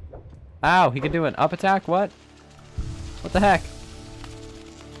 Ow, he can do an up attack? What? What the heck?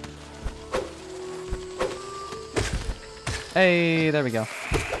 Hey, there we go.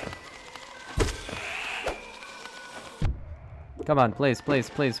 Come on, please.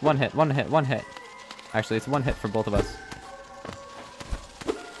 One hit. Actually, it's one hit for both of us.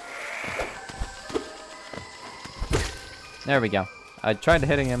 There we go. I tried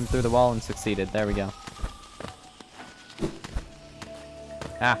hitting him through the wall and succeeded. There we go.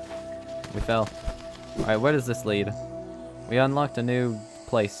 Ah, we fell. Alright, where does this lead? We unlocked a new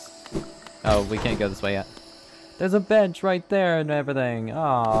place. Oh, we can't go this way yet. There's a bench right there and everything.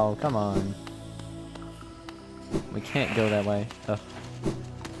 Oh, come on. We can't go that way. Ugh.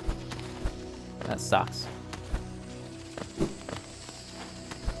 That sucks.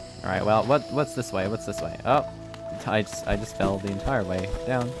 Alright, well, what's this way? What's this way? Oh, I just fell the entire way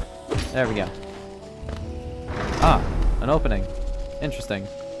down. There we go. Ah, an opening. Interesting.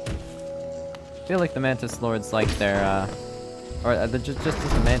 I feel like the Mantis Lords like their, just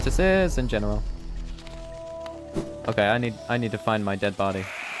as the Mantises in general. Okay, I need to find my dead body,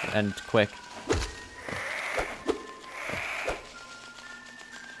 and quick.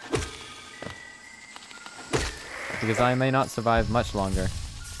 Because I may not survive much longer.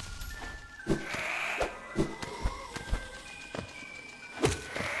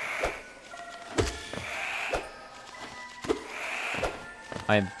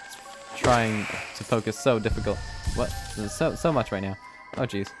 I'm trying to focus, so difficult. What? There's so much right now. Oh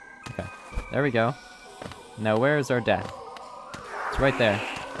jeez. Okay. There we go. Now where is our death? It's right there.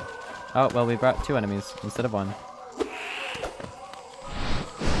 Oh, well, we brought 2 enemies instead of 1.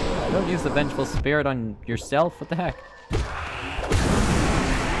 Don't use the vengeful spirit on yourself. What the heck?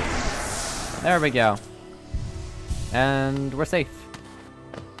 There we go. And we're safe.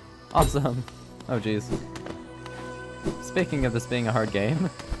 Awesome. Oh, jeez. Speaking of this being a hard game.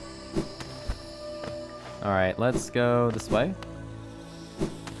 Alright, let's go this way.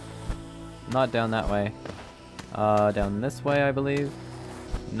 Not down that way. Down this way, I believe.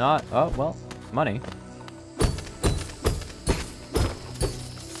 Not... Oh, well, money.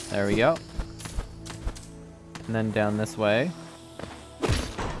 There we go. And then down this way.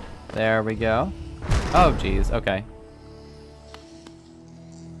 There we go. Oh, jeez. Okay.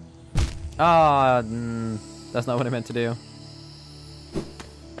 Ah, that's not what I meant to do.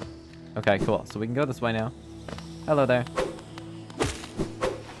 Okay, cool. So we can go this way now. Hello there.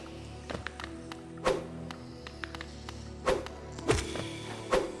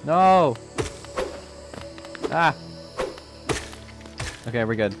 No! Ah! Okay,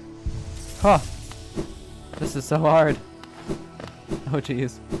 we're good. Huh! This is so hard. Oh,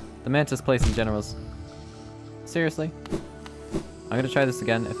 jeez. The Mantis place in general's. Seriously? I'm gonna try this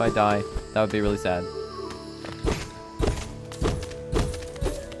again. If I die, that would be really sad.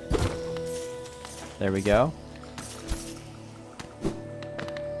 There we go.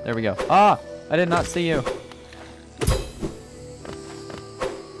 There we go. Ah! I did not see you!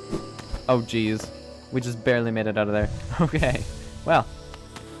 Oh, jeez. We just barely made it out of there. Okay. Well.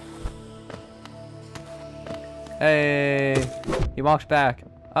 Hey! He walked back.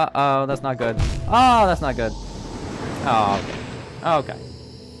 Uh-oh, that's not good. Oh, that's not good. Oh, okay. Okay.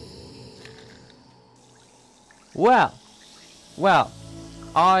 Well. Well.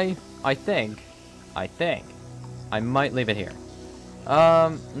 I think I might leave it here.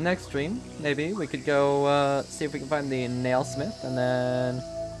 Next stream, maybe we could go, see if we can find the nailsmith, and then,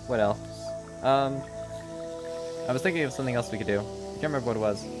 what else? I was thinking of something else we could do. I can't remember what it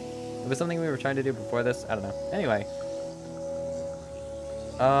was. It was something we were trying to do before this, I don't know. Anyway.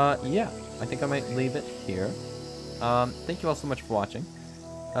 Yeah, I think I might leave it here. Thank you all so much for watching.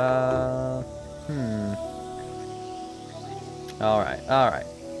 Alright.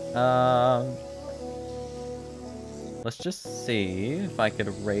 Let's just see if I could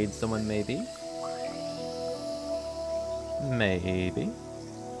raid someone, maybe. Maybe.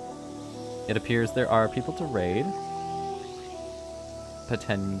 It appears there are people to raid.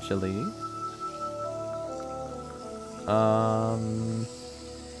 Potentially.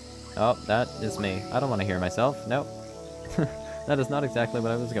 Oh, that is me. I don't want to hear myself. Nope. That is not exactly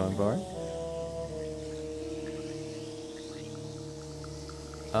what I was going for.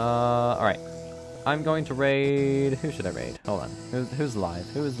 Alright. I'm going to raid... Who should I raid? Hold on. Who's live?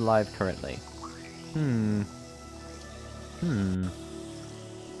 Who is live currently? We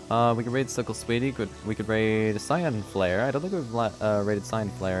could raid Sickle Sweetie. We could raid Cyan Flare. I don't think we've raided Cyan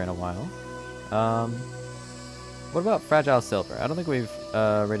Flare in a while. What about Fragile Silver? I don't think we've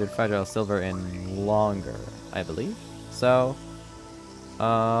raided Fragile Silver in longer, I believe. So,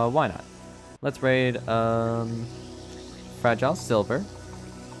 why not? Let's raid Fragile Silver,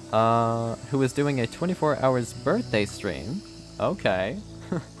 who is doing a 24 hours birthday stream. Okay.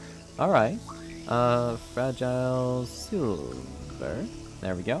 Alright. Fragile Silver.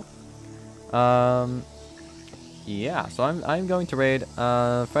 There we go. Yeah, so I'm going to raid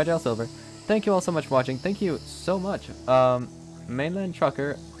Fragile Silver. Thank you all so much for watching. Thank you so much. Mainland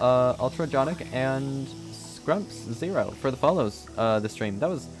Trucker, Ultrajonic, and Scrumps0 for the follows this stream. That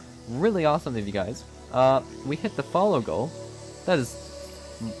was really awesome of you guys. We hit the follow goal. That is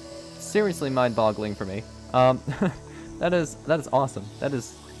seriously mind-boggling for me. that is awesome. That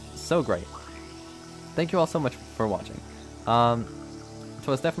is so great. Thank you all so much for watching. It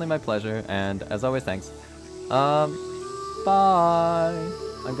was definitely my pleasure, and as always, thanks. Bye.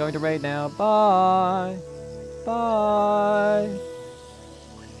 I'm going to raid now. Bye. Bye.